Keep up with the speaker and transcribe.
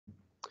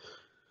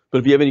But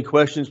if you have any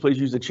questions, please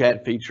use the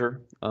chat feature.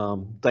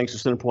 Thanks to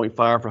Centerpoint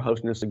Fire for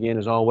hosting us again,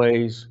 as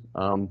always.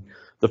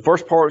 The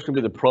first part is going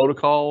to be the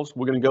protocols.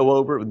 We're going to go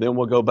over it, and then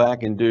we'll go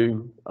back and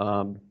do,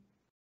 I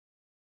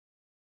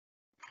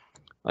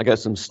got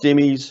some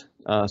STEMIs,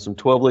 some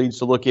 12 leads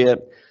to look at,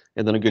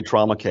 and then a good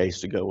trauma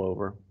case to go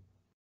over.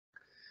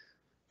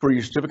 For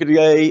your certificate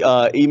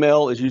today,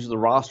 email is using the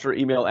roster,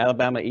 email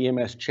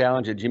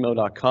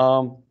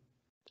alabamaemschallenge@gmail.com.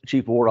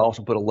 Chief Ward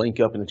also put a link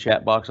up in the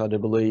chat box, I do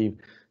believe.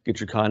 Get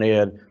your Con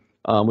Ed.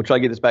 We'll try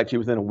to get this back to you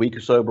within a week or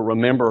so, but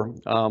remember,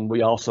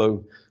 we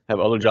also have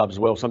other jobs as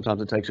well.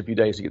 Sometimes it takes a few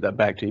days to get that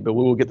back to you, but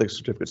we will get the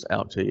certificates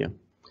out to you.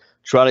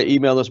 Try to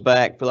email us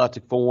back, fill out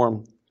the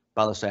form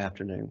by this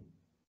afternoon.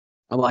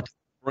 I'd like to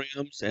thank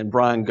Brims and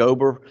Brian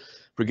Gober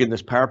for getting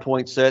this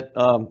PowerPoint set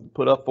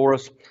put up for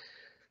us.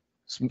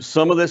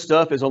 Some of this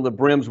stuff is on the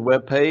Brims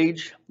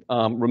webpage.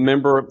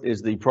 Remember,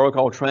 is the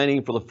protocol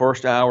training for the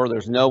first hour.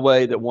 There's no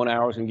way that 1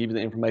 hour is going to give you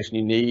the information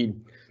you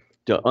need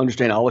to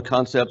understand all the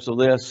concepts of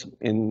this.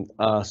 And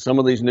some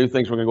of these new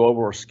things we're going to go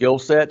over are skill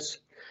sets.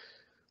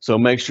 So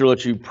make sure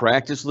that you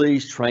practice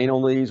these, train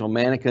on these, on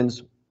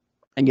mannequins,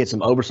 and get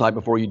some oversight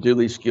before you do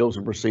these skills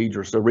and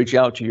procedures. So reach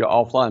out to your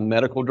offline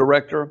medical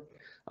director,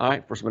 all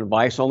right, for some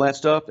advice on that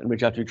stuff, and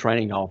reach out to your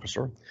training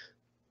officer.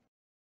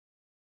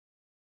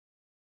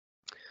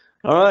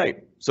 All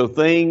right, so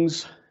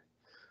things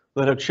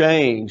that have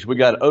changed. We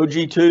got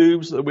OG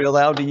tubes that we're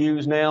allowed to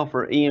use now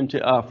for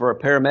EMT, for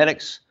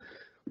paramedics.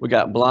 We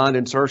got blind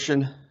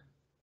insertion.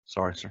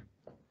 Sorry, sir.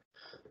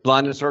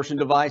 Blind insertion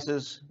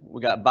devices.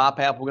 We got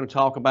BiPAP we're going to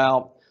talk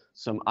about.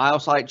 Some aisle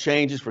site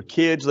changes for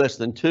kids less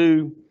than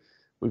 2.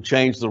 We've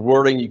changed the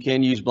wording. You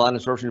can use blind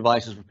insertion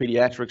devices for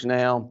pediatrics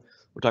now.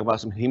 We're talking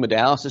about some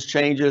hemodialysis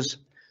changes,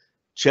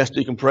 chest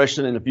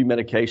decompression, and a few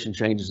medication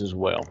changes as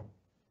well.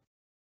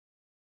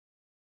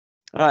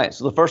 All right,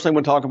 so the first thing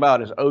we'll talk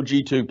about is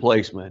OG tube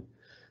placement.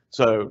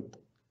 So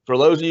for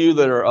those of you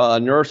that are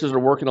nurses or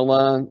working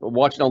online,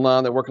 watching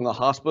online that work in the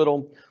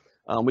hospital,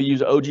 we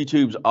use OG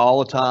tubes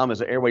all the time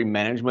as an airway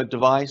management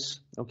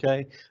device,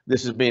 okay?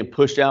 This is being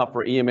pushed out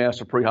for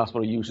EMS or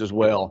pre-hospital use as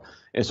well.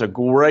 It's a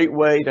great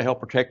way to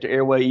help protect the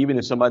airway, even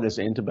if somebody that's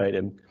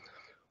intubated.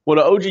 What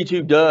an OG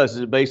tube does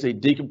is it basically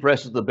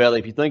decompresses the belly.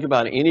 If you think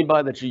about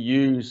anybody that you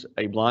use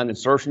a blind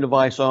insertion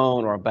device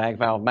on or a bag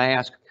valve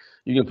mask,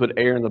 you can put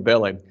air in the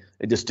belly.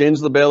 It distends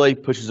the belly,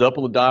 pushes up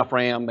on the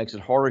diaphragm, makes it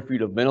harder for you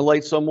to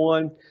ventilate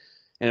someone,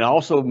 and it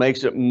also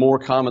makes it more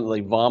commonly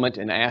vomit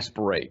and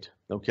aspirate,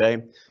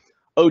 okay?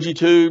 OG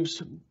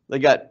tubes, they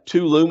got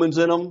 2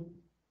 lumens in them.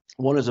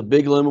 One is a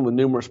big lumen with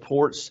numerous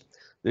ports.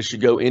 This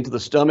should go into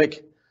the stomach.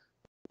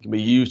 It can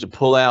be used to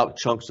pull out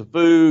chunks of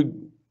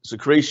food,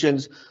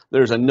 secretions.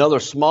 There's another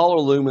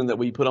smaller lumen that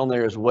we put on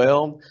there as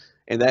well,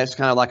 and that's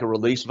kind of like a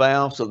release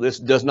valve, so this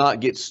does not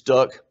get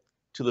stuck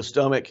to the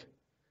stomach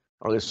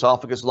or the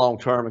esophagus long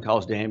term and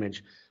cause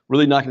damage.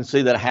 Really not going to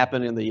see that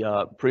happen in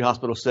the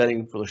pre-hospital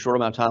setting for the short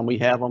amount of time we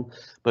have them,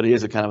 but it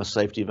is a kind of a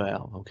safety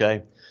valve,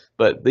 okay?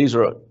 But these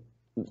are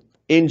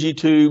NG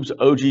tubes,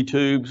 OG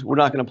tubes. We're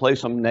not going to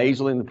place them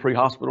nasally in the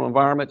pre-hospital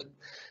environment.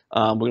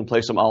 We're going to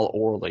place them all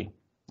orally,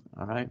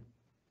 all right?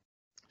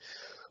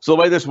 So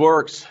the way this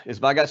works is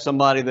if I got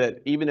somebody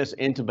that even is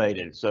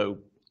intubated, so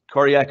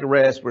cardiac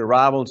arrest, we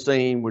arrive on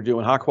scene, we're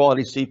doing high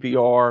quality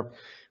CPR,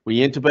 we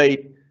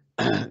intubate.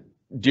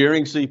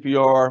 During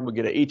CPR, we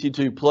get an ET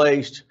tube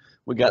placed,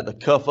 we got the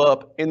cuff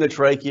up in the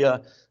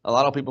trachea. A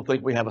lot of people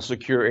think we have a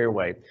secure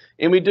airway,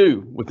 and we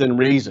do within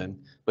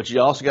reason, but you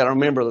also got to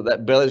remember that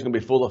that belly is going to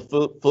be full of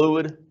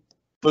fluid,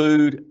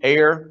 food,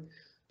 air,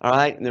 all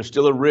right, and there's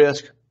still a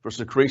risk for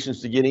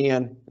secretions to get in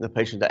and the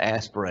patient to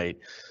aspirate.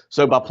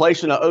 So by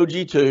placing an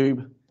OG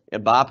tube,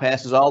 it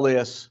bypasses all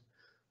this.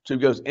 Tube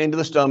goes into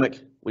the stomach,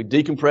 we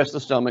decompress the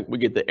stomach, we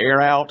get the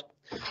air out,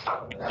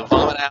 the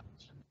vomit out.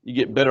 You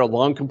get better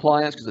lung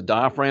compliance because the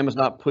diaphragm is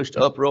not pushed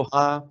up real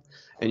high,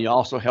 and you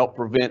also help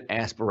prevent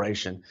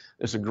aspiration.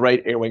 It's a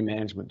great airway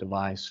management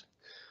device.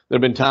 There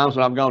have been times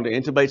when I've gone to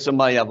intubate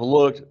somebody, I've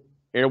looked,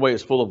 airway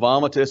is full of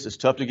vomitus, it's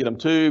tough to get them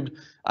tubed.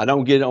 I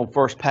don't get it on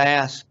first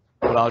pass.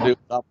 What I'll do is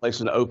I'll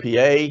place an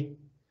OPA,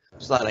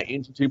 slide an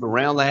engine tube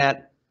around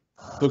that,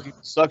 hook it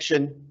to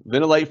suction,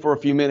 ventilate for a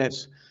few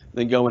minutes,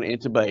 then go and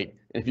intubate.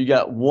 And if you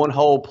got one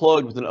hole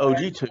plugged with an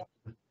OG tube,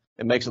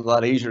 it makes it a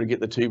lot easier to get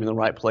the tube in the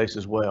right place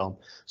as well.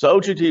 So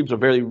OG tubes are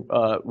very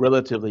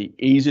relatively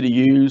easy to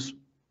use.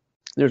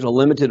 There's a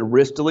limited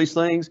risk to these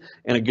things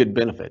and a good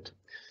benefit.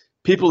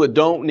 People that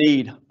don't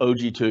need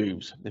OG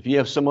tubes, if you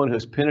have someone who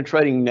has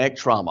penetrating neck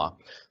trauma,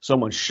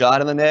 someone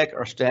shot in the neck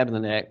or stabbed in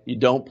the neck, you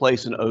don't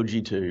place an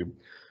OG tube.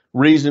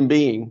 Reason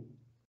being,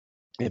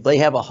 if they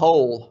have a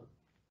hole,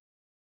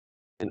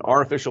 an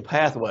artificial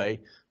pathway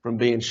from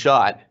being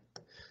shot,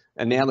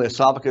 and now the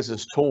esophagus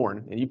is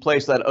torn, and you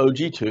place that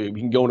OG tube,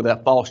 you can go into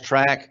that false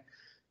track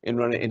and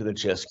run it into the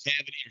chest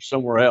cavity or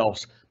somewhere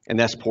else, and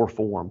that's poor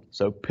form.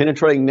 So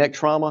penetrating neck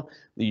trauma,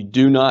 you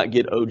do not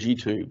get OG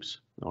tubes,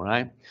 all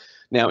right?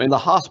 Now in the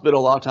hospital,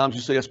 a lot of times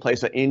you see us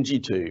place an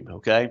NG tube,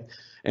 okay?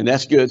 And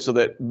that's good so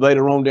that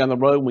later on down the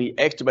road, when we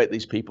extubate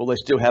these people, they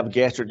still have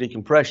gastric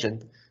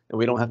decompression and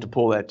we don't have to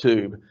pull that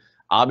tube.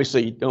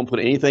 Obviously, don't put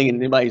anything in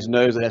anybody's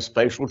nose that has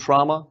facial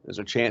trauma. There's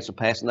a chance of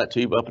passing that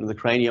tube up into the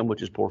cranium,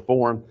 which is poor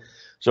form.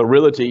 So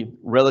relatively,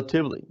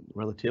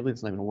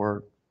 it's not even a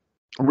word.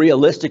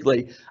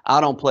 Realistically,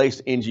 I don't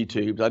place NG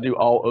tubes. I do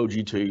all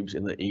OG tubes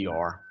in the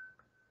ER.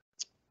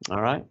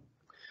 All right.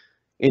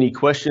 Any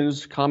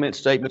questions, comments,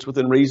 statements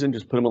within reason?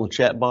 Just put them on the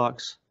chat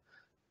box.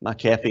 My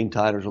caffeine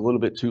titer is a little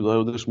bit too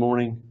low this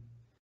morning,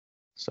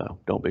 so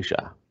don't be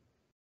shy.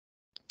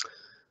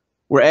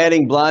 We're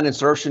adding blind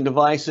insertion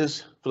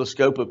devices for the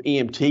scope of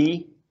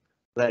EMT.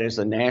 That is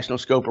the national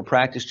scope of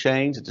practice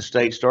change that the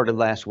state started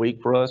last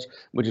week for us,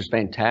 which is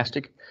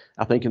fantastic.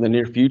 I think in the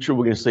near future,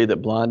 we're going to see that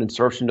blind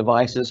insertion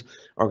devices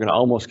are going to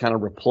almost kind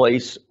of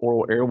replace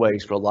oral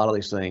airways for a lot of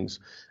these things.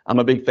 I'm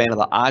a big fan of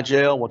the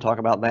iGel. We'll talk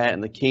about that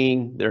and the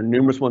King. There are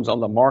numerous ones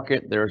on the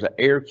market. There's an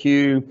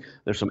AirQ.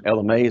 There's some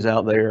LMAs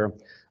out there.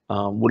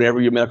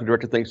 Whatever your medical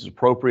director thinks is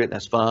appropriate,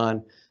 that's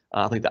fine.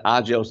 I think the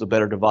iGel is the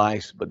better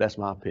device, but that's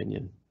my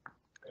opinion.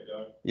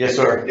 Yes,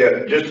 sir.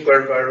 Yeah, just to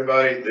clarify,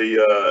 everybody,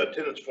 the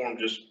attendance form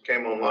just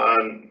came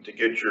online. To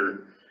get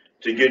your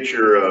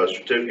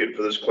certificate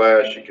for this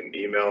class, you can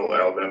email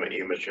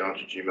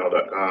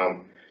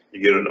alabama.ems@gmail.com.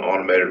 You get an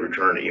automated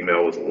return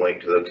email with a link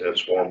to the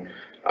attendance form.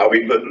 I'll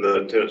be putting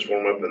the attendance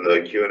form up in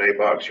the Q&A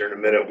box here in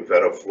a minute. We've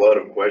had a flood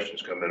of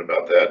questions come in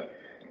about that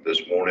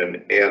this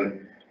morning,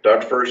 and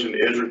Dr. Ferguson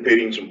is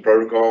repeating some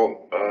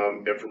protocol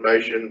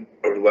information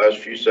over the last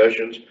few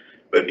sessions,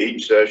 but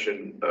each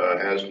session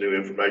has new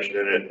information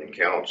in it and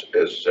counts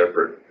as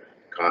separate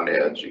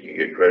con-eds. You can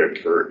get credit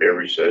for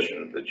every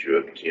session that you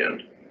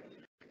attend.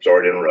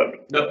 Sorry to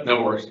interrupt.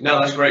 No worries. No,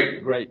 that's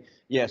great. Great.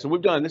 Yeah, so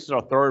this is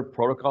our third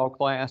protocol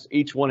class.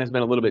 Each one has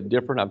been a little bit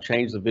different. I've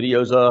changed the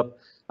videos up.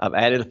 I've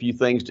added a few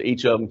things to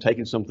each of them,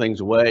 taken some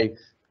things away.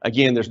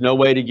 Again, there's no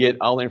way to get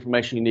all the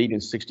information you need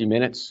in 60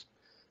 minutes.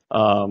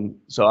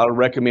 So I would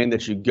recommend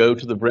that you go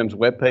to the BRIMS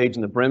webpage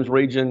in the BRIMS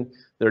region.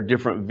 There are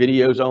different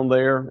videos on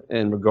there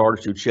in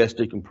regards to chest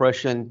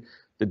decompression,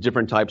 the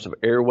different types of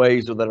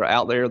airways that are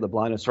out there, the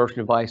blind insertion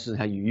devices, and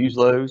how you use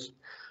those.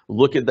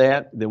 Look at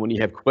that. Then when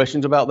you have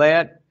questions about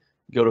that,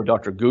 go to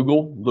Dr.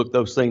 Google, look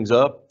those things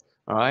up.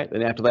 All right.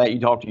 Then after that, you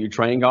talk to your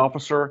training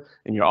officer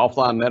and your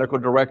offline medical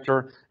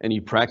director, and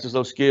you practice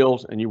those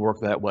skills and you work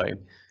that way.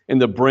 In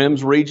the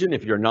BRIMS region,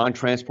 if you're a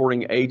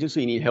non-transporting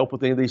agency, you need help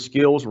with any of these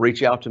skills,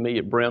 reach out to me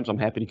at BRIMS. I'm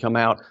happy to come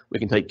out. We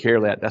can take care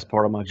of that. That's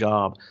part of my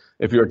job.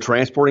 If you're a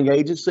transporting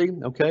agency,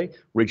 okay,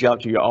 reach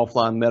out to your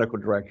offline medical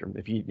director.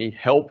 If you need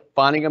help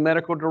finding a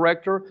medical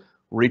director,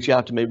 reach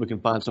out to me. We can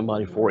find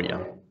somebody for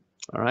you.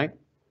 All right.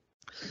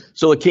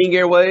 So a King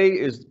airway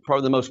is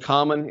probably the most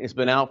common. It's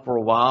been out for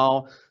a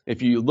while.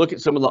 If you look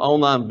at some of the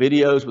online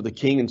videos with the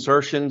King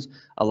insertions,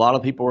 a lot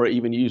of people are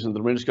even using the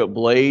laryngoscope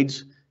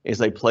blades as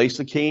they place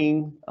the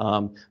King.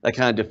 That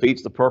kind of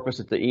defeats the purpose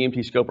at the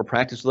EMT scope or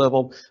practice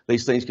level.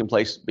 These things can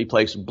be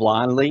placed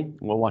blindly.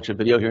 We'll watch a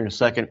video here in a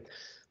second.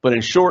 But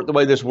in short, the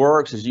way this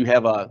works is you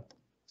have a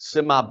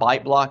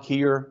semi-bite block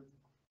here.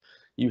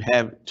 You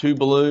have two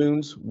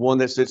balloons, one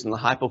that sits in the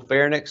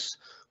hypopharynx,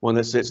 one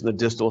that sits in the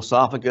distal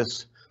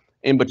esophagus.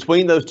 In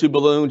between those two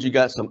balloons, you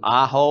got some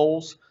eye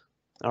holes,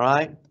 all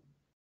right?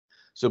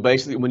 So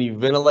basically, when you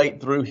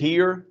ventilate through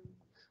here,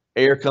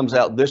 air comes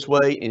out this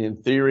way, and in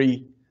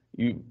theory,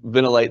 you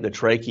ventilate the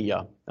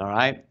trachea, all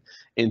right?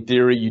 In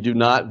theory, you do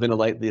not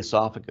ventilate the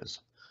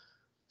esophagus.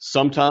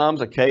 Sometimes,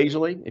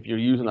 occasionally, if you're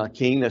using a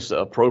King that's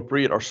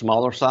appropriate or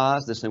smaller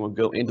size, this thing will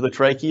go into the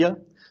trachea,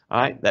 all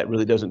right? That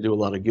really doesn't do a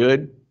lot of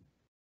good,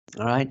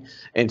 all right?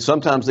 And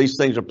sometimes these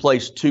things are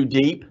placed too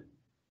deep,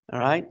 all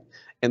right?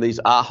 And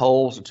these eye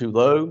holes are too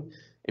low.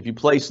 If you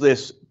place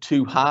this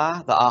too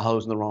high, the eye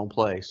hole's in the wrong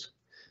place,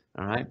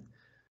 all right?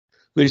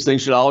 These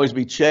things should always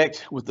be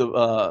checked with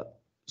the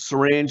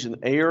syringe and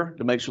air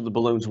to make sure the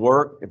balloons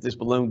work. If this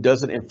balloon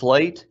doesn't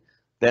inflate,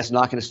 that's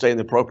not going to stay in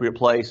the appropriate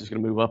place. It's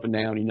going to move up and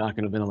down. You're not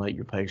going to ventilate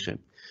your patient.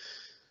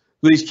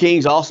 These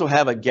Kings also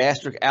have a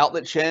gastric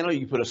outlet channel. You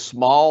can put a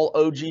small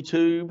OG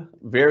tube,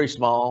 very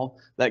small,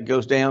 that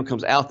goes down,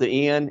 comes out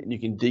the end, and you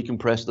can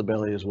decompress the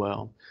belly as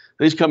well.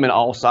 These come in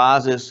all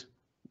sizes,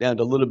 down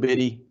to little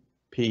bitty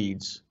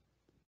peds.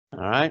 All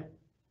right.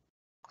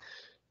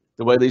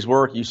 The way these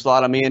work, you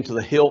slide them into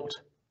the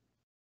hilt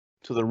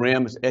to the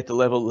rim is at the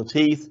level of the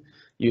teeth.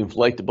 You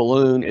inflate the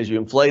balloon. As you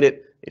inflate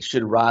it, it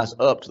should rise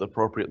up to the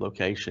appropriate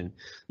location.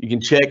 You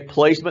can check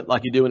placement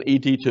like you do an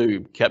ET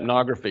tube,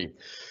 capnography.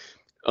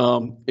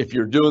 If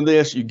you're doing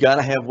this, you got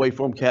to have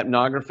waveform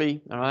capnography.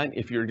 All right.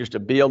 If you're just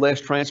a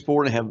BLS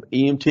transport and have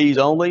EMTs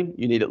only,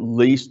 you need at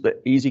least the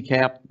easy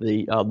cap,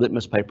 the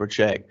litmus paper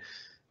check.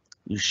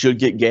 You should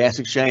get gas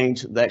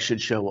exchange. That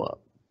should show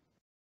up.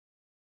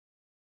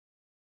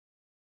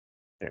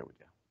 There we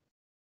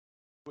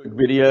go. Quick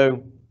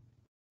video.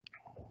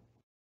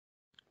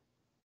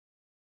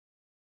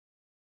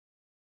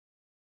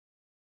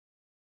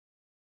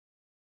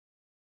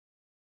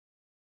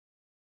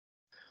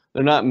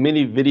 There are not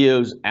many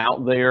videos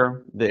out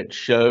there that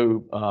show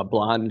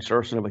blind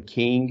insertion of a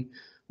King.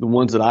 The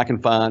ones that I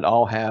can find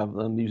all have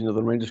them using the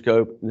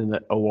laryngoscope and then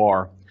the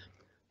OR.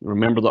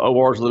 Remember, the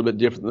OR is a little bit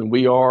different than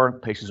we are.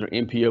 Patients are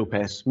NPO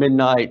past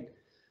midnight.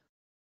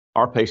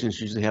 Our patients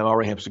usually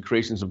already have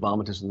secretions and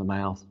vomitus in the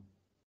mouth.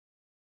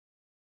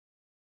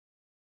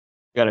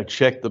 Got to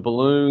check the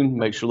balloon,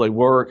 make sure they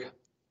work.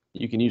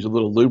 You can use a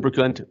little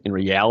lubricant. In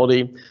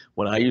reality,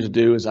 what I usually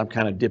do is I'm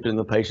kind of dipping in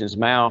the patient's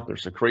mouth.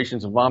 There's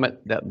secretions and vomit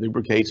that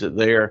lubricates it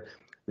there.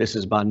 This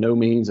is by no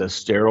means a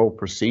sterile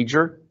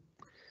procedure.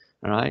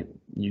 All right,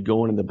 you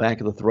go in the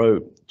back of the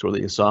throat toward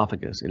the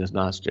esophagus. It is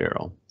not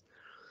sterile.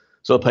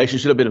 So the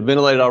patient should have been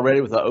ventilated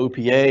already with an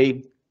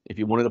OPA. If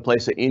you wanted to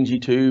place an NG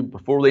tube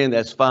before then,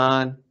 that's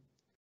fine.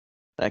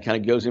 That kind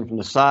of goes in from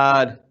the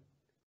side.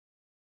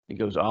 It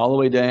goes all the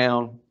way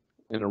down,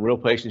 and a real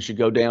patient should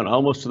go down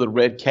almost to the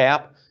red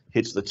cap,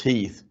 hits the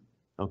teeth.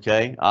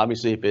 Okay,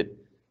 obviously if it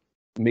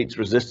meets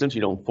resistance,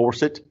 you don't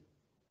force it,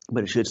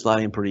 but it should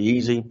slide in pretty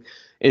easy.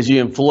 As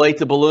you inflate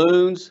the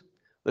balloons,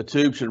 the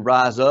tube should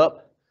rise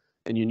up,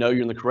 and you know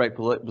you're in the correct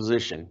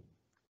position.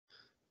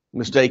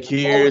 Mistake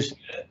here is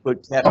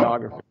put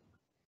capnography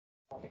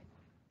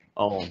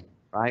on,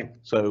 right?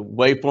 So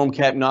waveform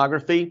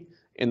capnography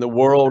in the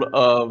world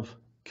of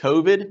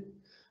COVID.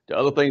 The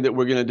other thing that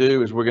we're going to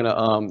do is we're going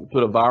to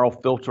put a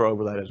viral filter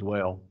over that as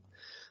well.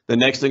 The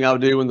next thing I'll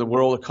do in the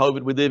world of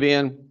COVID we live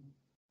in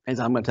is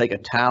I'm going to take a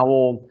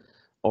towel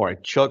or a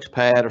Chuck's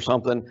pad or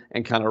something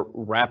and kind of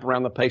wrap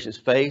around the patient's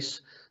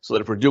face so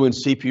that if we're doing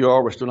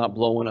CPR, we're still not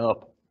blowing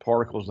up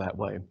particles that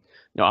way.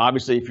 Now,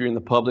 obviously, if you're in the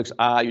public's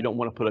eye, you don't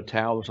want to put a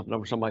towel or something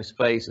over somebody's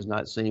face. It's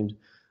not seemed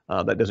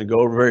that doesn't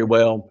go over very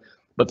well.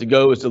 But the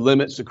goal is to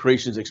limit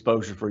secretions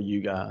exposure for you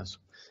guys.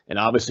 And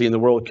obviously, in the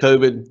world of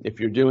COVID, if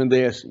you're doing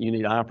this, you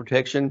need eye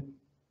protection.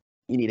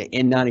 You need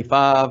an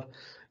N95.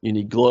 You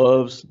need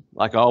gloves,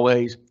 like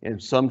always,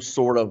 and some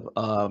sort of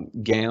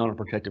gown or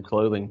protective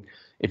clothing.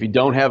 If you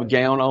don't have a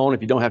gown on,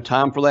 if you don't have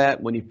time for that,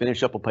 when you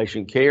finish up a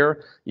patient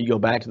care, you go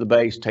back to the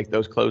base, take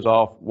those clothes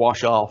off,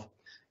 wash off,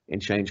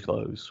 and change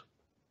clothes.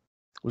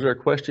 Was there a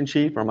question,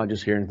 Chief, or am I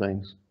just hearing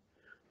things?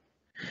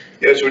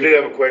 Yes, we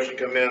did have a question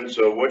come in.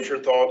 So what's your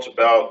thoughts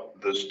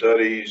about the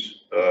studies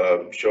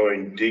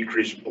showing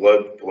decreased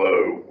blood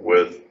flow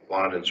with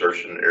blind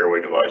insertion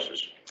airway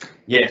devices?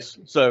 Yes,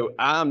 so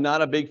I'm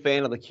not a big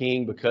fan of the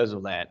King because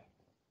of that.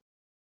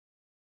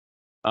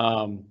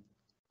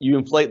 You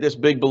inflate this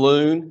big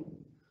balloon,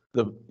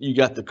 you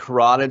got the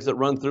carotids that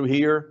run through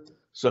here.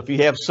 So if you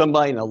have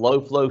somebody in a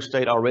low flow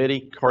state already,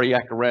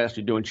 cardiac arrest,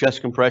 you're doing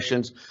chest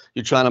compressions,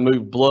 you're trying to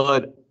move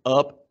blood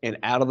up and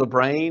out of the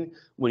brain,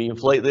 when you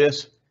inflate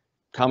this,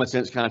 common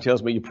sense kind of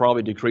tells me you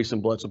probably decrease some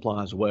blood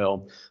supply as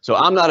well. So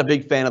I'm not a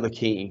big fan of the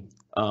King.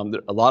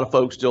 A lot of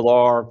folks still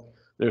are.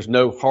 There's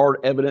no hard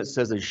evidence that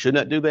says they should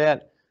not do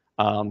that.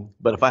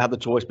 But if I have the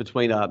choice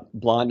between a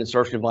blind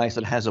insertion device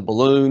that has a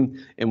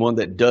balloon and one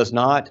that does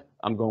not,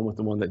 I'm going with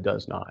the one that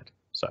does not.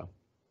 So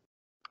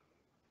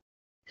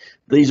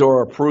these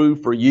are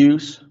approved for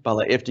use by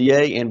the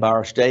FDA and by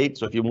our state.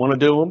 So if you want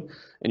to do them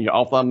and your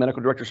offline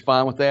medical director is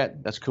fine with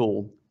that, that's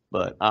cool.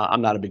 But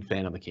I'm not a big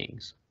fan of the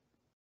Kings.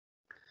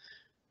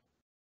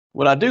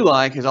 What I do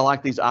like is I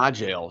like these eye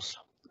gels.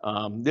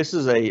 This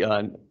is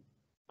a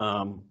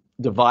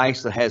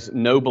device that has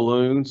no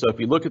balloon. So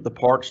if you look at the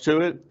parts to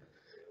it,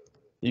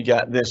 you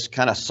got this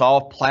kind of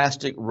soft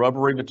plastic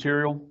rubbery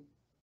material.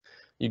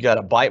 You got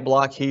a bite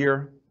block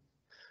here.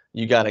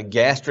 You got a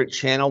gastric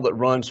channel that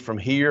runs from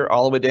here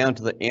all the way down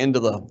to the end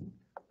of the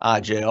eye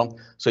gel.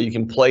 So you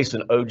can place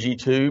an OG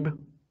tube,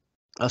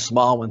 a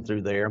small one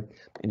through there,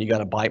 and you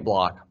got a bite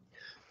block.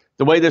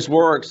 The way this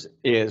works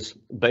is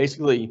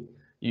basically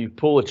you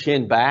pull a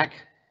chin back,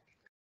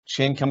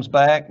 chin comes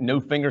back,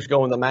 no fingers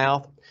go in the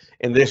mouth,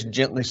 and this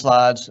gently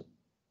slides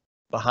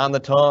behind the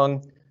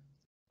tongue,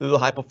 through the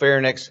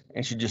hypopharynx,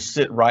 and should just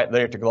sit right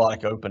there at the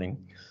glottic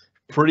opening.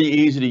 Pretty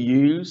easy to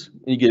use,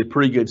 and you get a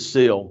pretty good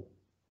seal.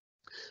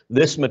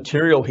 This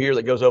material here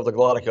that goes over the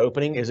glottic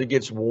opening, as it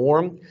gets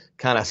warm,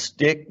 kind of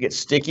gets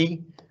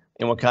sticky,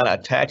 and will kind of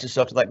attach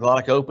itself to that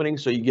glottic opening,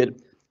 so you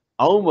get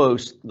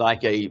almost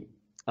like a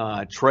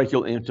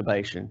tracheal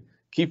intubation.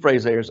 Key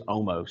phrase there is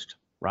almost,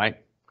 right?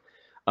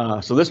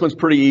 So this one's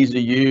pretty easy to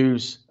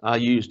use. I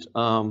used,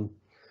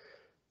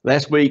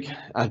 last week,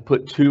 I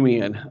put 2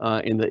 in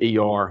the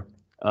ER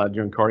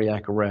during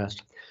cardiac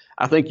arrest.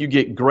 I think you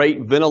get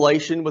great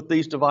ventilation with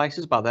these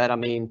devices. By that, I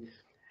mean,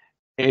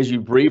 as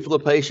you breathe for the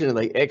patient and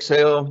they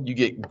exhale, you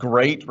get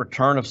great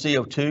return of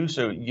CO2.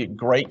 So you get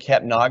great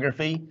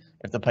capnography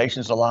if the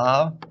patient's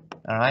alive,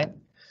 all right?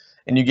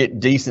 And you get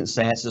decent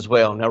SATs as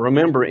well. Now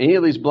remember, any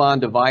of these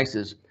blind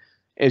devices,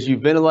 as you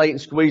ventilate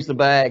and squeeze the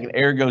bag and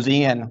air goes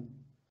in,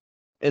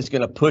 it's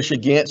going to push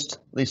against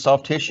the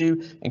soft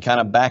tissue and kind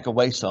of back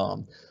away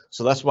some.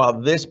 So that's why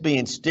this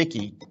being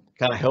sticky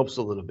kind of helps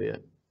a little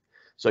bit.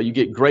 So you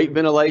get great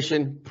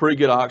ventilation, pretty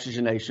good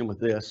oxygenation with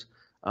this.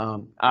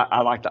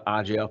 I like the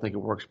IGL. I think it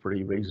works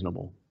pretty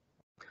reasonable.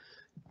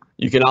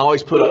 You can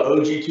always put an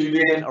OG tube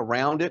in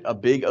around it, a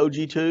big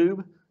OG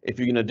tube. If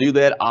you're going to do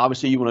that,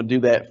 obviously you want to do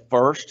that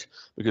first,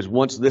 because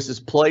once this is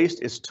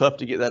placed, it's tough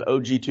to get that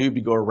OG tube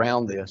to go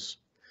around this.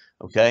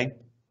 Okay.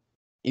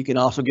 You can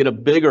also get a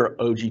bigger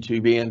OG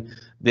tube in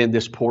than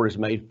this port is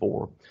made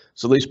for.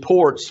 So these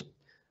ports,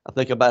 I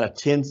think about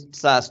a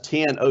size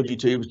 10 OG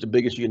tube is the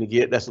biggest you're going to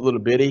get. That's a little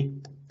bitty.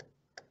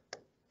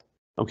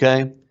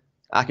 Okay.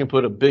 I can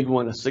put a big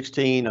one, a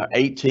 16 or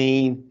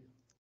 18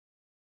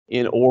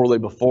 in orally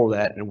before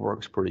that, and it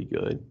works pretty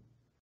good.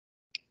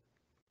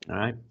 All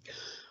right.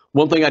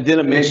 One thing I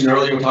didn't mention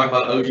earlier, we talked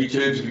about OG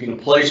tubes. If you're going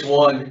to place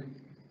one,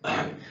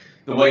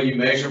 the way you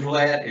measure for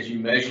that is you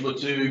measure the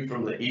tube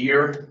from the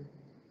ear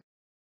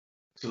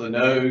to the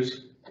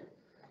nose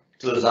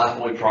to the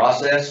xiphoid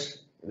process.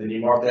 And then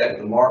you mark that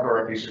with a marker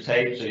or a piece of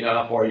tape so you know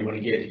how far you want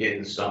to get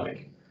in the stomach.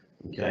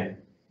 Okay.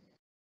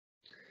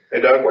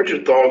 Hey, Doc, what's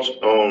your thoughts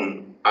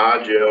on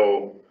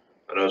iGel?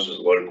 I know this is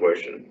a loaded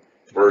question,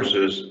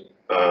 versus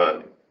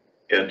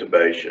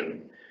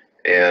intubation.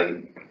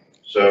 And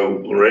so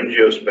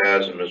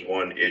laryngospasm is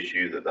one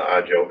issue that the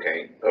iGel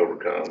can't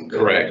overcome.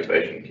 Correct.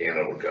 Intubation can't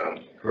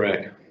overcome.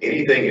 Correct.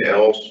 Anything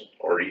else,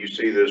 or do you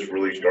see this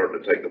really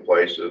starting to take the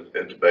place of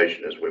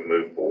intubation as we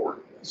move forward?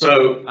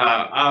 So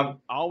I've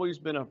always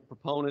been a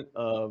proponent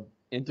of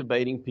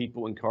intubating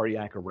people in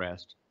cardiac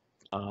arrest.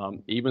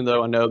 Even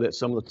though I know that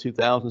some of the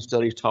 2000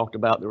 studies talked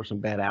about there were some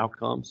bad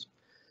outcomes.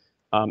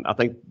 I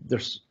think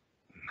there's,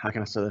 how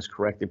can I say this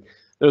correctly?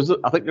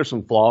 I think there's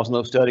some flaws in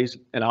those studies.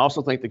 And I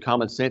also think the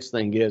common sense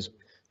thing is,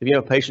 if you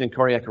have a patient in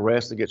cardiac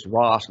arrest that gets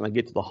ROSC and they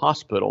get to the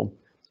hospital,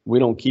 we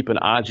don't keep an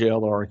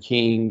iGel or a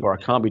King or a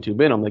combi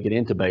tube in them, they get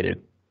intubated.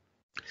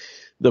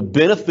 The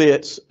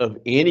benefits of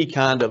any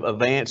kind of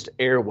advanced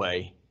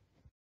airway,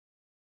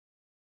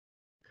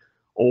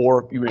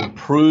 or you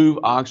improve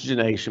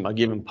oxygenation by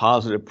giving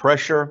positive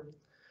pressure,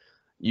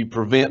 you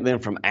prevent them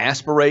from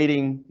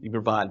aspirating, you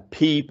provide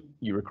PEEP,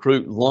 you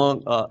recruit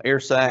lung air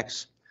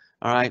sacs,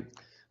 all right?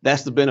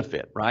 That's the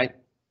benefit, right?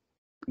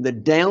 The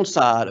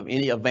downside of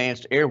any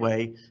advanced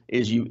airway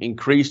is you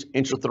increase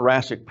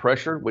intrathoracic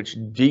pressure, which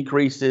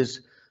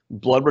decreases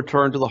blood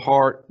return to the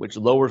heart, which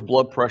lowers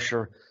blood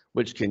pressure,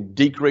 which can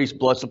decrease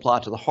blood supply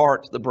to the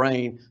heart, to the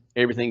brain,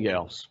 everything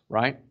else,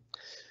 right?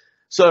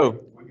 So,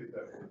 We get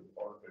that with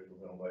artificial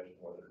ventilation,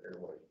 whether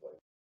airways.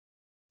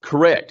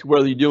 correct.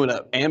 Whether you're doing an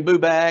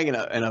ambu bag and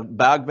a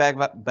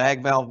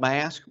bag valve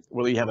mask,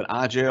 whether you have an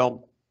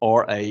iGel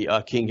or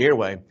a King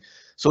airway.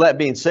 So that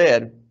being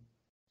said,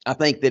 I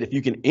think that if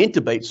you can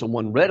intubate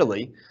someone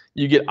readily,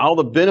 you get all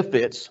the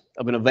benefits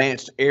of an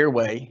advanced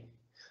airway,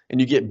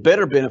 and you get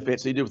better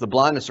benefits than you do with a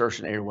blind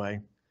insertion airway,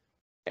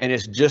 and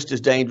it's just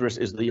as dangerous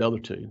as the other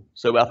two.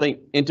 So I think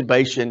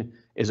intubation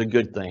is a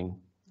good thing.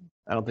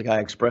 I don't think I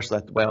expressed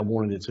that the way I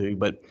wanted it to,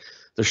 but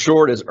the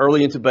short is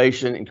early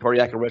intubation in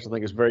cardiac arrest, I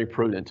think, is very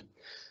prudent.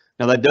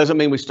 Now, that doesn't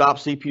mean we stop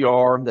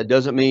CPR. That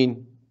doesn't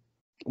mean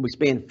we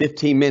spend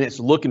 15 minutes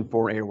looking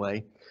for an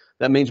airway.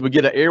 That means we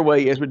get an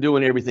airway as we're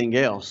doing everything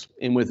else.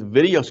 And with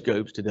video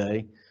scopes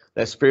today,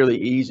 that's fairly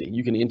easy.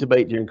 You can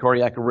intubate during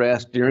cardiac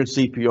arrest, during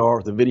CPR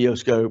with a video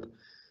scope,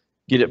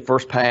 get it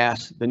first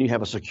pass, then you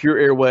have a secure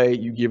airway,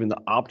 you give them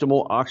the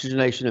optimal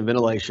oxygenation and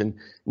ventilation,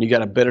 and you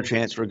got a better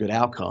chance for a good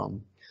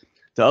outcome.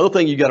 The other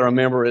thing you got to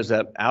remember is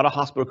that out of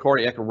hospital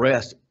cardiac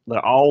arrest,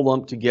 they're all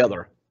lumped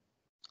together.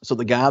 So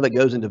the guy that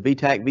goes into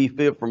VTAC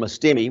VFib from a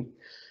STEMI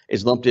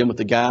is lumped in with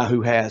the guy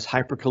who has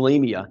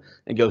hyperkalemia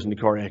and goes into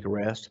cardiac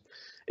arrest,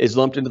 is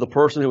lumped into the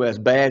person who has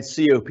bad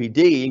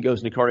COPD and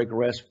goes into cardiac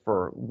arrest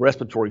for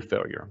respiratory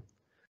failure.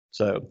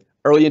 So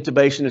early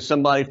intubation is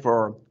somebody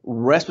for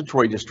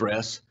respiratory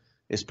distress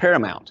is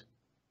paramount.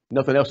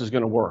 Nothing else is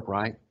going to work,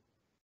 right?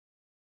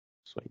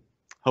 Sweet.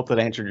 Hope that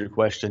answered your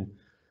question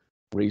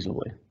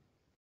reasonably.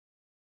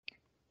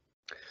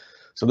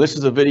 So this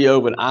is a video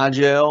of an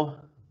iGel.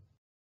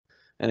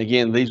 And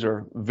again, these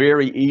are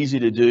very easy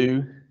to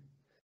do.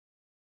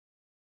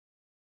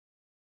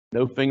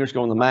 No fingers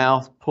go in the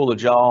mouth, pull the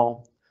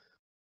jaw.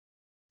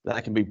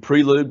 That can be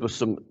preluded with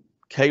some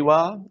KY,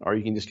 or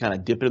you can just kind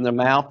of dip it in their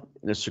mouth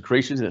and it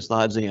secretions and it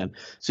slides in.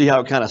 See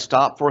how it kind of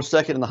stopped for a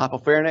second in the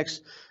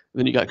hypopharynx?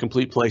 Then you got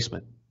complete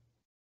placement.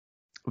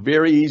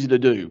 Very easy to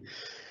do.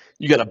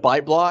 You got a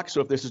bite block, so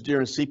if this is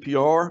during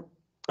CPR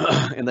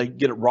and they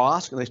get it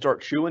ROSC and they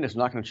start chewing, it's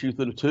not going to chew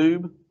through the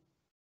tube.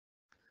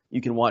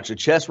 You can watch the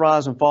chest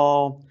rise and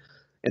fall,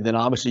 and then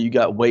obviously you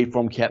got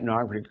waveform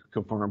capnography to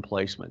confirm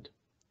placement.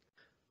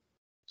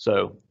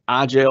 So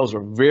iGels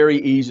are very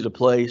easy to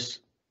place.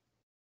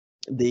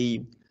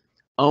 The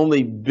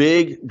only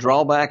big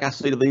drawback I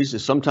see to these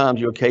is sometimes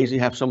you occasionally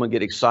have someone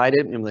get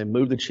excited and they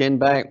move the chin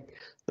back,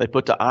 they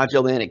put the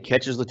iGel in, it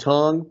catches the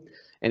tongue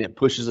and it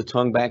pushes the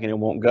tongue back and it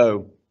won't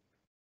go.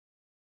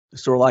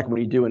 Sort of like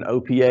when you do an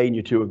OPA and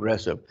you're too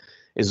aggressive.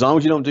 As long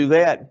as you don't do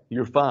that,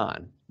 you're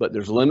fine. But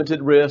there's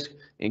limited risk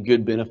and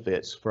good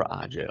benefits for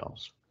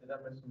iGels.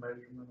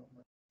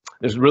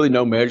 There's really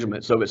no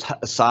measurement. So it's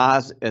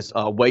size, it's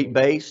weight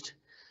based,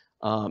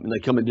 and they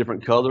come in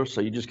different colors.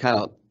 So you just kind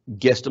of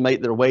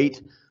guesstimate their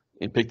weight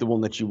and pick the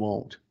one that you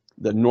want.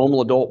 The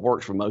normal adult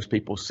works for most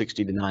people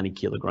 60 to 90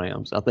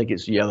 kilograms. I think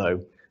it's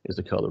yellow is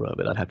the color of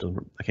it.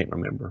 I can't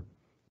remember.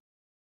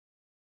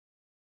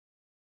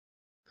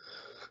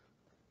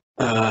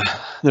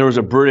 There was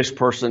a British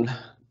person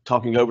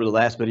talking over the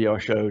last video I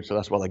showed, so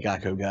that's why the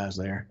Geico guy's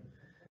there.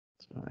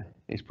 So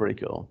he's pretty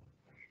cool.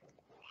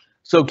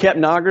 So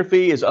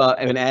capnography is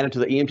been added to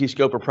the EMT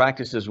scope of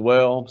practice as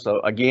well. So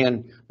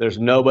again, there's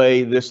no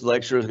way this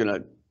lecture is going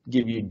to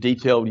give you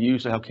detailed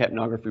use of how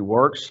capnography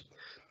works.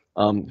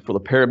 For the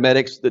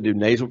paramedics that do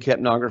nasal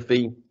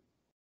capnography,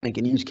 they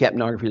can use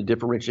capnography to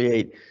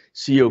differentiate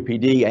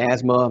COPD,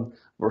 asthma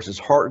versus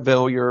heart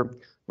failure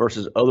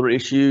versus other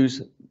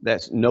issues.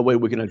 That's no way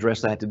we can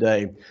address that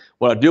today.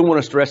 What I do want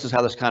to stress is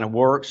how this kind of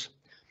works.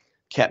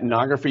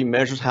 Capnography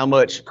measures how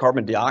much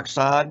carbon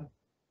dioxide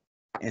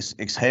is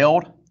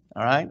exhaled,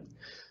 all right?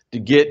 To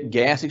get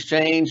gas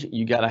exchange,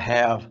 you got to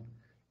have,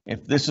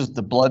 if this is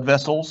the blood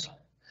vessels,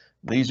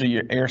 these are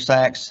your air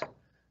sacs,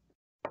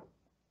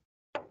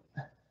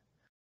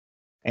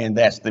 and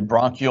that's the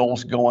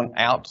bronchioles going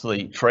out to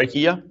the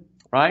trachea,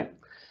 right?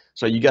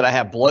 So you got to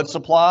have blood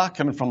supply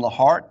coming from the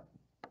heart.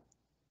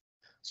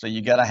 So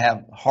you got to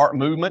have heart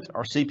movement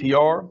or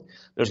CPR.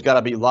 There's got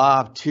to be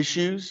live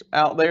tissues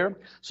out there.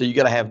 So you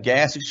got to have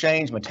gas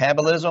exchange,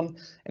 metabolism,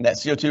 and that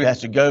CO2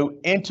 has to go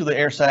into the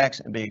air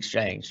sacs and be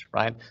exchanged,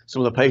 right? So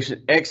when the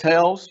patient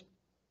exhales,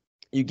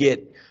 you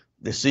get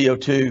the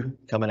CO2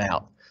 coming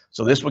out.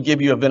 So this will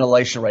give you a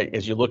ventilation rate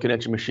as you're looking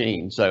at your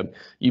machine. So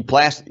you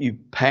pass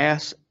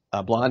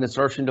a blind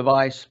insertion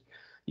device,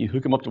 you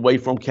hook them up to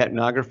waveform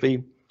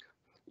capnography,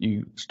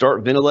 you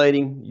start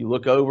ventilating, you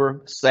look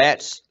over,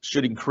 sats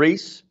should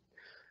increase.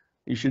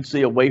 You should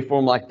see a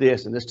waveform like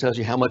this, and this tells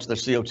you how much the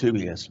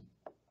CO2 is.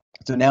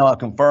 So now a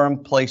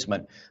confirmed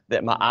placement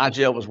that my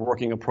iGel was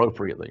working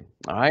appropriately,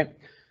 all right?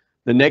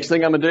 The next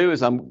thing I'm gonna do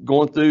is I'm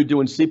going through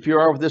doing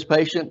CPR with this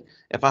patient.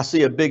 If I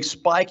see a big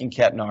spike in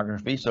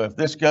capnography, so if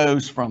this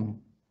goes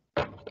from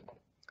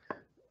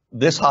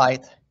this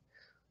height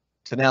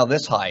to now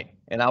this height,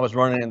 and I was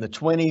running in the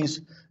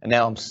 20s, and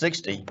now I'm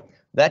 60,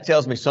 that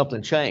tells me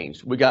something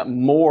changed. We got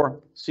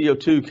more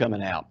CO2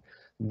 coming out.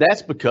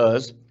 That's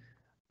because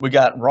we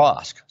got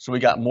ROSC. So we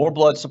got more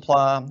blood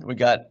supply, we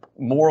got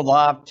more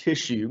live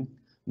tissue,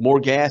 more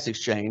gas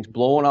exchange,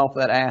 blowing off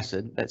that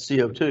acid, that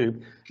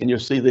CO2, and you'll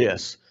see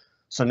this.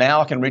 So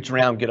now I can reach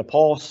around and get a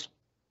pulse.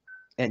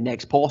 At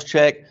next pulse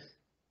check,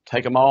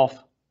 take them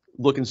off,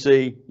 look and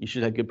see. You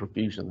should have good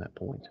perfusion at that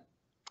point.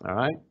 All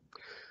right.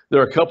 There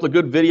are a couple of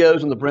good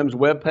videos on the BRIMS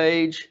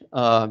webpage.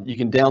 You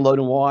can download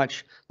and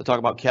watch to talk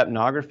about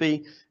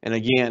capnography. And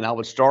again, I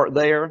would start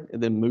there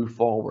and then move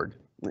forward.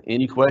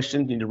 Any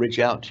questions, you need to reach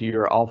out to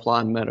your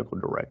offline medical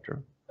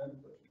director.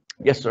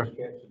 Yes, sir.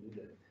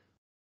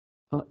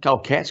 Oh,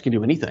 cats can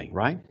do anything,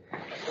 right?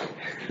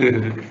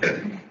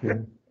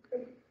 Sweet.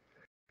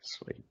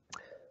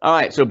 All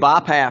right, so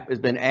BiPAP has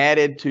been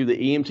added to the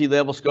EMT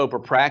level scope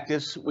of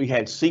practice. We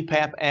had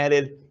CPAP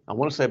added, I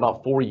want to say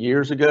about 4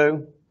 years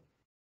ago.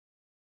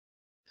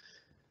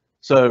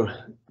 So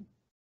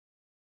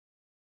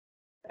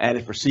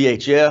added for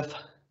CHF.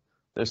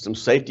 There's some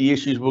safety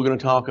issues we're going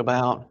to talk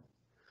about.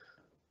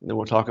 And then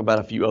we'll talk about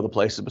a few other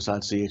places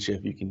besides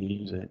CHF you can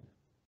use it.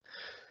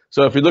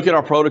 So if you look at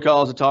our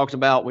protocols, it talks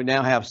about we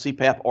now have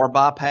CPAP or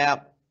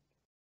BiPAP.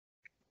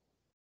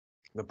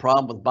 The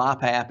problem with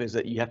BiPAP is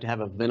that you have to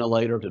have a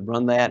ventilator to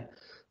run that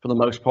for the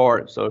most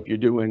part. So if you're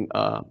doing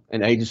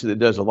an agency that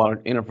does a lot of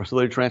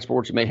inter-facility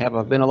transports, you may have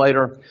a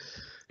ventilator.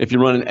 If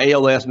you're running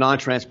ALS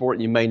non-transport,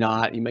 you may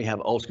not. You may have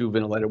an old school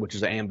ventilator, which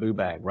is an ambu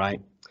bag,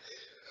 right?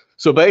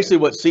 So basically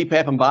what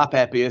CPAP and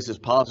BiPAP is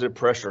positive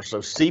pressure. So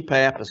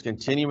CPAP is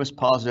continuous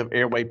positive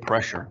airway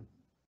pressure,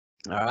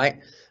 all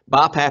right?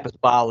 BiPAP is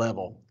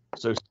bi-level.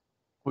 So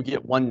we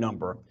get one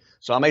number.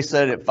 So I may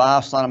set it at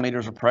 5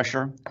 centimeters of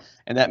pressure,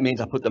 and that means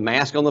I put the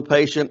mask on the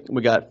patient.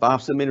 We got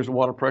 5 centimeters of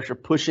water pressure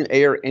pushing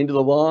air into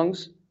the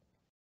lungs,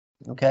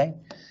 okay?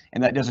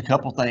 And that does a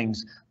couple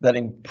things. That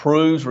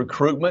improves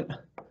recruitment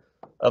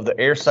of the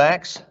air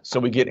sacs, so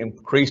we get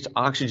increased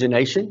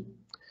oxygenation,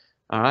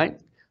 all right?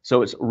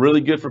 So it's really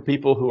good for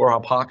people who are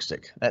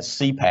hypoxic. That's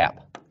CPAP.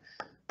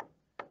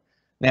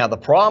 Now, the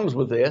problems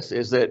with this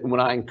is that when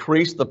I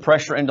increase the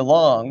pressure in the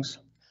lungs,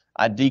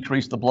 I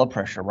decrease the blood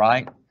pressure,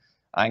 right?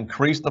 I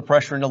increase the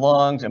pressure in the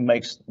lungs and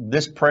makes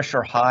this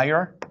pressure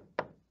higher,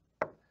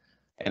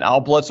 and all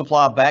blood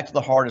supply back to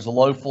the heart is a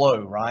low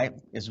flow, right?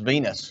 It's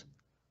venous.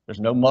 There's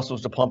no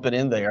muscles to pump it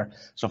in there.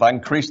 So if I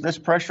increase this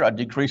pressure, I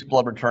decrease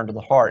blood return to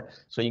the heart,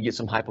 so you get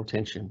some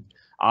hypotension.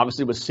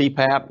 Obviously with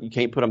CPAP, you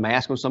can't put a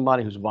mask on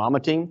somebody who's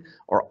vomiting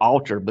or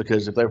altered,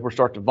 because if they ever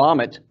start to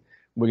vomit,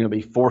 we're going to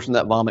be forcing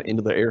that vomit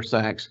into the air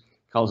sacs,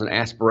 causing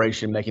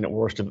aspiration, making it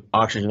worse to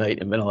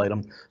oxygenate and ventilate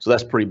them. So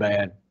that's pretty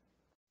bad.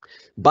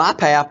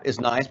 BiPAP is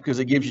nice because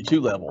it gives you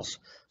 2 levels.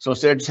 So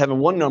instead of just having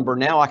one number,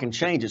 now I can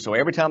change it. So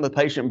every time the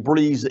patient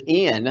breathes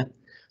in,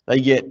 they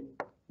get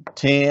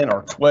 10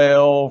 or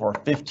 12 or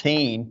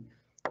 15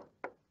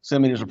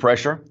 centimeters of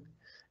pressure.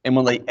 And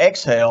when they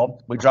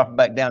exhale, we drop it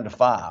back down to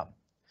 5.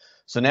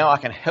 So now I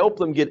can help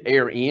them get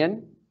air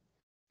in.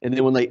 And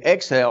then when they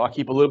exhale, I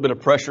keep a little bit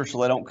of pressure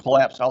so they don't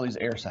collapse all these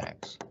air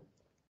sacs.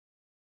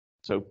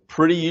 So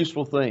pretty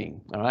useful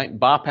thing, all right?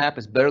 BiPAP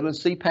is better than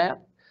CPAP.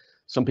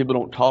 Some people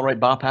don't tolerate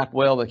BiPAP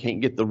well. They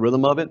can't get the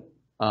rhythm of it.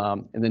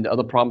 And then the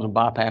other problems with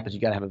BiPAP is you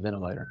got to have a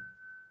ventilator.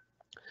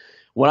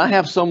 When I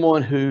have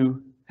someone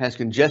who has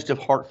congestive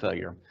heart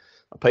failure,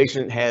 a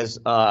patient has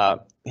a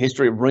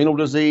history of renal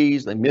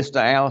disease, they missed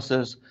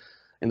dialysis,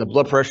 and the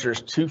blood pressure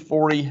is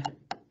 240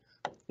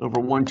 over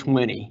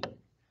 120.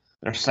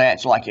 Their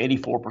sats like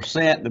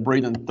 84%, they're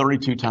breathing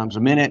 32 times a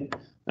minute,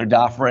 their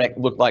diaphragm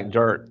look like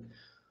dirt.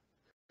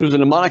 There's a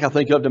mnemonic I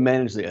think of to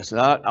manage this,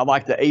 and I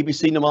like the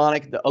ABC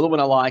mnemonic. The other one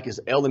I like is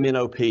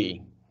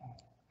LMNOP.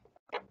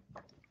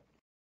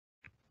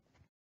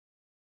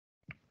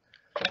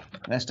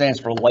 That stands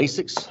for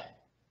Lasix,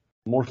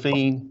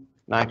 morphine,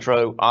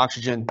 nitro,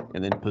 oxygen,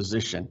 and then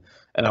position.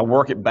 And I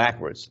work it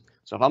backwards.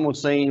 So if I'm on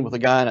scene with a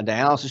guy in a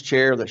dialysis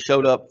chair that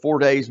showed up 4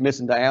 days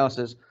missing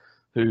dialysis,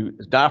 who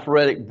is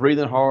diaphoretic,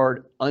 breathing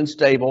hard,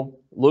 unstable,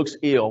 looks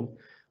ill,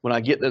 when I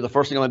get there, the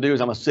first thing I'm gonna do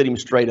is I'm gonna sit him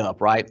straight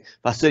up, right? If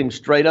I sit him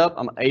straight up,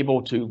 I'm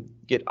able to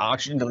get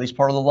oxygen to this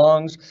part of the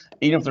lungs.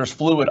 Even if there's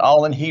fluid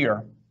all in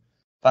here,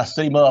 if I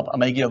sit him up, I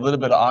may get a little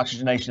bit of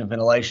oxygenation and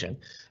ventilation.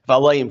 If I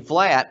lay him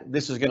flat,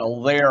 this is gonna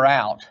layer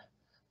out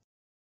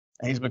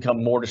and he's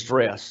become more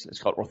distressed. It's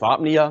called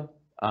orthopnea,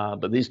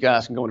 but these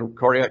guys can go into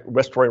cardiac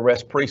respiratory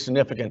arrest pretty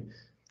significant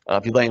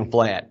if you lay them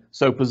flat.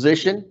 So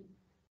position,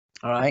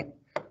 all right?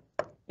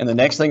 And the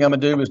next thing I'm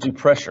gonna do is do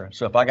pressure.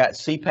 So if I got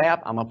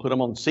CPAP, I'm gonna put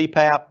them on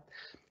CPAP.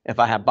 If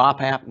I have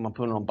BiPAP, I'm gonna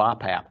put them on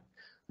BiPAP.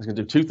 It's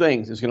gonna do two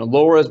things. It's gonna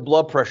lower his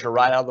blood pressure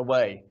right out of the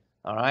way,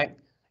 all right?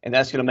 And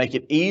that's gonna make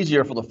it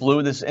easier for the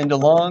fluid that's in the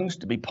lungs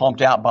to be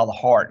pumped out by the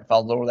heart if I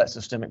lower that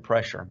systemic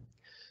pressure.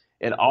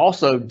 It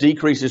also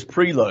decreases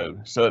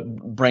preload, so it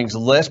brings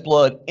less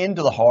blood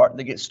into the heart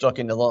that gets stuck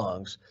in the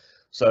lungs.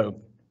 So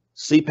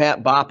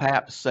CPAP,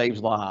 BiPAP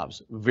saves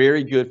lives.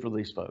 Very good for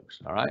these folks,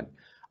 all right?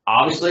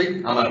 Obviously,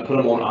 I'm gonna put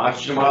them on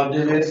oxygen while I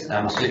do this.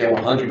 I'm gonna stick at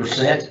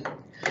 100%.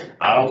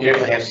 I don't care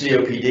if they have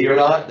COPD or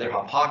not. They're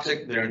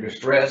hypoxic, they're in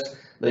distress.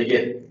 They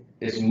get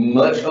as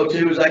much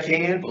O2 as I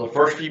can for the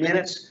first few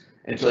minutes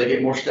until they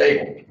get more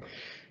stable.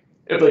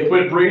 If they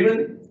quit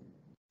breathing,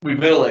 we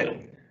ventilate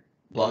them.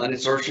 Blind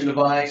insertion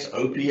device,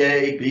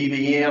 OPA,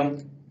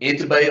 BVM,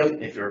 intubate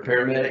them if you're a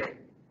paramedic.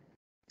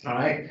 All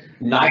right.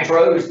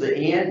 Nitro is the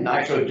end.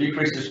 Nitro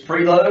decreases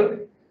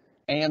preload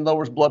and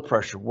lowers blood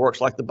pressure.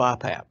 Works like the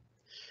BiPAP.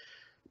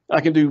 I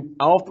can do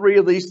all three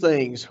of these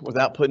things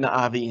without putting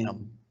an IV in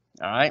them.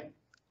 All right.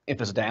 If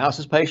it's a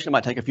dialysis patient, it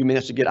might take a few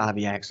minutes to get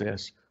IV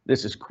access.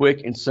 This is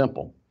quick and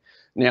simple.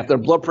 Now, if their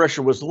blood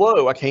pressure was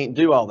low, I can't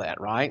do all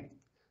that, right?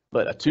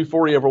 But a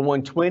 240 over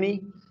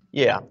 120,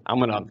 yeah, I'm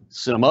gonna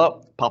sit them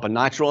up, pop a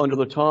nitro under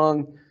the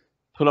tongue,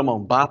 put them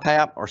on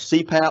BiPAP or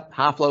CPAP,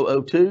 high flow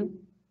O2.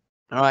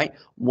 All right,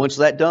 once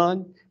that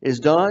is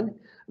done,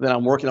 then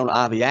I'm working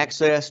on IV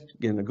access,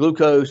 getting the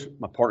glucose.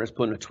 My partner's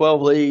putting a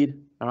 12 lead.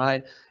 All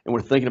right, and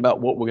we're thinking about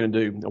what we're gonna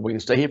do. Are we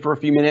gonna stay here for a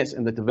few minutes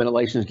and let the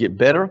ventilations get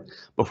better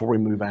before we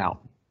move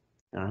out?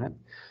 All right,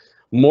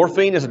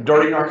 morphine is a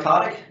dirty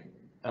narcotic.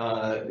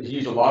 It's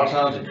used a lot of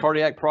times in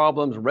cardiac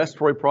problems,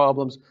 respiratory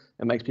problems.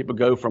 It makes people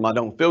go from I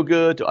don't feel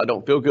good to I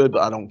don't feel good,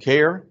 but I don't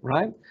care,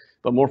 right?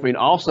 But morphine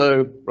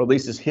also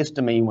releases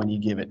histamine when you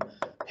give it.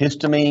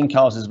 Histamine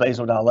causes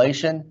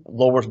vasodilation,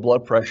 lowers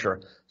blood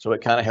pressure, so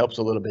it kind of helps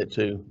a little bit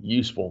too,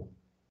 useful.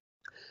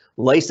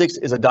 Lasix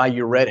is a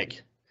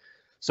diuretic.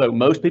 So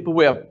most people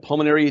who have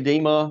pulmonary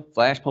edema,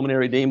 flash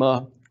pulmonary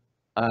edema,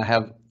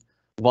 have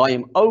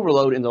volume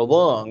overload in their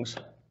lungs.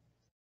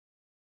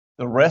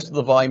 The rest of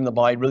the volume in the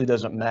body really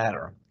doesn't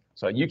matter.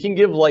 So you can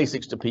give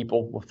Lasix to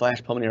people with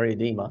flash pulmonary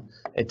edema.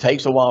 It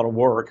takes a while to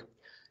work,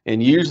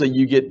 and usually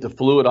you get the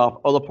fluid off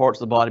other parts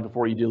of the body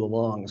before you do the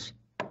lungs.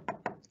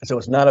 So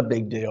it's not a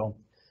big deal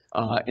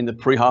in the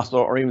pre-hospital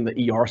or even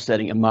the ER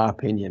setting, in my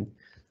opinion.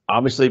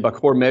 Obviously, by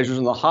core measures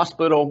in the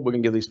hospital, we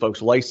can give these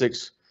folks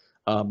Lasix,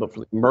 but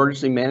for the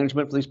emergency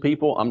management for these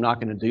people, I'm not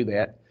going to do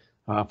that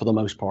for the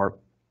most part.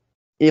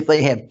 If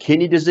they have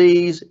kidney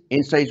disease,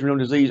 end-stage renal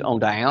disease on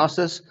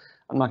dialysis,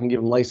 I'm not going to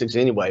give them Lasix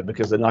anyway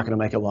because they're not going to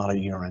make a lot of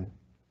urine.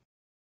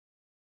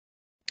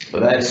 So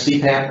that is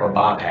CPAP or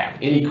BiPAP.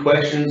 Any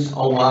questions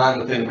online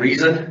within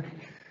reason?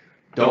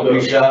 Don't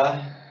be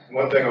shy.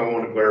 One thing I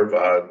want to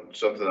clarify,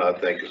 something I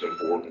think is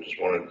important,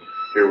 just want to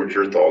hear what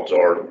your thoughts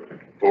are.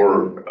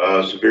 For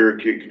severe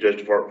acute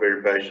congestive heart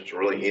failure patients, or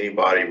really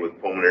anybody with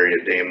pulmonary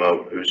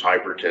edema who's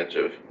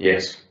hypertensive,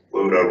 Yes,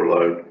 fluid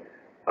overload,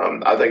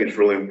 I think it's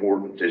really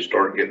important to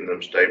start getting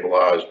them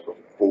stabilized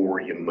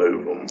before you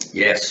move them.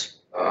 yes.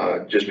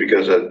 Just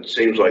because it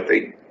seems like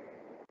they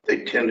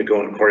tend to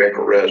go into cardiac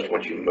arrest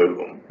once you move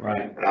them.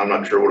 Right. And I'm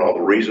not sure what all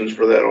the reasons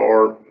for that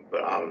are,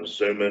 but I'm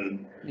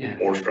assuming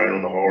more strain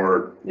on the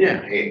heart,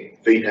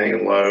 feet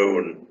hanging low,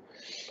 and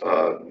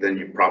then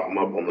you prop them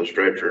up on the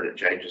stretcher and it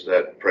changes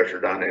that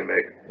pressure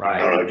dynamic.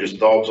 Right. I don't know, just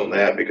thoughts on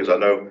that, because I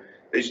know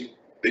these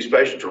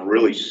patients are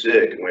really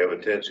sick and we have a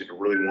tendency to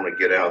really want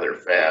to get out of there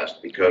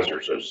fast because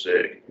they're so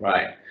sick.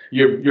 Right.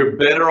 You're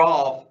better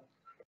off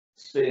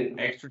spending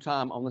extra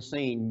time on the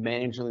scene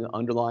managing the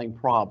underlying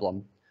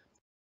problem.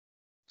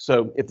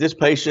 So if this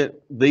patient,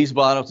 these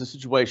vitals, the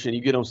situation,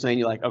 you get on scene,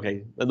 you're like,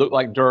 okay, they look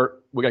like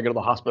dirt, we gotta go to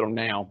the hospital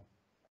now.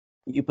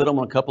 You put them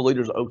on a couple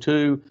liters of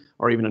O2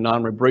 or even a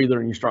non-rebreather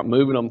and you start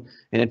moving them,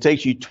 and it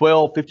takes you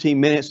 12, 15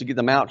 minutes to get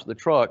them out to the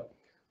truck.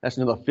 That's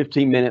another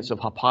 15 minutes of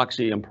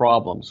hypoxia and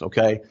problems,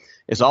 okay?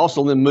 It's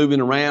also then moving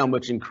around,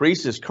 which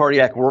increases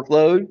cardiac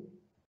workload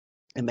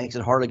and makes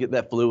it hard to get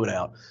that fluid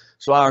out.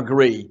 So I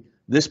agree.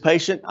 This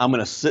patient, I'm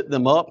gonna sit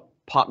them up,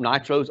 pop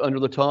nitros under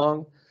the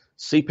tongue,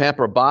 CPAP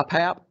or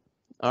BiPAP,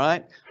 all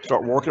right?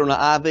 Start working on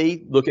an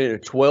IV, looking at a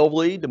 12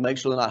 lead to make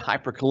sure they're not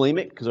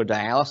hyperkalemic because they're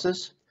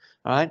dialysis,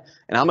 all right?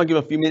 And I'm gonna give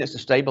a few minutes to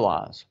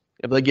stabilize.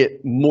 If they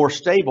get more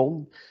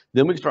stable,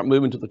 then we can start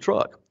moving to the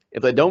truck.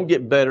 If they don't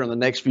get better in the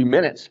next few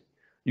minutes,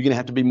 you're gonna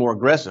have to be more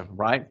aggressive,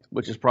 right?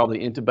 Which is probably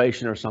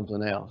intubation or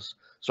something else.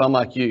 So I'm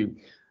like you.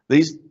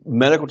 These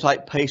medical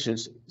type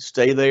patients,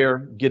 stay there,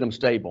 get them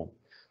stable.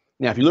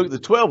 Now, if you look at the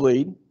 12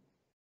 lead,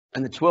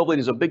 and the 12 lead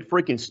is a big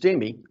freaking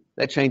STEMI,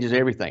 that changes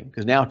everything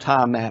because now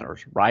time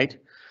matters, right?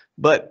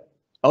 But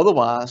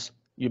otherwise,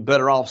 you're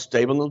better off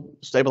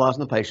stabilizing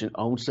the patient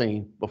on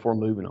scene before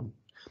moving them.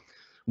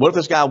 What if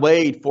this guy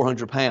weighed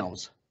 400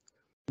 pounds?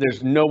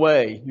 There's no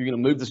way you're going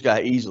to move this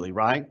guy easily,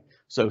 right?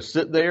 So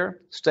sit there,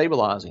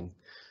 stabilize him.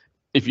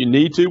 If you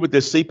need to with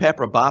this CPAP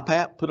or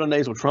BiPAP, put a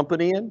nasal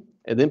trumpet in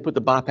and then put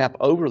the BiPAP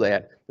over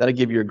that. That'll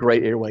give you a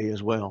great airway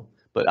as well.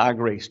 But I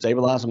agree,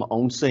 stabilize them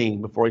on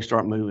scene before you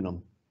start moving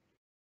them.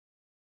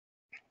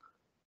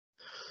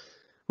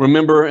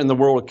 Remember, in the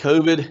world of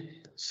COVID,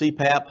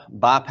 CPAP,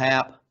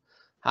 BiPAP,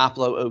 high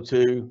flow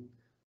O2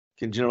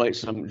 can generate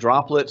some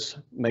droplets.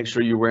 Make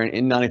sure you're wearing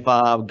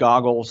N95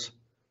 goggles,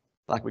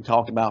 like we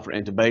talked about for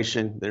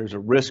intubation. There's a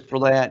risk for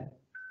that.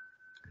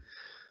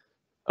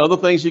 Other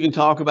things you can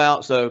talk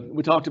about. So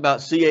we talked about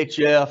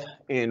CHF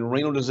and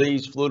renal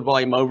disease, fluid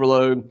volume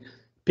overload.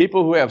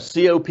 People who have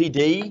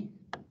COPD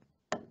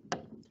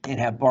and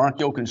have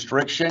bronchial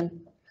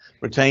constriction,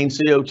 retain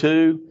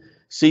CO2,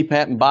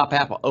 CPAP and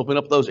BiPAP will open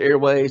up those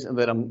airways and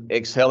let them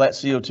exhale that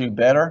CO2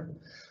 better.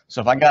 So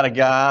if I got a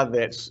guy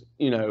that's,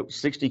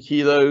 60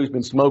 kilos,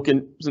 been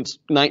smoking since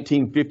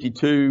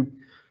 1952,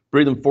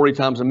 breathing 40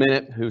 times a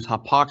minute, who's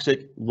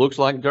hypoxic, looks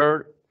like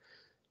dirt,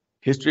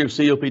 history of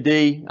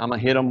COPD, I'm gonna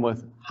hit them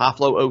with high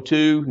flow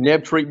O2,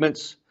 neb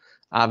treatments,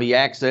 IV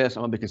access.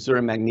 I'm gonna be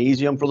considering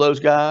magnesium for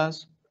those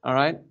guys, all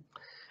right?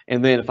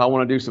 And then if I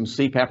wanna do some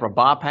CPAP or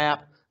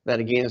BiPAP, that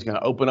again is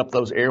gonna open up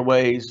those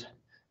airways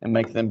and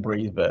make them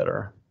breathe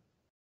better.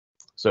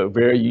 So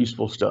very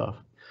useful stuff.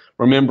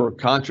 Remember,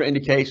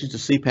 contraindications to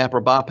CPAP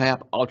or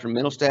BiPAP, altered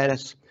mental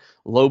status,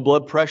 low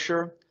blood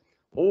pressure,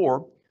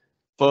 or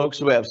folks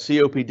who have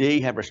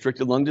COPD have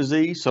restricted lung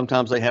disease.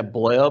 Sometimes they have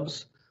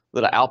blebs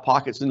that are out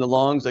pockets in the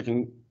lungs that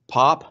can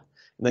pop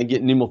and they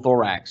get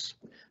pneumothorax.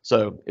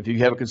 So if you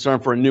have a concern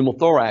for a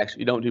pneumothorax,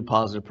 you don't do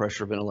positive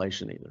pressure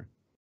ventilation either.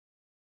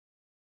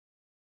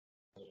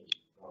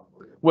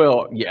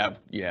 Well,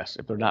 yes,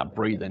 if they're not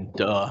breathing,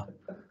 duh.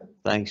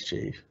 Thanks,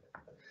 Chief.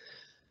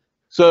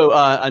 So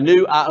a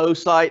new IO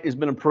site has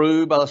been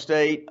approved by the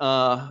state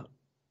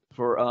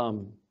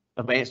for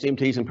advanced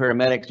EMTs and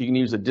paramedics. You can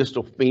use the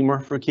distal femur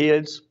for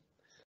kids.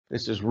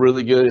 This is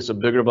really good. It's a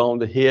bigger bone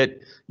to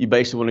hit. You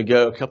basically want to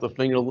go a couple of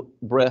finger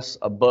breaths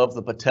above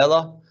the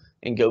patella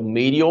and go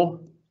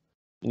medial,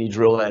 and you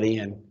drill that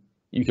in.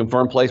 You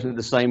confirm placement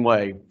the same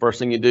way. First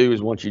thing you do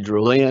is once you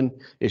drill in,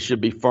 it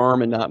should be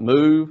firm and not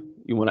move.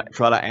 You want to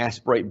try to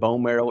aspirate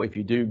bone marrow. If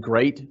you do,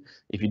 great.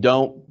 If you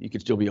don't, you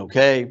can still be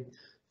okay.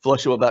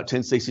 Flush it with about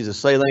 10 cc's of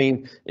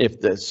saline. If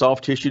the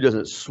soft tissue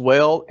doesn't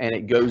swell and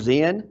it goes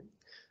in,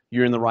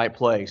 you're in the right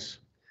place.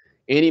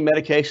 Any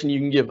medication you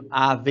can give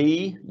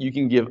IV, you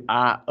can give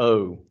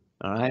IO,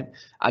 all right?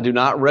 I do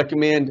not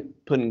recommend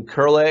putting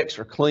Curlex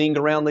or Cling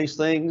around these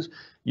things.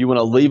 You want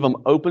to leave them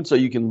open so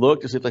you can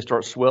look to see if they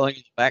start swelling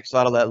the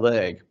backside of that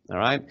leg, all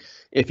right?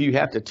 If you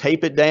have to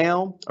tape it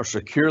down or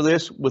secure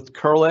this with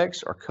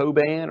Curlex or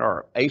Coban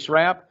or Ace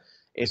Wrap,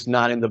 it's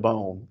not in the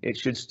bone. It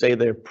should stay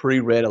there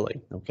pretty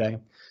readily, okay?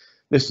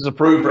 This is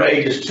approved for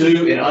ages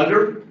 2 and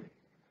under,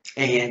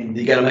 and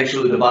you got to make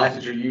sure the device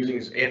that you're using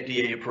is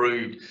FDA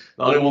approved.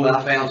 The only one that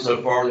I found so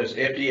far that's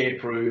FDA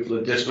approved for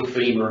the distal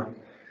femur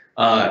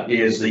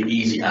is the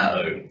Easy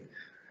IO.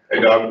 Hey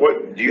Doc,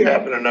 do you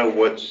happen to know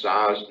what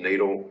size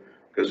needle?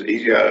 Because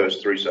Easy IO is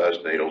 3 size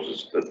needles.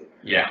 It's the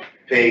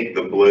pink,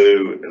 the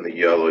blue, and the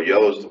yellow.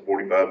 Yellow is the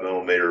 45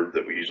 millimeter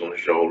that we use on the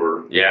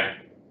shoulder. Yeah.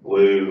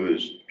 Blue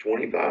is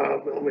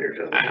 25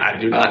 millimeters. I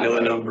do not know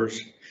the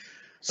numbers.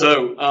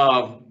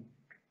 So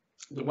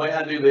the way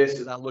I do this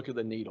is I look at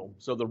the needle.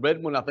 So the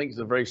red one I think is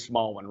a very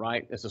small one,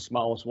 right? It's the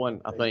smallest one,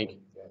 I think.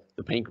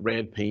 The pink,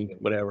 red, pink,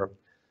 whatever.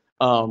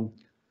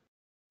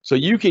 So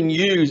you can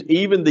use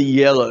even the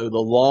yellow, the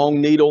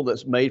long needle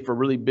that's made for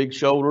really big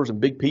shoulders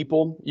and big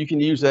people. You can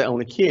use that on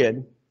a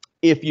kid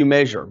if you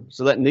measure.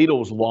 So that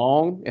needle is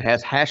long, it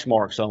has hash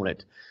marks on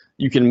it.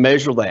 You can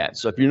measure that.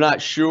 So if you're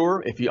not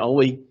sure, if you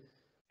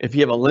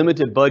have a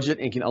limited budget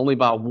and can only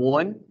buy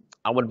one,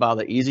 I would buy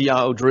the Easy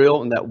IO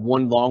drill and that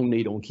one long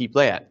needle and keep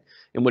that.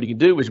 And what you can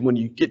do is when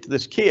you get to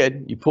this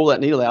kid, you pull that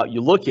needle out, you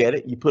look at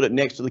it, you put it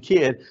next to the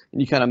kid, and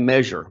you kind of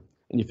measure,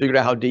 and you figure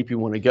out how deep you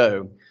want to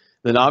go.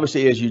 Then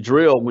obviously as you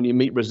drill, when you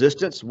meet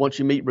resistance, once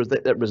you meet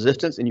that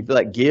resistance and you feel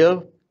that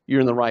give, you're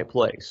in the right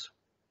place.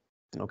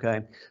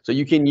 Okay, so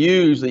you can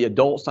use the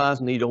adult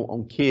size needle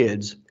on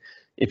kids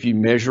if you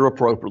measure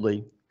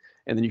appropriately,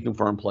 and then you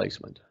confirm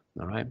placement.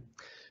 All right.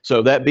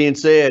 So that being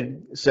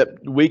said,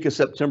 week of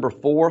September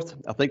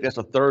 4th, I think that's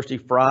a Thursday,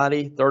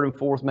 Friday, 3rd and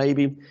 4th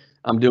maybe,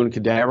 I'm doing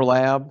cadaver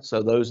lab.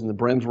 So those in the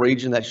Brems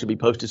region, that should be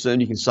posted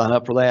soon. You can sign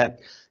up for that.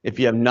 If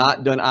you have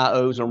not done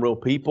IOs on real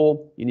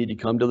people, you need to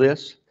come to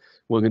this.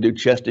 We're going to do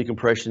chest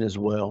decompression as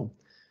well.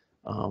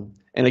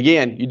 And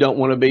again, you don't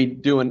want to be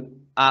doing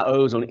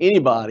IOs on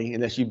anybody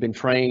unless you've been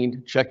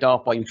trained, checked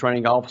off by your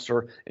training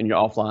officer and your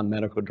offline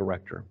medical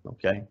director.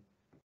 Okay.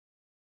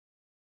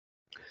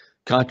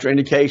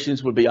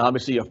 Contraindications would be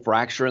obviously a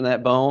fracture in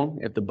that bone.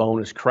 If the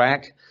bone is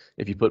cracked,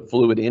 if you put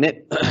fluid in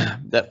it,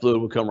 that fluid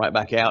will come right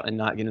back out and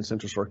not get in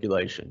central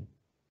circulation.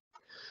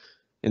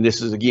 And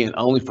this is, again,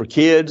 only for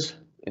kids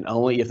and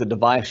only if the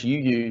device you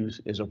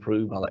use is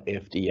approved by the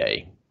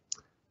FDA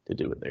to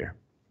do it there.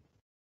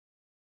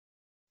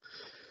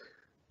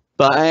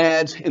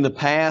 Ads in the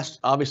past,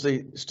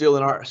 obviously still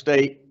in our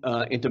state,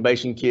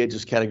 intubation kids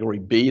is category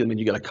B. I mean,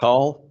 you got a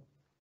call.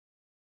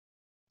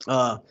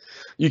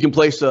 You can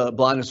place a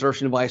blind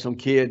insertion device on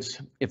kids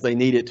if they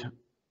need it.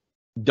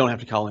 Don't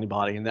have to call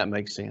anybody, and that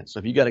makes sense. So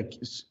if you got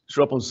to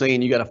show up on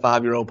scene, you got a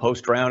 5-year-old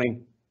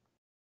post-drowning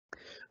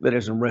that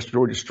is in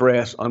respiratory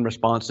distress,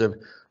 unresponsive,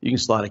 you can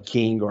slide a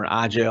king or an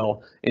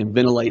iGel and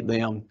ventilate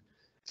them,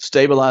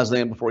 stabilize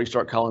them before you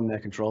start calling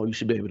med control. You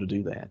should be able to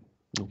do that.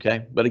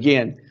 Okay, but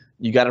again,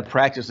 you got to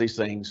practice these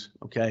things.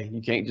 Okay,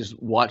 you can't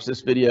just watch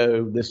this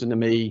video, listen to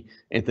me,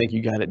 and think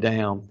you got it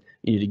down.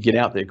 You need to get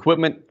out the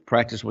equipment,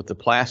 practice with the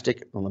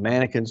plastic on the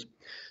mannequins,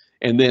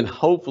 and then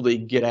hopefully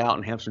get out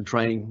and have some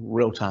training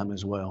real time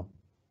as well.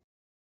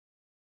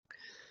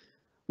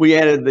 We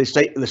added the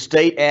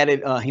state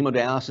added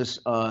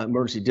hemodialysis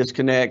emergency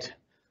disconnect.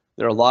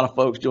 There are a lot of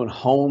folks doing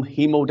home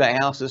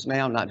hemodialysis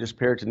now, not just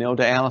peritoneal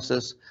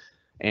dialysis,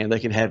 and they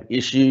can have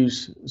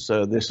issues.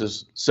 So this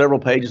is several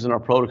pages in our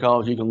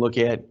protocols you can look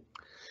at.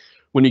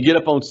 When you get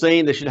up on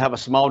scene, they should have a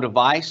small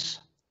device.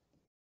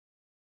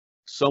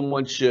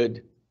 Someone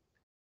should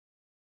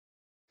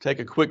take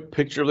a quick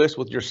picture of this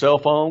with your cell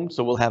phone,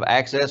 so we'll have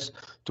access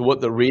to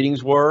what the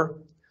readings were.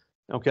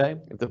 Okay,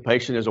 if the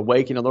patient is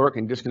awake and alert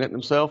and disconnect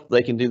themselves,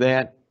 they can do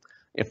that.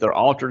 If they're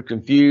altered,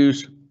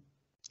 confused,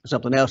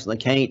 something else, and they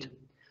can't,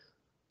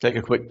 take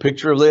a quick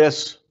picture of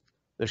this.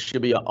 There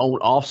should be an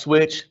on-off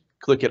switch.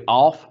 Click it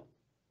off.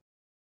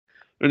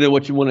 And then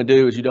what you want to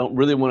do is you don't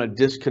really want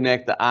to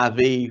disconnect the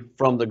IV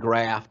from the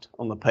graft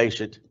on the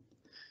patient.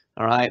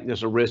 All right,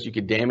 there's a risk you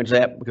could damage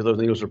that because those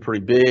needles are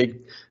pretty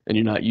big and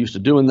you're not used to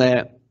doing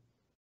that.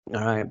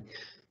 All right,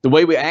 the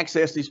way we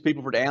access these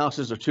people for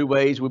dialysis are two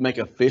ways. We make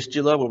a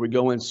fistula where we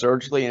go in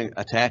surgically and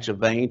attach a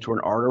vein to an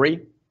artery.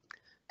 It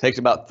takes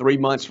about 3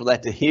 months for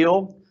that to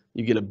heal.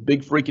 You get a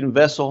big freaking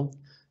vessel.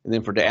 And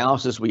then for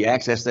dialysis, we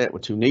access that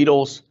with 2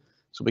 needles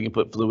so we can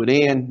put fluid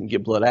in and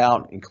get blood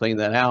out and clean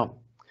that out.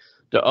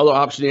 The other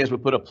option is we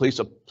put a piece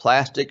of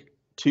plastic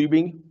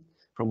tubing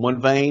from one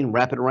vein,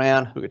 wrap it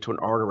around, hook it to an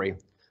artery.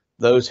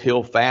 Those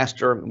heal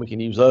faster and we can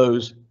use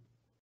those.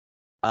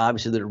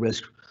 Obviously, there's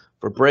risk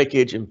for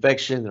breakage,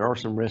 infection. There are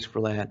some risks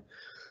for that,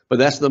 but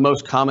that's the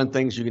most common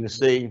things you're going to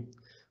see.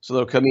 So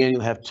they'll come in,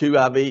 you'll have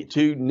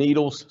 2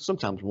 needles,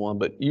 sometimes 1,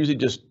 but usually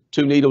just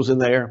 2 needles in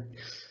there.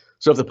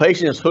 So if the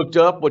patient is hooked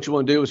up, what you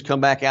want to do is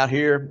come back out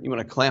here. You want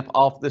to clamp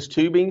off this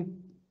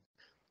tubing,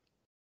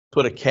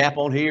 put a cap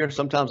on here.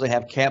 Sometimes they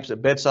have caps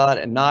at bedside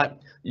and not.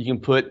 You can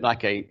put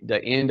like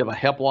the end of a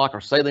hep lock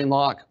or saline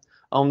lock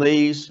on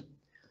these.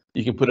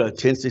 You can put a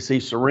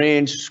 10cc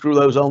syringe, screw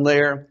those on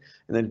there,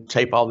 and then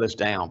tape all this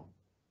down.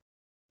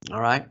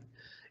 All right.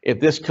 If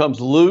this comes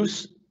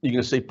loose, you're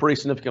going to see pretty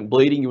significant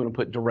bleeding. You want to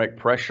put direct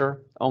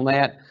pressure on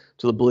that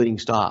till the bleeding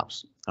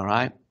stops. All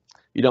right.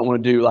 You don't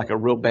want to do like a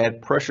real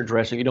bad pressure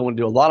dressing. You don't want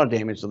to do a lot of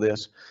damage to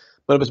this,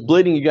 but if it's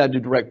bleeding, you got to do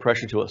direct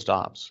pressure till it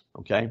stops.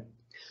 Okay.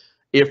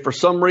 If for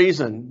some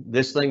reason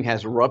this thing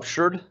has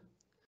ruptured,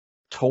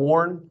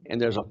 torn,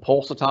 and there's a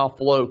pulsatile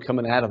flow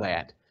coming out of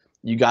that,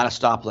 you got to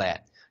stop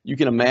that. You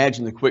can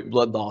imagine the quick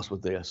blood loss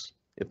with this.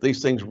 If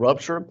these things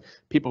rupture,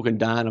 people can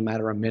die in a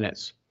matter of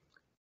minutes.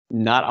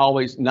 Not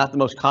the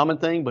most common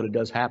thing, but it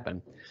does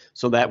happen.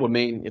 So that would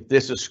mean if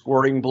this is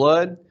squirting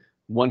blood,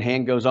 one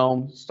hand goes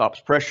on,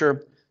 stops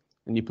pressure,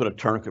 and you put a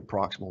tourniquet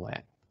proximal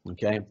that.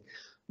 Okay.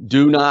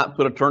 Do not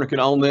put a tourniquet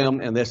on them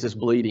unless it's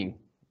bleeding.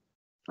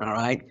 All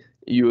right.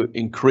 You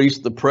increase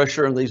the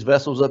pressure in these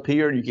vessels up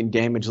here, and you can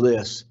damage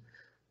this.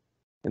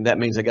 And that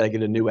means I got to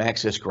get a new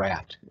access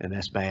graft, and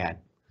that's bad.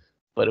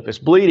 But if it's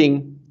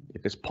bleeding,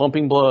 if it's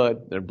pumping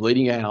blood, they're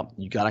bleeding out,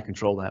 you got to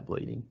control that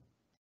bleeding.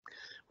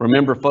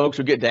 Remember, folks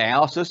who get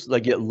dialysis, they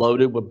get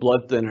loaded with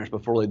blood thinners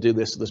before they do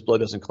this, so this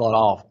blood doesn't clot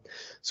off.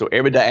 So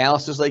every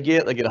dialysis they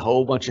get a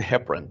whole bunch of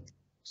heparin.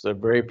 So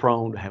they're very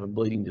prone to having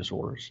bleeding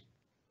disorders.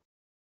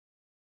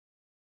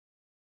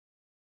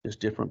 Just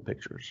different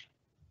pictures.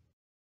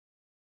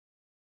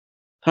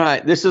 All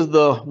right, this is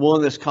the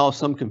one that's caused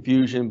some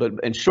confusion, but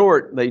in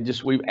short,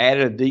 we've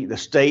added the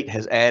state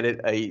has added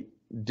a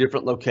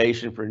different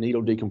location for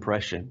needle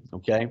decompression,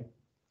 okay?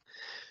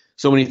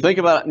 So when you think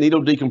about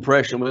needle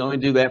decompression, we only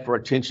do that for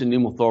a tension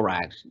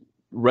pneumothorax.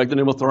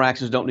 Regular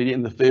pneumothoraxes don't need it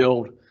in the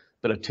field,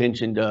 but a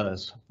tension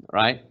does,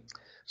 right?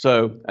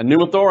 So a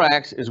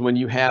pneumothorax is when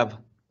you have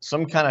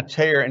some kind of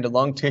tear into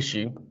lung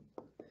tissue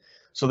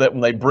so that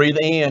when they breathe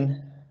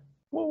in,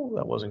 whoa,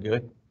 that wasn't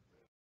good.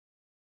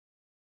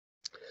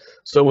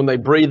 So when they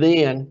breathe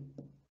in,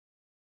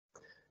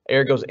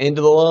 air goes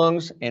into the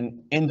lungs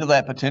and into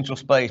that potential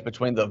space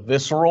between the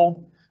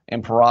visceral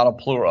and parietal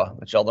pleura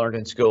that y'all learned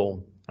in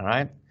school, all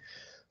right?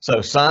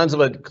 So signs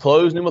of a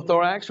closed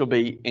pneumothorax will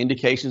be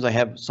indications they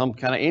have some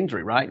kind of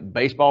injury, right?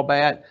 Baseball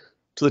bat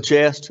to the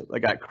chest,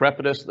 they got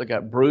crepitus, they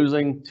got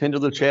bruising, tender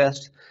to the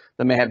chest,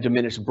 they may have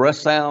diminished breath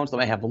sounds, they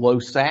may have low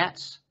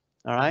sats,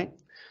 all right?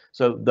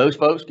 So those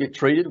folks get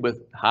treated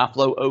with high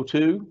flow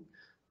O2,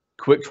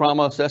 quick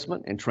trauma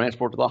assessment, and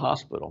transport to the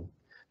hospital.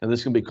 And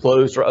this can be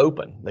closed or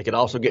open. They could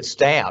also get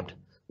stabbed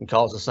and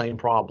cause the same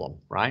problem,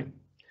 right?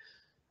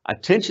 A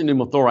tension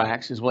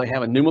pneumothorax is when they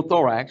have a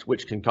pneumothorax,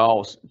 which can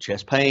cause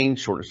chest pain,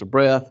 shortness of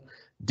breath,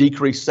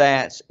 decreased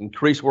sats,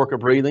 increased work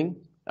of breathing,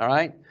 all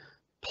right?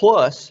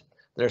 Plus,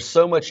 there's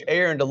so much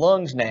air in the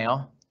lungs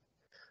now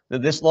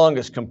that this lung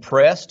is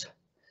compressed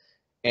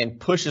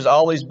and pushes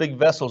all these big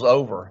vessels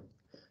over.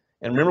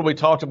 And remember we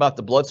talked about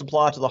the blood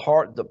supply to the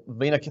heart, the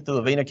vena through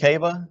the vena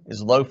cava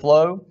is low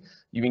flow.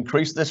 You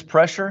increase this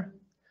pressure,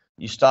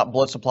 you stop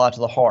blood supply to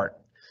the heart.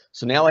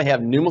 So now they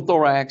have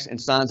pneumothorax and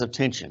signs of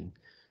tension.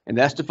 And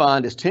that's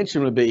defined as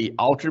tension would be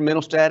altered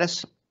mental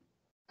status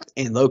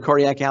and low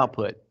cardiac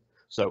output.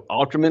 So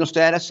altered mental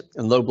status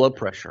and low blood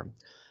pressure.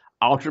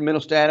 Altered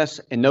mental status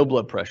and no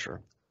blood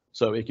pressure.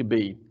 So it could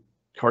be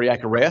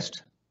cardiac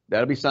arrest.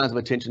 That'll be signs of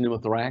a tension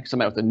pneumothorax.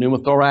 Somebody with a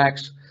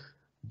pneumothorax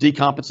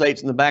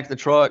decompensates in the back of the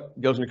truck,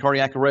 goes into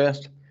cardiac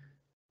arrest.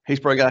 He's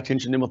probably got a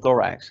tension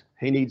pneumothorax.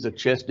 He needs a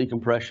chest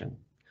decompression.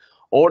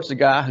 Or it's a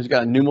guy who's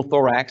got a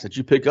pneumothorax that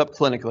you pick up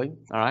clinically,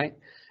 all right?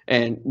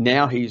 And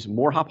now he's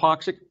more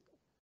hypoxic.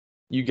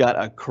 You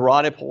got a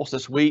carotid pulse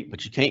that's weak,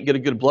 but you can't get a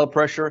good blood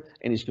pressure,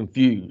 and he's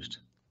confused,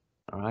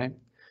 all right?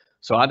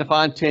 So I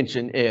define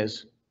tension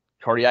as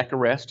cardiac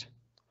arrest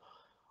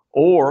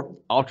or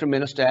altered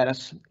mental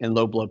status and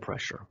low blood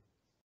pressure,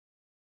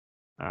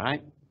 all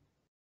right?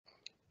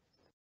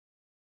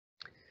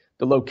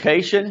 The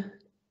location,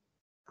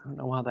 I don't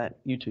know why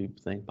that YouTube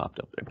thing popped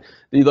up there.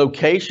 The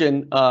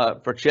location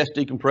for chest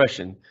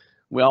decompression,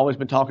 we always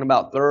been talking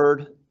about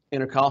third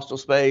intercostal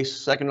space,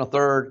 second or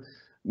third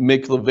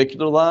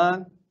mid-clavicular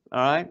line, all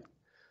right?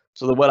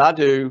 So what I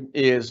do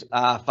is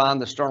I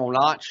find the sternal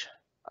notch,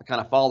 I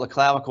kind of follow the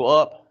clavicle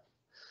up,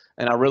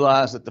 and I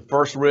realize that the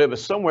first rib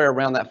is somewhere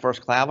around that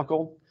first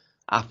clavicle.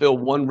 I feel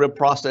one rib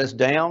process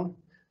down,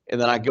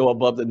 and then I go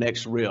above the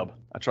next rib.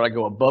 I try to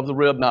go above the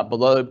rib, not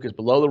below, because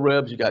below the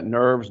ribs, you got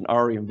nerves and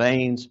artery and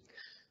veins.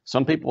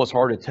 Some people, it's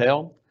hard to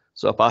tell.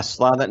 So if I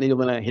slide that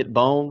needle in and hit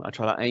bone, I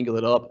try to angle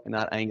it up and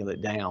not angle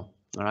it down,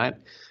 all right?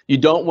 You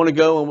don't want to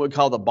go in what we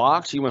call the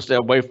box. You want to stay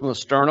away from the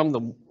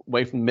sternum,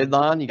 away from the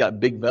midline. You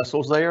got big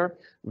vessels there,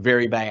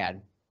 very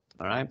bad,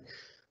 all right?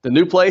 The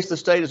new place the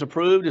state has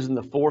approved is in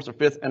the fourth or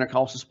fifth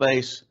intercostal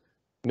space,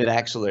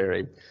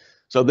 mid-axillary.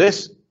 So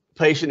this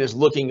patient is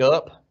looking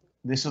up.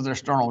 This is their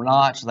sternal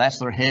notch. That's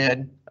their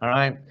head, all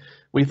right?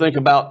 We think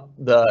about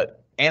the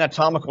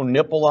anatomical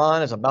nipple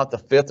line is about the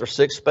fifth or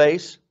sixth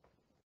space.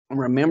 And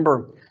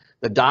remember,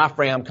 the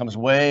diaphragm comes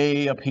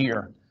way up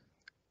here.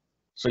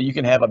 So you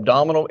can have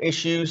abdominal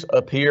issues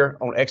up here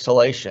on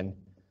exhalation.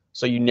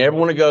 So you never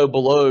want to go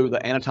below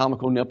the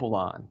anatomical nipple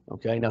line,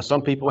 okay? Now,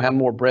 some people have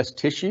more breast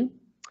tissue,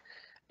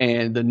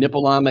 and the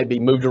nipple line may be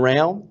moved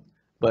around,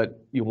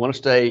 but you want to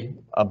stay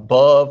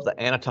above the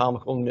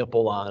anatomical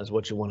nipple line is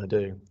what you want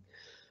to do.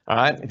 All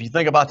right, if you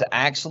think about the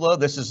axilla,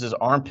 this is his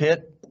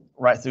armpit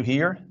right through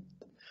here.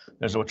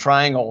 There's a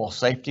triangle of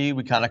safety,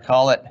 we kind of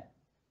call it.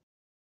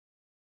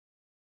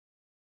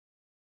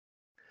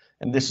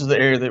 And this is the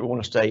area that we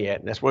want to stay at.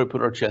 And that's where we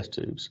put our chest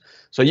tubes.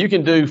 So you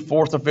can do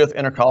fourth or fifth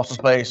intercostal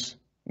space,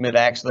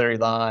 mid-axillary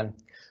line.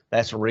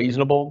 That's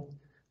reasonable.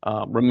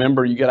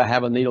 Remember, you got to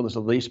have a needle that's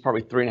at least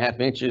probably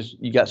 3.5 inches.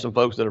 You got some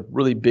folks that are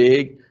really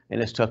big,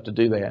 and it's tough to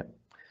do that.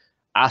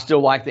 I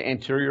still like the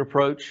anterior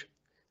approach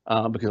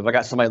because if I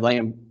got somebody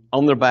laying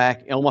on their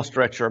back on my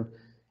stretcher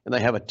and they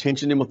have a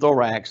tension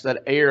pneumothorax,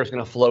 that air is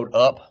going to float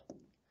up,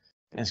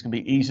 and it's going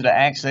to be easy to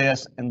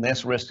access and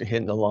less risk of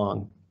hitting the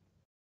lung.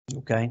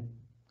 Okay.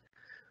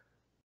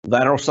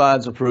 Lateral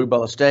sides approved by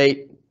the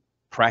state.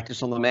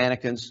 Practice on the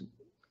mannequins.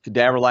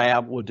 Cadaver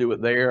lab will do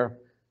it there.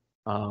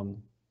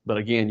 But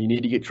again, you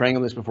need to get trained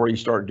on this before you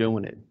start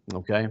doing it,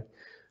 okay?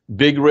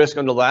 Big risk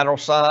on the lateral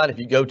side. If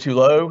you go too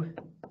low,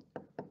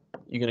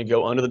 you're going to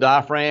go under the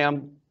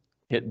diaphragm,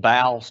 hit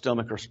bowel,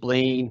 stomach, or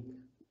spleen.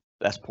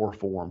 That's poor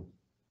form,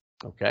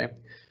 okay?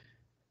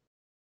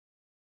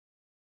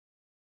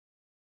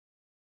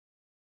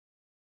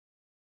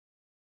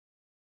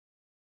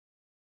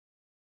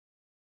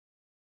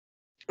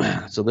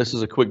 So this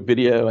is a quick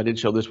video. I did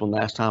show this one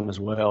last time as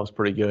well. It's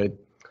pretty good.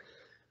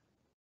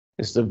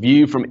 It's the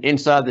view from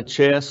inside the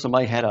chest.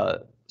 Somebody had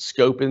a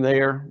scope in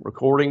there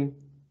recording,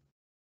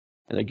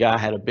 and the guy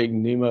had a big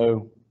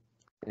pneumo,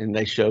 and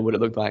they showed what it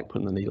looked like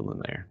putting the needle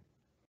in there.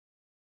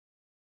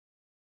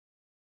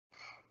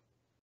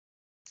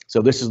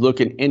 So this is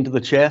looking into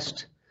the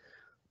chest.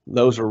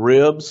 Those are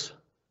ribs.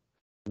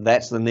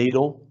 That's the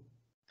needle.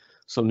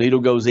 So needle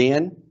goes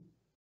in.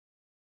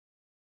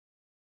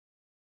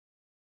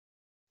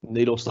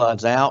 Needle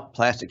slides out.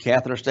 Plastic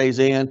catheter stays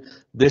in.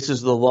 This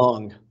is the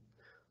lung.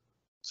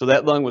 So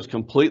that lung was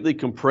completely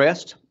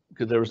compressed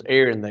because there was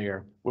air in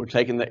there. We're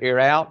taking the air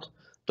out.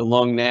 The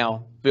lung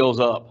now fills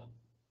up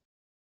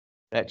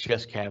that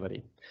chest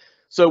cavity.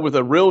 So with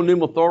a real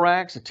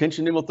pneumothorax, a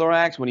tension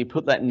pneumothorax, when you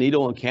put that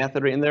needle and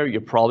catheter in there,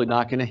 you're probably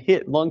not going to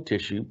hit lung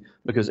tissue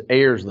because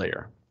air's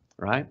there,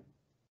 right?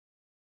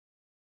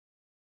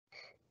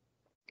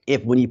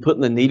 If when you put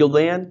the needle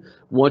in,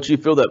 once you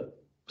feel that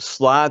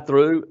slide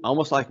through,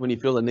 almost like when you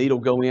feel the needle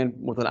go in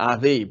with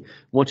an IV,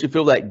 once you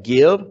feel that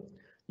give,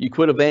 you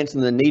quit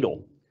advancing the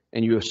needle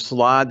and you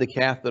slide the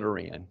catheter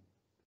in.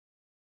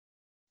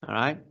 All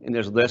right, and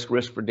there's less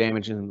risk for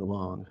damaging the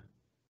lung.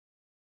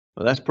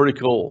 Well, that's pretty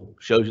cool.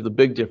 Shows you the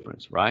big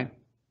difference, right?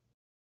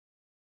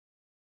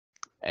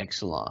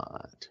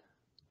 Excellent.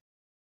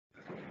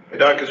 Hey,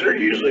 Doc, is there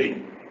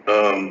usually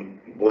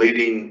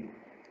bleeding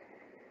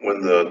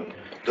when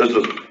does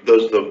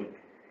the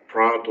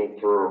parietal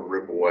furrow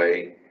rip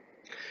away?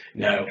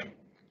 No.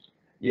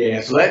 Yeah,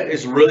 so that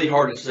is really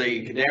hard to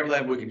see. Cadaver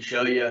lab, we can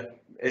show you.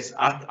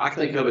 I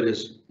think of it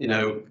as,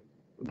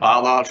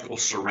 biological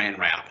saran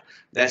wrap.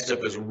 That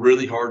stuff is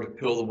really hard to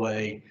peel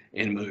away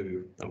and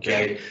move,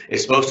 okay?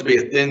 It's supposed to be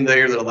a thin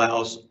layer that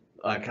allows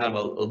kind of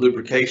a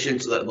lubrication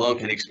so that lung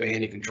can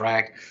expand and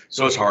contract,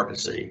 so it's hard to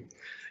see.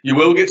 You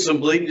will get some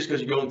bleeding just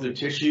because you're going through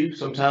tissue.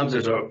 Sometimes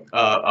there's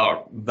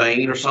a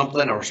vein or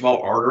something or a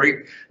small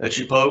artery that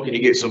you poke and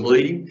you get some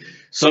bleeding.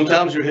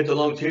 Sometimes you hit the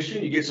lung tissue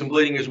and you get some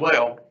bleeding as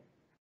well.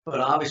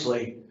 But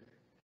obviously,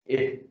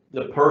 if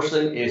the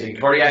person is in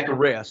cardiac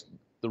arrest,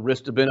 the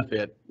risk to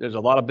benefit, there's a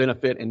lot of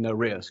benefit and no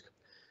risk.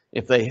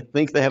 If they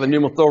think they have a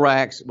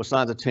pneumothorax with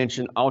signs of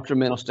tension, altered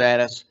mental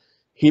status,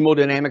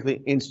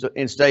 hemodynamically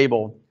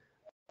unstable,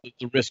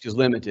 the risk is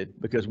limited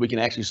because we can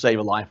actually save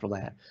a life from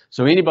that.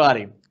 So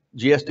anybody,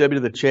 GSW to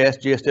the chest,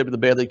 GSW to the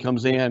belly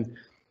comes in,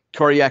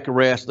 cardiac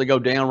arrest, they go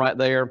down right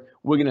there.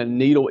 We're going to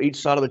needle each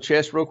side of the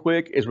chest real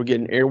quick as we're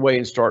getting airway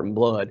and starting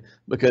blood,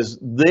 because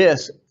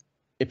this,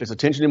 if it's a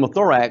tension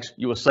pneumothorax,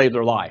 you will save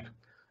their life.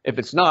 If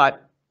it's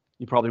not,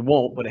 you probably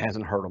won't, but it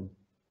hasn't hurt them.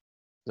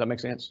 Does that make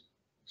sense?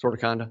 Sort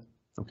of, kind of?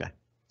 Okay.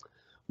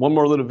 One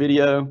more little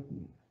video.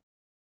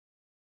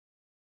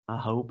 I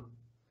hope.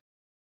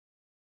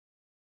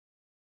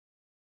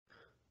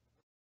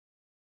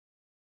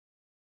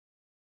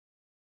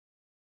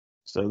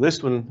 So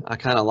this one I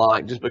kind of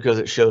like just because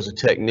it shows a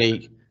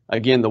technique.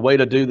 Again, the way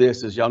to do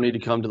this is y'all need to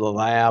come to the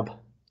lab.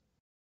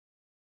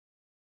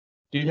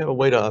 Do you have a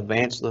way to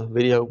advance the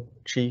video,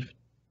 Chief?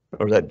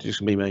 Or is that just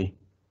gonna be me?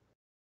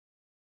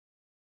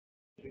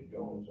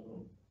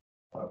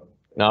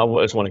 No,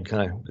 I just want to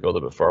kind of go a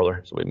little bit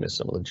further so we miss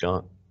some of the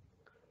junk.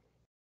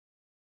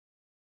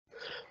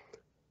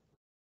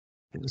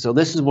 So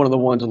this is one of the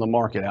ones on the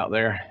market out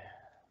there.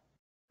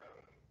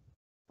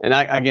 And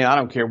again, I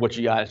don't care what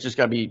you got. It's just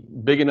got to be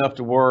big enough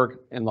to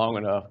work and long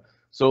enough.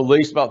 So at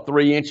least about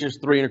 3 inches,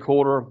 3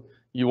 1/4.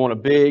 You want a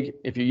big,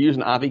 if you use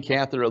an IV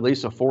catheter, at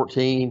least a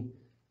 14.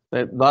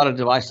 A lot of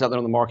devices out there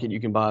on the market you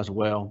can buy as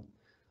well.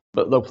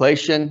 But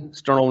location,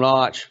 sternal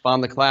notch,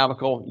 find the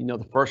clavicle.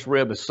 The first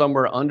rib is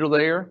somewhere under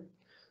there.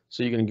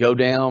 So you can go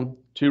down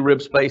 2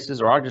 rib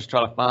spaces, or I'll just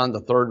try to find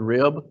the 3rd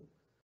rib.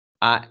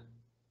 I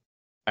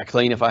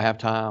clean if I have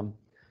time.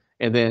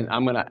 And then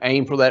I'm going to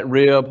aim for that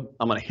rib.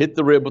 I'm going to hit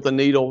the rib with a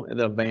needle and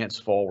then advance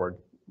forward,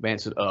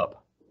 advance it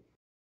up.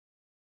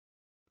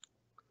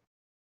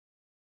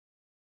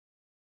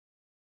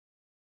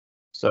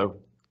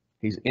 So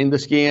he's in the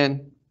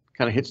skin,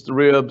 kind of hits the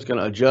ribs, going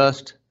to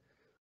adjust.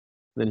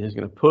 Then he's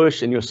going to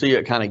push, and you'll see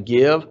it kind of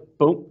give.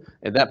 Boom.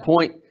 At that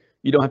point,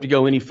 you don't have to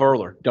go any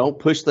further. Don't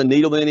push the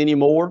needle in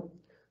anymore.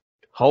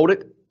 Hold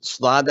it,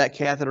 slide that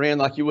catheter in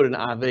like you would an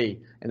IV,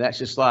 and that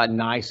should slide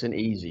nice and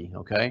easy,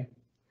 okay?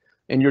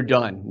 And you're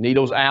done.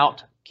 Needles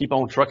out, keep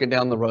on trucking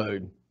down the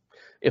road.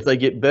 If they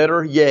get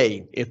better,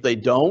 yay. If they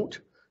don't,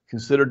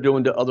 consider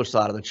doing the other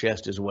side of the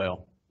chest as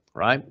well,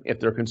 right? If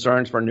there are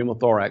concerns for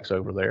pneumothorax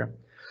over there.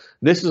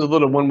 This is a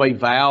little one-way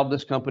valve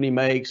this company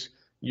makes.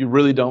 You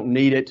really don't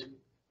need it.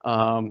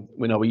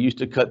 We used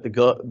to cut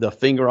the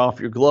finger off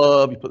your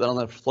glove. You put that on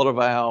that flutter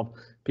valve.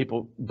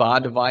 People buy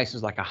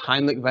devices like a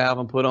Heimlich valve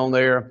and put on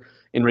there.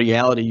 In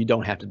reality, you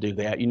don't have to do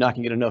that. You're not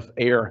going to get enough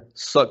air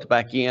sucked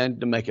back in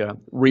to make a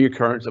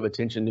reoccurrence of a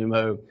tension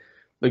pneumo.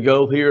 The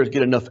goal here is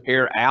get enough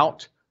air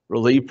out,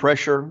 relieve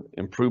pressure,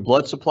 improve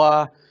blood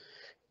supply,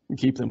 and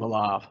keep them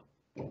alive.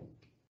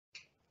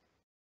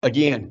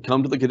 Again,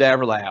 come to the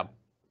cadaver lab.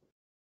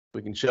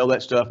 We can show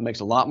that stuff. It makes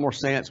a lot more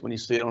sense when you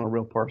see it on a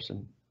real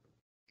person.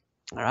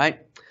 All right.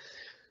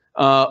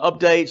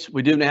 Updates,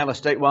 we do now have a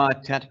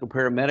statewide tactical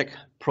paramedic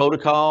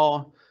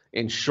protocol.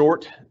 In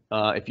short,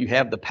 if you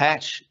have the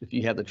patch, if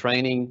you have the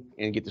training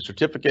and get the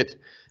certificate,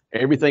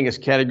 everything is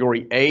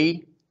category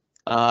A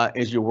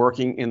as you're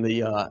working in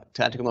the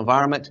tactical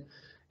environment,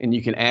 and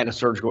you can add a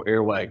surgical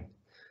airway.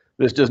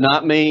 This does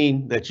not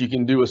mean that you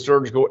can do a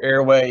surgical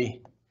airway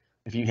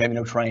if you have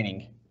no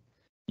training.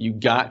 You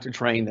got to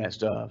train that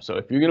stuff. So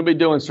if you're going to be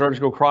doing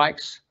surgical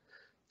crikes,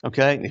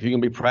 okay, if you're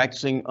going to be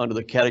practicing under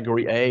the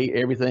category A,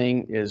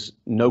 everything is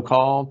no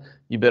call.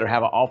 You better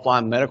have an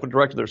offline medical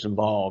director that's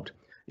involved,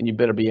 and you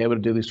better be able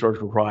to do these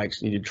surgical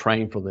crikes. You need to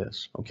train for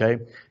this, okay?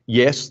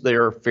 Yes,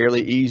 they're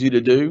fairly easy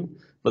to do,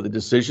 but the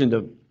decision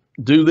to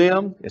do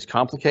them is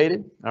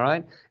complicated, all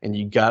right? And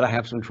you got to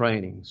have some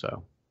training.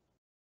 So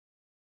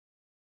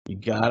you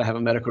got to have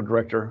a medical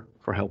director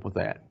for help with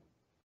that.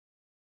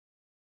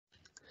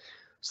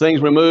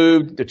 Things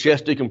removed. The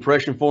chest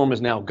decompression form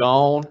is now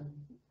gone.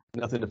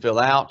 Nothing to fill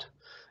out.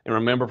 And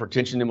remember, for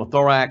tension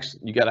pneumothorax,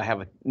 you got to have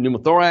a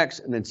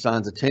pneumothorax and then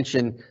signs of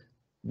tension.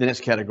 Then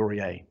it's category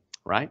A,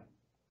 right?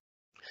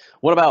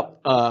 What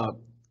about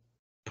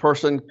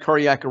person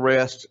cardiac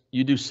arrest?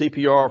 You do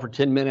CPR for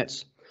 10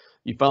 minutes.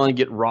 You finally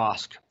get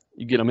ROSC.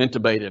 You get them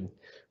intubated.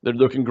 They're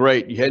looking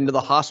great. You head into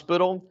the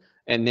hospital,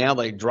 and now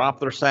they drop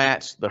their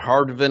sats. They're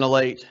hard to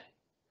ventilate,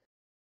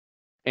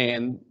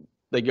 and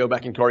they go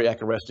back in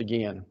cardiac arrest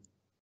again.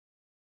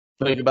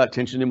 Think about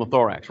tension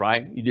pneumothorax,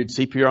 right? You did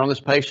CPR on this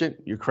patient,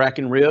 you're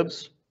cracking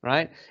ribs,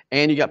 right?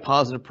 And you got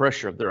positive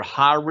pressure. They're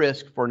high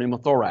risk for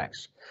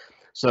pneumothorax.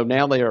 So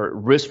now they are at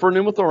risk for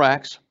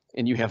pneumothorax,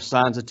 and you have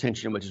signs of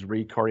tension, which is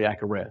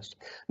cardiac arrest.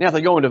 Now, if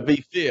they go into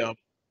VFib,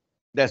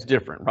 that's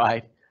different,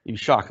 right? You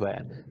shock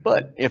that.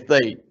 But if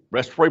they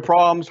respiratory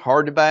problems,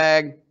 hard to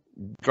bag,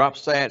 drop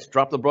sats,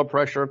 drop the blood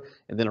pressure,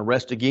 and then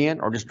arrest again,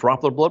 or just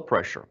drop their blood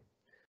pressure,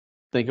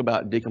 think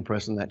about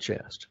decompressing that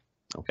chest,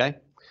 okay?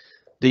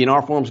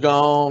 DNR form's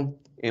gone,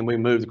 and we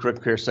moved the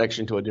critical care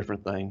section to a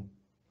different thing.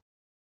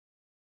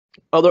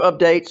 Other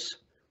updates,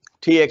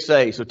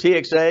 TXA. So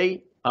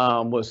TXA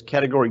was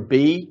category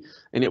B,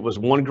 and it was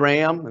 1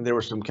 gram, and there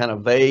were some kind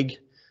of vague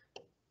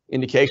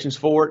indications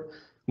for it.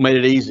 Made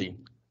it easy.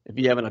 If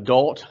you have an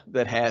adult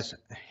that has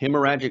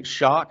hemorrhagic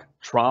shock,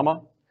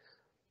 trauma,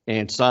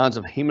 and signs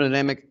of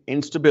hemodynamic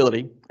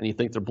instability, and you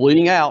think they're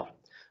bleeding out,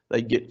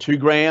 they get 2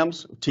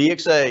 grams of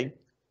TXA.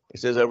 It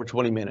says over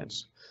 20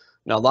 minutes.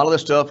 Now, a lot of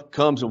this stuff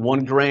comes in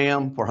 1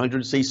 gram for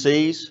 100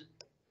 cc's,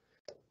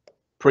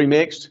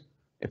 pre-mixed.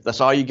 If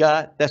that's all you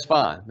got, that's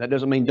fine. That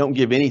doesn't mean don't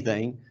give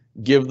anything.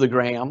 Give the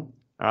gram,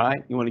 all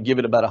right? You want to give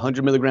it about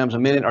 100 milligrams a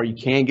minute, or you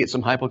can get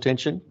some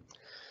hypotension.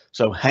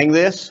 So hang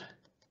this,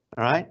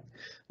 all right?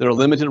 There are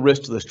limited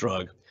risks to this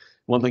drug.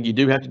 One thing you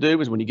do have to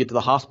do is when you get to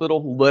the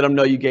hospital, let them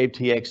know you gave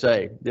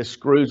TXA. This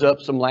screws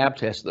up some lab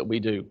tests that we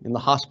do in the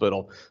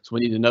hospital, so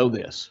we need to know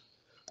this.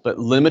 But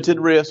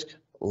limited risk,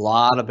 a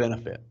lot of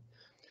benefit.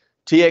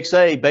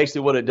 TXA,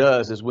 basically what it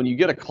does is when you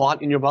get a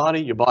clot in your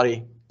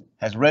body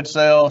has red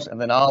cells and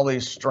then all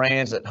these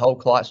strands that hold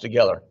clots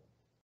together.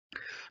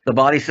 The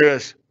body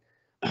says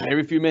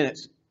every few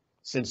minutes,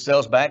 sends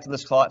cells back to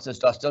this clot, says,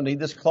 do I still need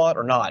this clot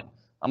or not?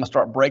 I'm gonna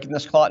start breaking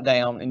this clot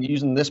down and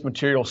using this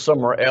material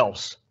somewhere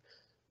else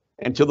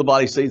until the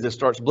body sees it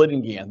starts bleeding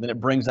again. Then it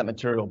brings that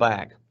material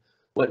back.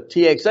 What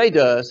TXA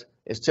does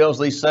is tells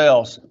these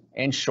cells,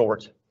 in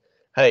short,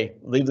 hey,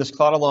 leave this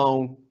clot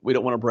alone. We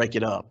don't want to break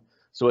it up.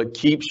 So it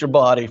keeps your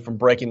body from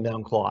breaking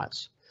down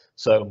clots.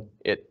 So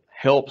it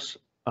helps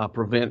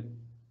prevent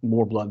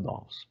more blood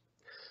loss.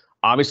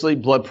 Obviously,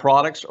 blood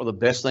products are the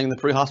best thing in the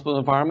pre-hospital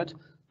environment.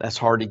 That's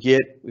hard to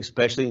get,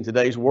 especially in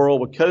today's world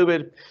with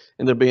COVID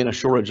and there being a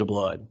shortage of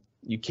blood.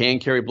 You can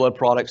carry blood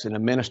products and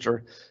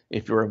administer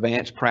if you're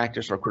advanced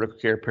practice or critical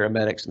care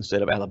paramedics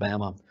instead of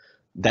Alabama.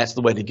 That's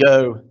the way to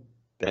go.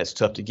 That's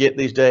tough to get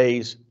these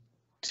days.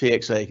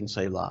 TXA can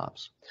save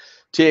lives.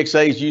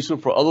 TXA is useful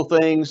for other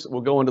things.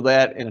 We'll go into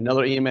that in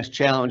another EMS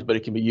challenge, but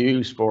it can be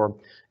used for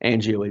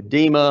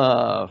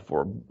angioedema,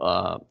 for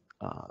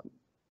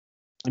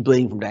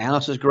bleeding from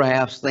dialysis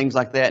grafts, things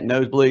like that,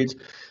 nosebleeds.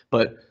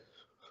 But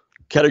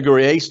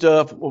category A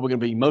stuff, what we're going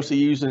to be mostly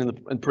using in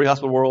the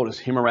pre-hospital world is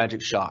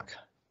hemorrhagic shock.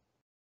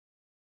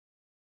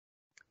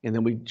 And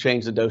then we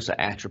change the dose to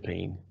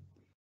atropine.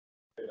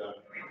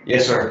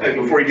 Yes, sir. Hey,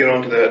 before you get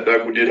on to that,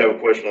 Doug, we did have a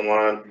question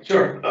online.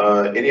 Sure.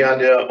 Any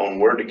idea on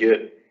where to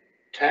get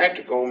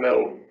tactical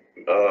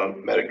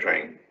medic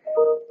training?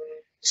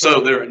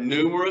 So there are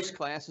numerous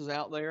classes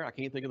out there. I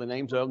can't think of the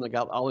names of them. They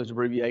got all these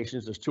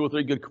abbreviations. There's 2 or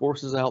 3 good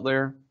courses out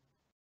there.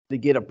 To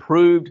get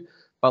approved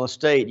by the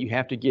state, you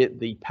have to get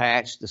the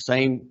patch. The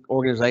same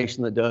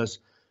organization that does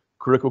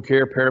critical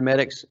care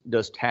paramedics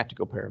does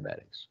tactical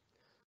paramedics.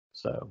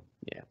 So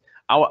yeah,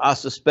 I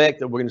suspect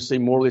that we're going to see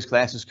more of these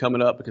classes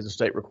coming up because the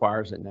state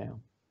requires it now.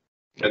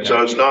 And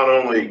so it's not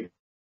only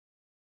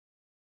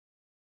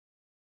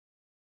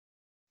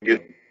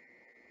get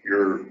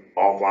your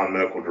offline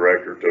medical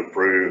director to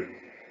approve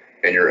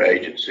and your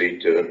agency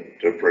to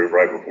approve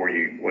right before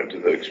you went to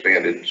the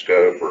expanded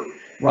scope or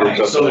Right.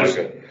 did So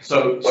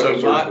something like a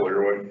surgical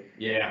airway?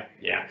 Yeah.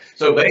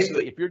 So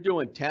basically, if you're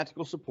doing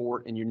tactical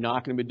support and you're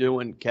not going to be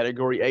doing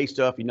category A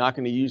stuff, you're not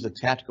going to use the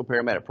tactical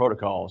paramedic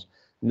protocols,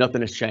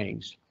 nothing has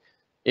changed.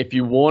 If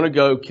you want to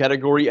go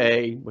category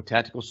A with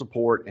tactical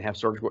support and have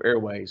surgical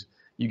airways,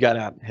 you got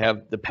to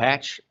have the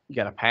patch, you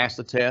got to pass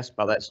the test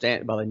by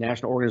the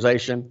national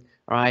organization,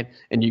 all right?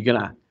 And you're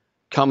going to,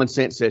 common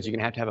sense says you're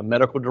going to have a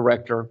medical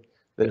director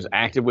that is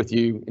active with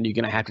you, and you're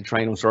going to have to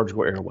train on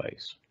surgical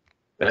airways.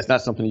 That's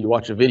not something you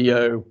watch a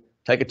video,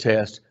 take a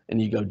test,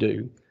 and you go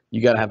do.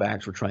 You got to have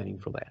actual training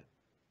for that,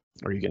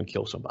 or you're going to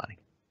kill somebody.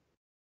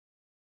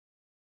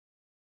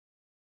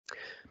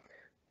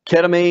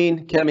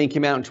 Ketamine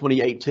came out in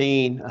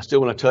 2018. I still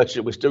want to touch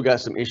it. We still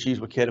got some issues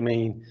with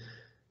ketamine.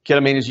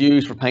 Ketamine is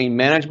used for pain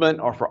management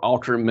or for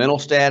altering mental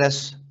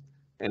status.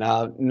 And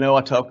I know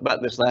I talked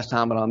about this last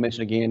time, but I'll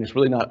mention again, it's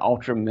really not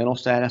altering mental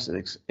status.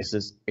 It's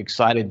this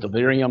excited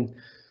delirium.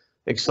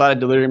 Excited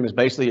delirium is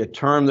basically a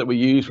term that we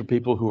use for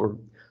people who are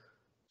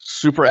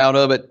super out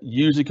of it,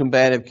 usually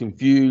combative,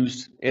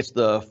 confused. It's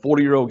the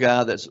 40-year-old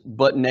guy that's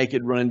butt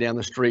naked running down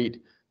the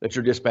street that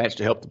you're dispatched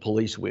to help the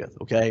police with,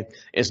 okay?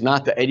 It's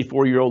not the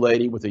 84-year-old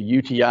lady with a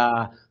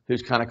UTI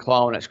who's kind of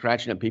clawing at,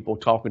 scratching at people,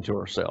 talking to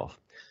herself.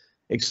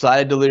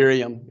 Excited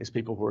delirium is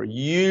people who are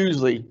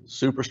usually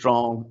super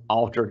strong,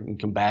 altered, and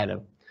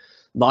combative.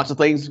 Lots of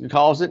things can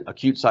cause it: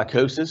 acute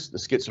psychosis, the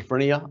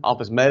schizophrenia,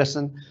 office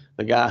medicine,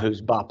 the guy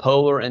who's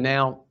bipolar and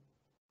now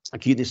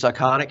acutely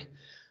psychotic.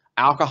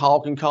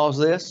 Alcohol can cause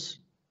this.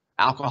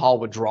 Alcohol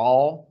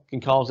withdrawal can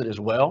cause it as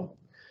well.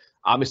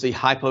 Obviously,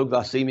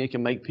 hypoglycemia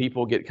can make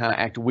people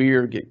act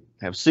weird,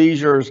 have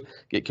seizures,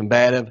 get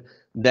combative.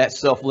 That's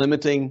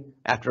self-limiting.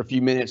 After a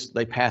few minutes,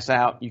 they pass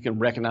out. You can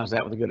recognize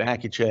that with a good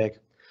AccuCheck.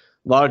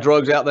 A lot of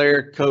drugs out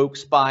there: coke,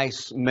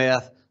 spice,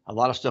 meth. A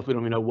lot of stuff we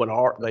don't even know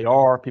what they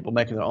are. People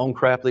making their own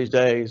crap these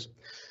days.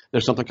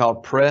 There's something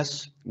called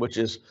PRESS, which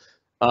is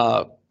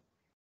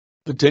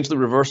potentially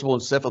reversible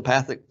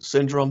encephalopathic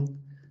syndrome.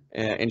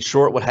 In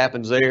short, what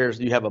happens there is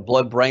you have a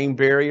blood-brain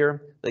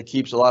barrier that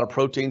keeps a lot of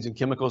proteins and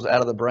chemicals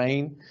out of the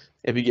brain.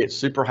 If you get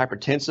super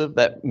hypertensive,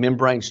 that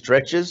membrane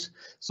stretches,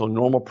 so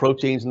normal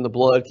proteins in the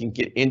blood can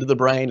get into the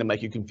brain and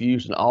make you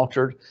confused and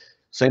altered.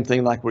 Same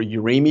thing like with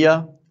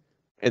uremia,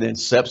 and then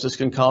sepsis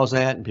can cause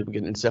that, and people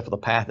get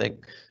encephalopathic.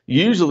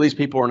 Usually these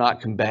people are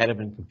not combative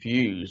and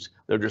confused,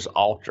 they're just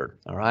altered,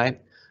 all right?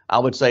 I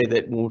would say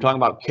that when we're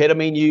talking about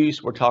ketamine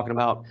use, we're talking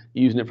about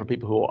using it for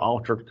people who are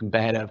altered,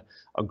 combative,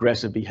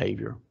 aggressive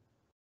behavior.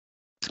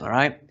 All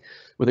right.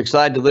 With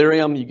excited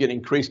delirium, you get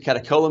increased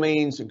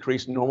catecholamines,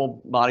 increased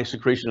normal body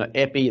secretion of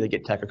epi. They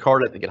get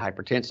tachycardic, they get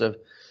hypertensive.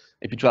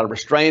 If you try to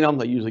restrain them,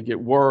 they usually get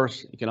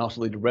worse. It can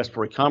also lead to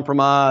respiratory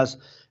compromise,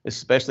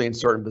 especially in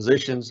certain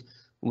positions.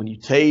 When you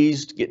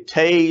get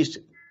tased,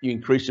 you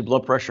increase your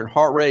blood pressure and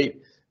heart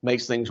rate,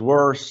 makes things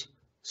worse,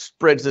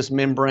 spreads this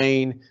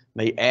membrane,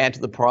 may add to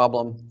the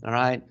problem. All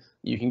right.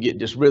 You can get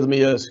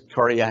dysrhythmias,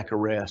 cardiac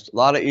arrest, a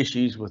lot of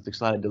issues with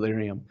excited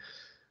delirium.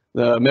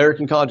 The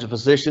American College of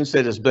Physicians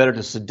said it's better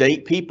to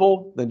sedate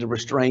people than to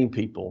restrain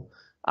people.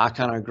 I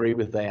kind of agree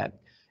with that.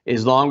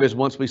 As long as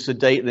once we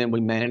sedate them, we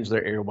manage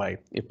their airway.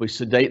 If we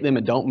sedate them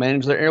and don't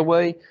manage their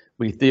airway,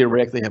 we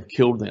theoretically have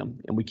killed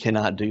them, and we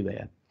cannot do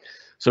that.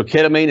 So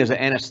ketamine is an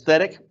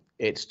anesthetic.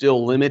 It's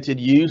still limited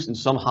use in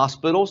some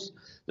hospitals.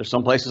 There's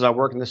some places I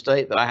work in the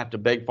state that I have to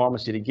beg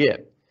pharmacy to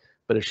get,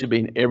 but it should be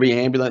in every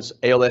ambulance,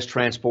 ALS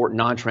transport,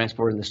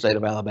 non-transport in the state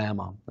of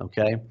Alabama,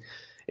 okay?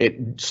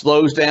 It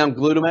slows down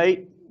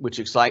glutamate, which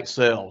excites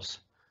cells.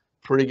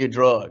 Pretty good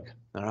drug,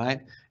 all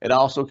right? It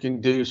also can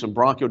do some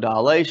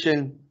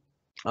bronchodilation.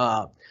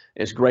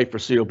 It's great for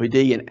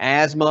COPD and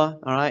asthma,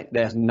 all right?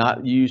 That's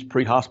not used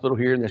pre-hospital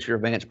here unless you're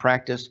advanced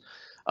practice.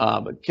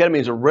 But ketamine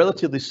is a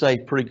relatively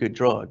safe, pretty good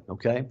drug,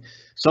 okay?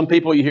 Some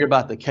people, you hear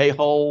about the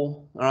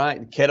K-hole, all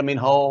right, the ketamine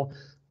hole.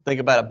 Think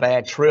about a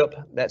bad trip.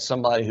 That's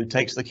somebody who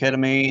takes the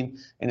ketamine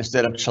and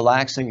instead of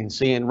chillaxing and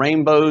seeing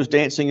rainbows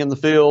dancing in the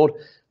field,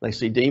 they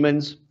see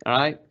demons, all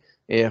right?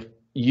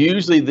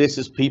 Usually this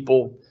is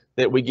people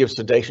that we give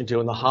sedation to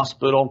in the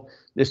hospital.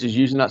 This is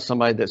usually not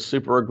somebody that's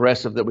super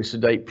aggressive that we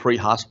sedate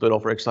pre-hospital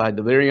for excited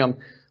delirium.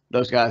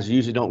 Those guys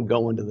usually don't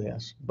go into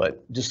this,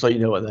 but just so you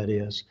know what that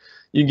is.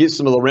 You can get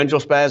some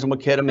laryngeal spasm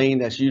with ketamine.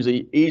 That's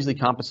usually easily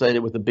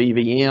compensated with a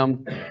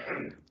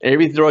BVM.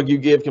 Every drug you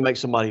give can make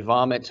somebody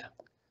vomit.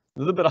 A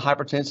little bit of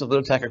hypertensive, a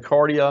little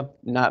tachycardia,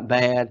 not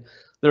bad.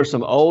 There's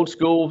some old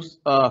school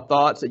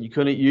thoughts that you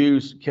couldn't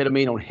use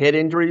ketamine on head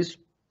injuries.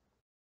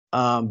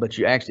 But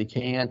you actually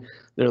can.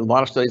 There are a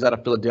lot of studies out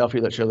of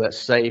Philadelphia that show that's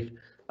safe.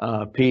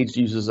 PEDS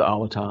uses it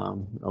all the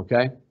time,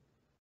 okay?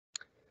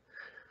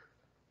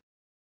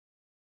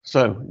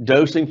 So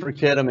dosing for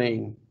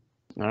ketamine,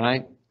 all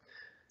right?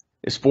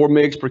 It's 4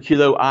 mg per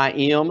kilo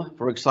IM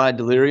for excited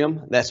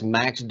delirium. That's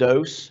max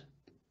dose,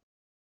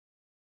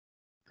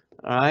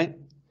 all right?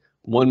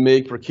 1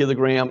 mg per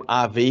kilogram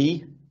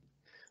IV.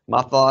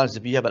 My thought is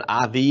if you have an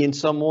IV in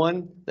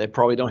someone, they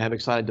probably don't have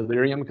excited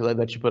delirium because they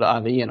let you put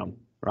an IV in them,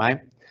 right?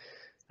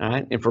 All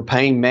right, and for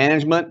pain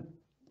management,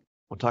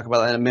 we'll talk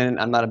about that in a minute.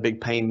 I'm not a big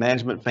pain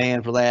management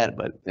fan for that,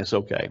 but it's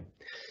okay.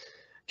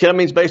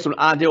 Ketamine is based on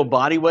ideal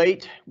body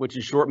weight, which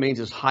in short means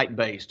it's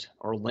height-based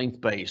or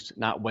length-based,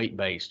 not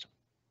weight-based.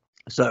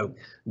 So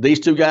these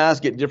two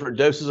guys get different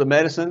doses of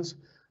medicines.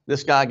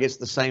 This guy gets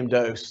the same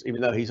dose,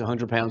 even though he's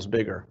 100 pounds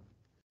bigger.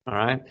 All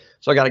right.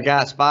 So I got a guy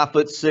that's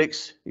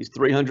 5'6". He's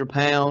 300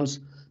 pounds,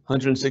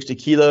 160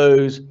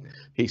 kilos.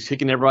 He's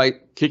kicking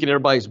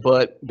everybody's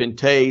butt, been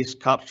tased,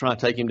 cops trying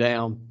to take him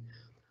down.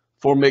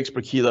 4 mg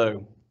per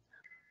kilo.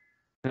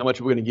 How much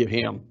are we going to give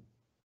him?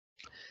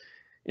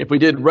 If we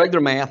did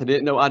regular math and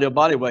didn't know ideal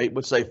body weight,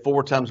 we'd say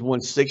 4 times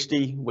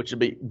 160, which would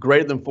be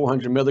greater than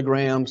 400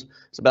 milligrams.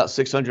 It's about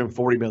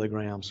 640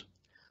 milligrams.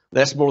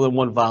 That's more than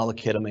 1 vial of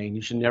ketamine.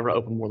 You should never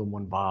open more than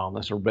 1 vial.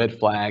 That's a red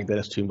flag. That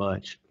is too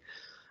much.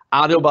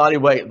 Ideal body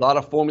weight, a lot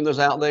of formulas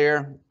out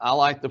there. I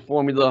like the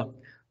formula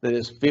that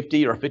is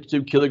 50 or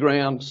 52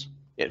 kilograms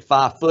at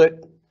 5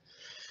 foot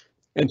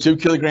and 2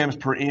 kilograms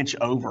per inch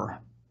over.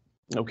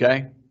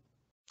 Okay.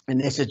 And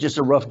this is just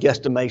a rough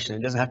guesstimation.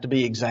 It doesn't have to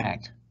be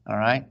exact. All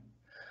right.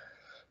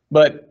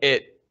 But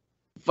at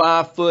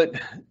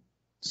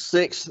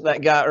 5'6",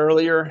 that guy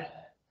earlier,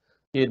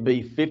 it'd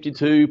be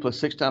 52 plus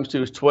 6 times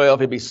 2 is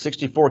 12. It'd be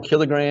 64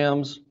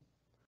 kilograms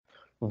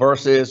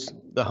versus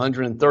the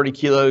 130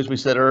 kilos we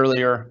said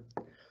earlier.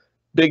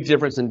 Big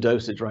difference in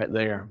dosage right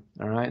there.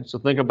 All right. So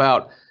think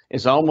about,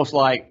 it's almost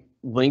like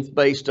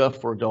length-based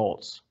stuff for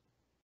adults,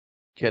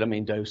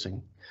 ketamine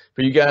dosing.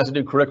 For you guys to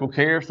do critical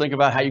care, think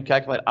about how you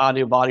calculate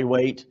ideal body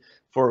weight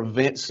for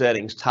vent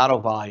settings, tidal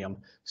volume.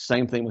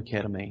 Same thing with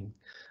ketamine.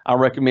 I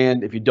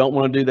recommend, if you don't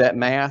want to do that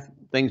math,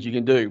 things you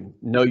can do.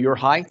 Know your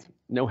height,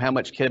 know how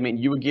much ketamine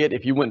you would get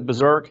if you went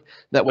berserk.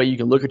 That way you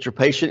can look at your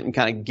patient and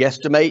kind of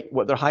guesstimate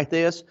what their height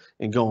is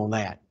and go on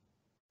that.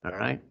 All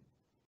right.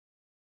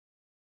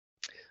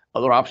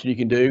 Other option you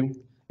can do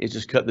is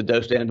just cut the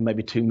dose down to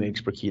maybe 2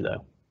 mg per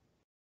kilo.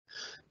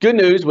 Good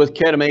news with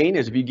ketamine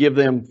is if you give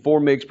them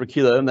 4 mg per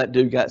kilo and that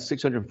dude got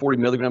 640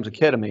 milligrams of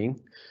ketamine,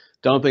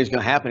 the only thing that's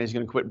going to happen is he's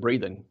going to quit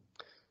breathing.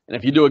 And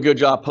if you do a good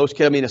job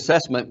post-ketamine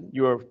assessment,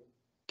 you'll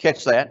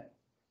catch that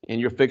and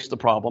you'll fix the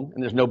problem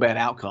and there's no bad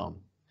outcome.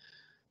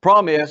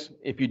 Problem is,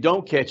 if you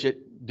don't catch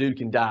it, dude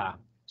can die.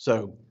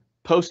 So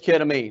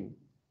post-ketamine,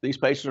 these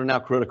patients are now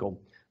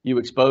critical. You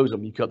expose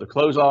them, you cut their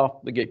clothes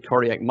off, they get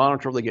cardiac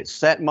monitor, they get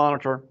SAT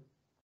monitor.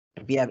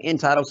 If you have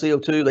end-tidal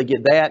CO2, they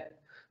get that,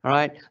 all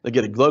right? They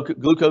get a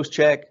glucose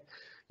check.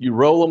 You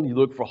roll them, you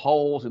look for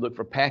holes, you look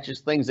for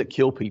patches, things that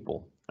kill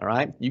people, all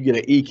right? You get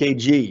an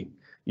EKG,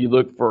 you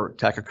look for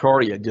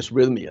tachycardia,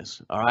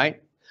 dysrhythmias, all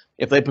right?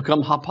 If they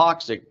become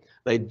hypoxic,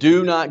 they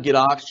do not get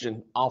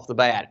oxygen off the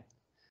bat.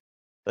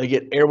 They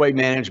get airway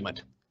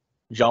management,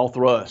 jaw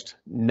thrust,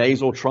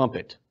 nasal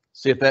trumpet.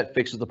 See if that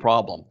fixes the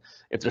problem.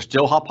 If they're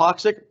still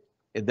hypoxic,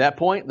 at that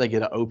point, they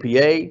get an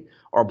OPA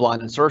or a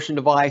blind insertion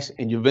device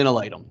and you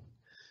ventilate them.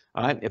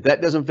 All right. If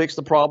that doesn't fix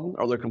the problem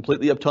or they're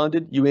completely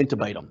obtunded, you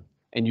intubate them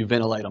and you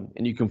ventilate them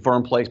and you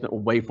confirm placement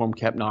with waveform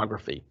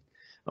capnography.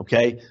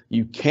 Okay.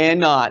 You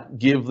cannot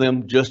give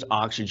them just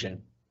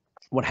oxygen.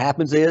 What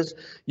happens is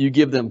you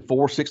give them 4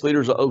 or 6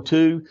 liters of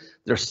O2,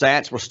 their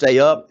SATs will stay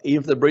up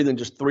even if they're breathing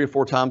just 3 or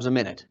 4 times a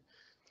minute.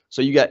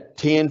 So you got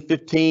 10,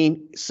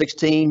 15,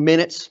 16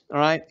 minutes, all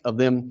right, of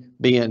them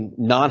being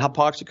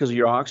non-hypoxic because of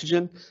your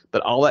oxygen,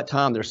 but all that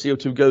time their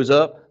CO2 goes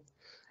up,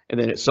 and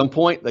then at some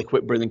point they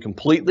quit breathing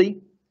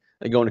completely,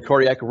 they go into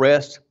cardiac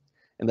arrest,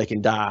 and they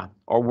can die,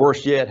 or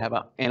worse yet, have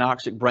an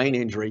anoxic brain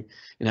injury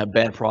and have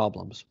bad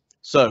problems.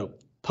 So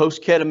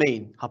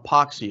post-ketamine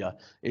hypoxia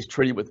is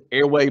treated with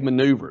airway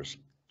maneuvers,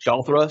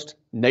 jaw thrust,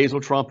 nasal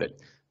trumpet.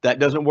 That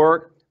doesn't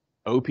work,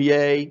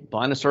 OPA,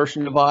 blind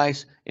insertion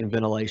device, and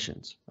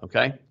ventilations,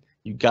 okay?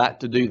 You got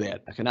to do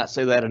that. I cannot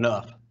say that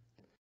enough.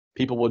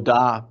 People will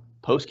die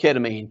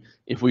post-ketamine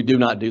if we do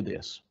not do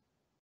this.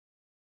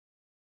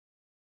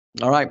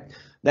 All right,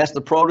 that's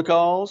the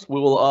protocols. We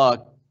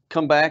will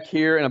come back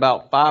here in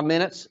about 5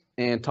 minutes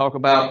and talk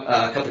about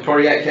a couple of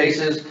cardiac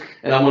cases,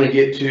 and I'm going to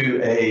get to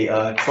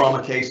a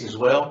trauma case as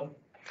well.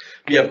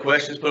 If you have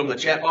questions, put them in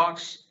the chat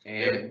box.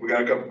 And we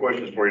got a couple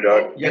questions for you,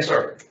 Doug. Yes,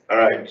 sir. All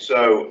right,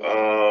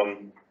 so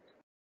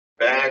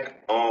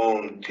back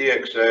on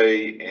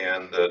TXA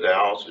and the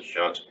dialysis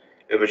shunts,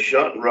 if a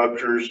shunt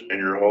ruptures and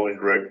you're holding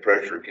direct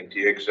pressure, can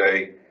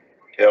TXA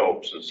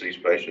help since these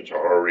patients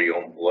are already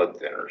on blood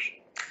thinners?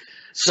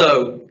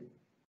 So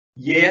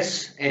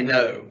yes and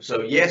no.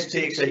 So yes,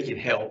 TXA can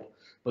help,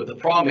 but the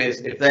problem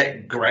is if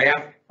that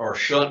graft or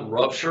shunt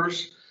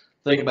ruptures,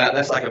 think about it,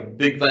 that's like a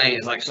big thing.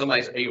 It's like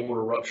somebody's aorta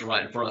rupture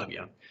right in front of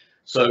you.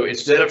 So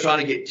instead of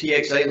trying to get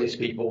TXA in these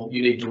people,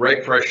 you need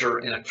direct pressure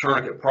and a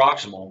tourniquet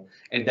proximal,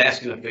 and that's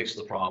going to fix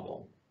the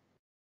problem.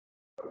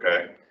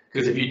 Okay.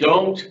 Because if you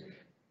don't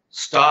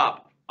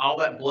stop all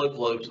that blood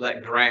flow to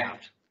that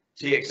graft,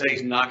 TXA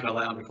is not going to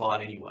allow them to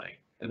clot anyway,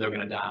 and they're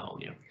going to die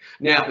on you.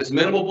 Now, if it's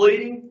minimal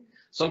bleeding,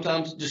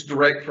 sometimes just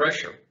direct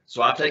pressure.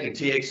 So I've taken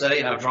TXA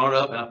and I've drawn it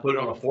up and I put it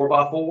on a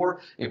 4x4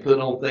 and put it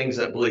on things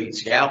that bleed,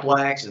 scalp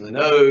lax in the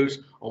nose,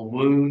 on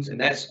wounds, and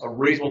that's a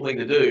reasonable thing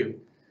to do.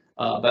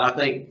 But I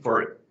think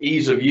for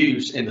ease of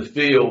use in the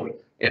field,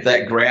 if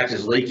that graft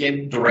is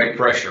leaking, direct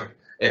pressure.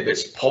 If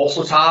it's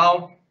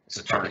pulsatile, it's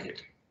a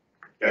tourniquet.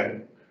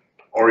 Okay.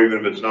 Or even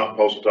if it's not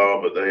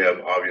pulsatile, but they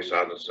have obvious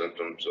signs and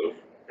symptoms of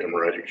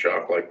hemorrhagic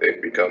shock, like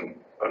they've become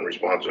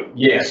unresponsive.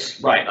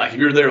 Yes, right. Like if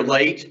you're there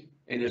late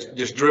and it's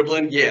just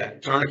dribbling, yeah,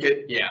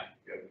 tourniquet, yeah.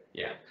 Good.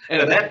 Yeah.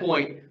 And at that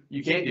point,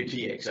 you can't do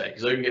TXA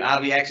because they can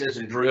get IV access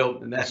and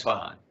drilled, and that's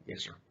fine.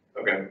 Yes, sir.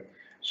 Okay.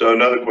 So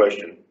another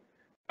question.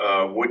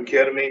 Would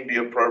ketamine be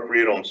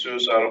appropriate on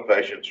suicidal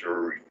patients who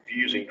are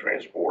refusing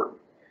transport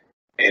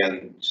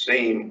and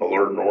seem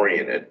alert and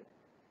oriented?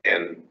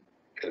 And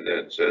then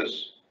it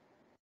says,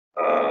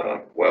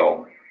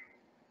 well,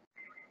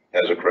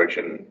 has a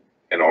correction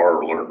and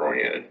are alert and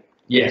oriented.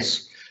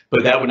 Yes,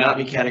 but that would not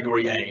be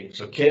category A.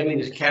 So ketamine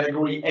is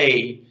category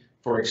A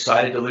for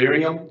excited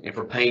delirium and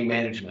for pain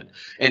management.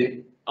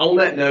 And on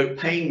that note,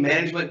 pain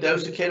management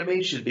dose of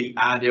ketamine should be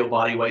ideal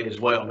body weight as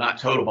well, not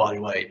total body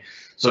weight.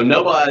 So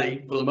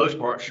nobody, for the most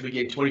part, should be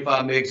getting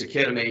 25 mgs of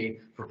ketamine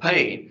for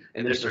pain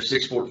unless they're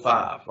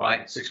 6'5",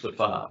 right?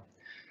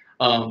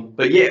 6'5".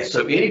 But yes,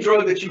 so any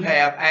drug that you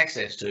have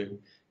access to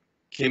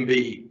can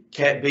be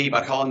Cat B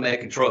by calling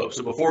med control.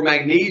 So before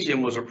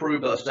magnesium was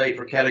approved by the state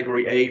for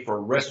category A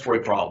for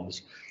respiratory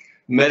problems,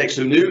 medics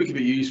who knew it could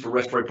be used for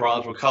respiratory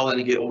problems would call in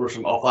and get orders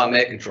from offline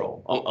med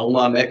control,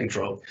 online med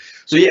control.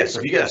 So yes,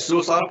 if you got a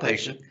suicidal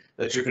patient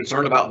that you're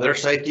concerned about their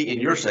safety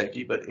and your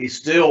safety, but he's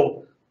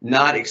still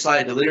not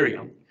excited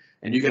delirium,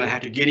 and you're going to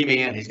have to get him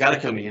in, he's got to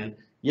come in,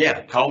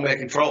 yeah, call med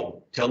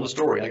control. Tell them the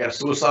story. I got a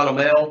suicidal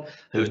male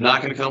who's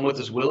not going to come with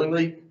us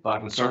willingly, but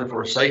I'm concerned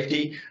for his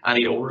safety. I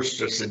need orders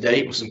to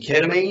sedate with some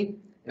ketamine,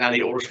 and I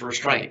need orders for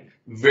restraint.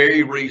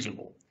 Very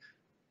reasonable.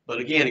 But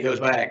again, it goes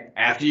back.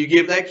 After you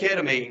give that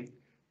ketamine,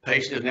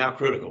 patient is now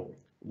critical.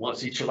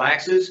 Once he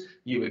chillaxes,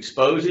 you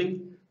expose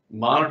him,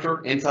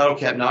 monitor end-tidal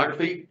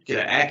capnography, get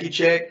an Accu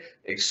check,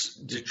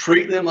 to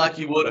treat them like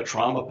you would a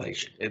trauma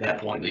patient at that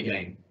point in the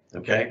game.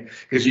 Okay?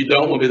 Because you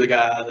don't want to be the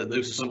guy that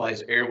loses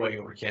somebody's airway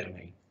over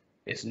ketamine.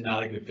 It's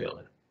not a good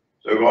feeling.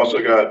 So we've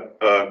also got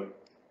a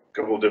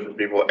couple of different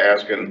people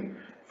asking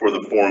for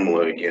the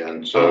formula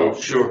again. So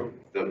Sure.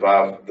 the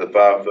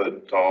 5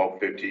 foot tall,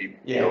 50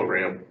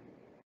 kilogram.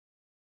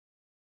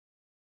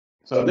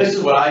 So this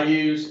is what I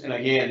use, and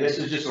again, this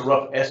is just a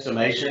rough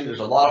estimation. There's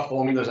a lot of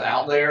formulas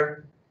out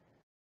there.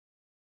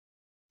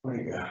 Where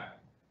you go?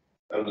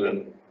 That was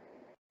it.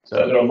 So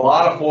there are a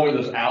lot of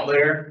formulas out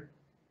there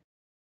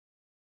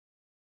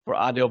for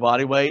ideal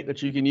body weight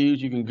that you can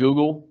use. You can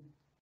Google.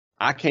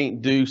 I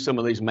can't do some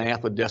of these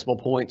math with decimal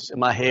points in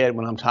my head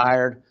when I'm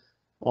tired.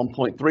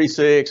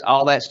 1.36,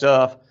 all that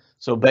stuff.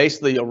 So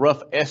basically, a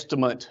rough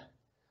estimate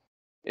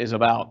is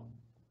about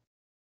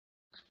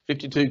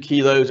 52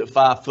 kilos at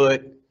 5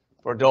 foot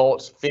for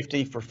adults,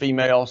 50 for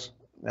females,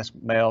 that's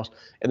males,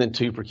 and then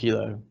 2 per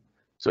kilo.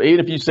 So even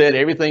if you said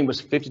everything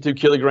was 52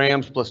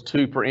 kilograms plus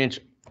 2 per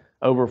inch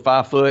over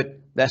 5 foot,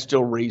 that's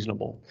still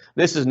reasonable.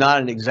 This is not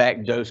an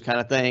exact dose kind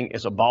of thing.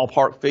 It's a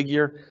ballpark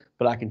figure,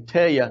 but I can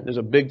tell you there's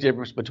a big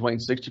difference between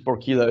 64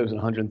 kilos and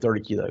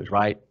 130 kilos,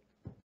 right?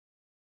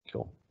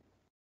 Cool.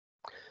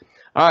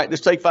 All right,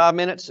 let's take 5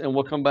 minutes and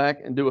we'll come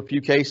back and do a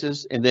few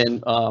cases. And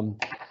then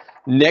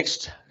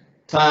next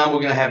time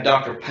we're going to have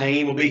Dr.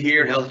 Payne will be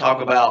here and he'll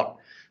talk about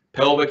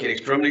pelvic and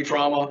extremity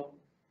trauma.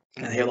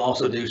 And he'll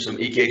also do some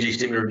EKG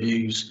STEMI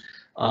reviews.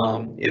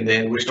 And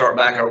then we start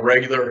back our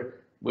regular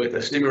with a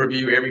STEMI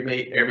review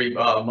every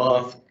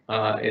month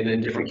and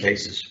then different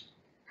cases.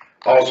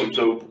 Awesome.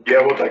 So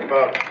yeah, we'll take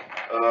about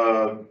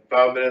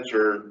 5 minutes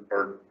or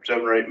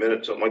 7 or 8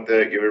 minutes, something like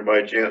that. Give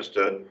everybody a chance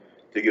to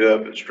get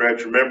up and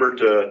stretch. Remember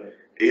to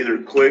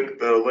either click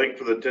the link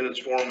for the attendance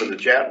form in the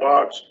chat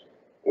box,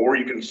 or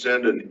you can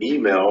send an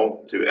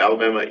email to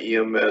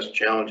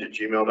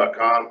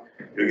alabamaemschallenge@gmail.com.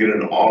 You'll get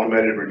an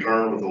automated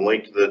return with a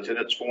link to the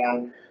attendance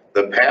form.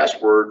 The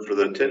password for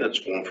the attendance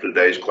form for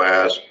today's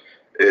class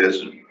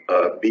is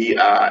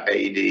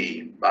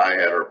BIAD,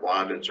 BIAD, or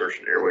Blind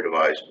Insertion Airway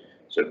Device.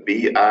 So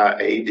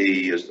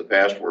BIAD is the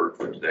password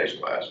for today's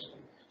class.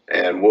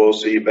 And we'll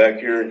see you back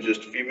here in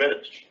just a few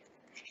minutes.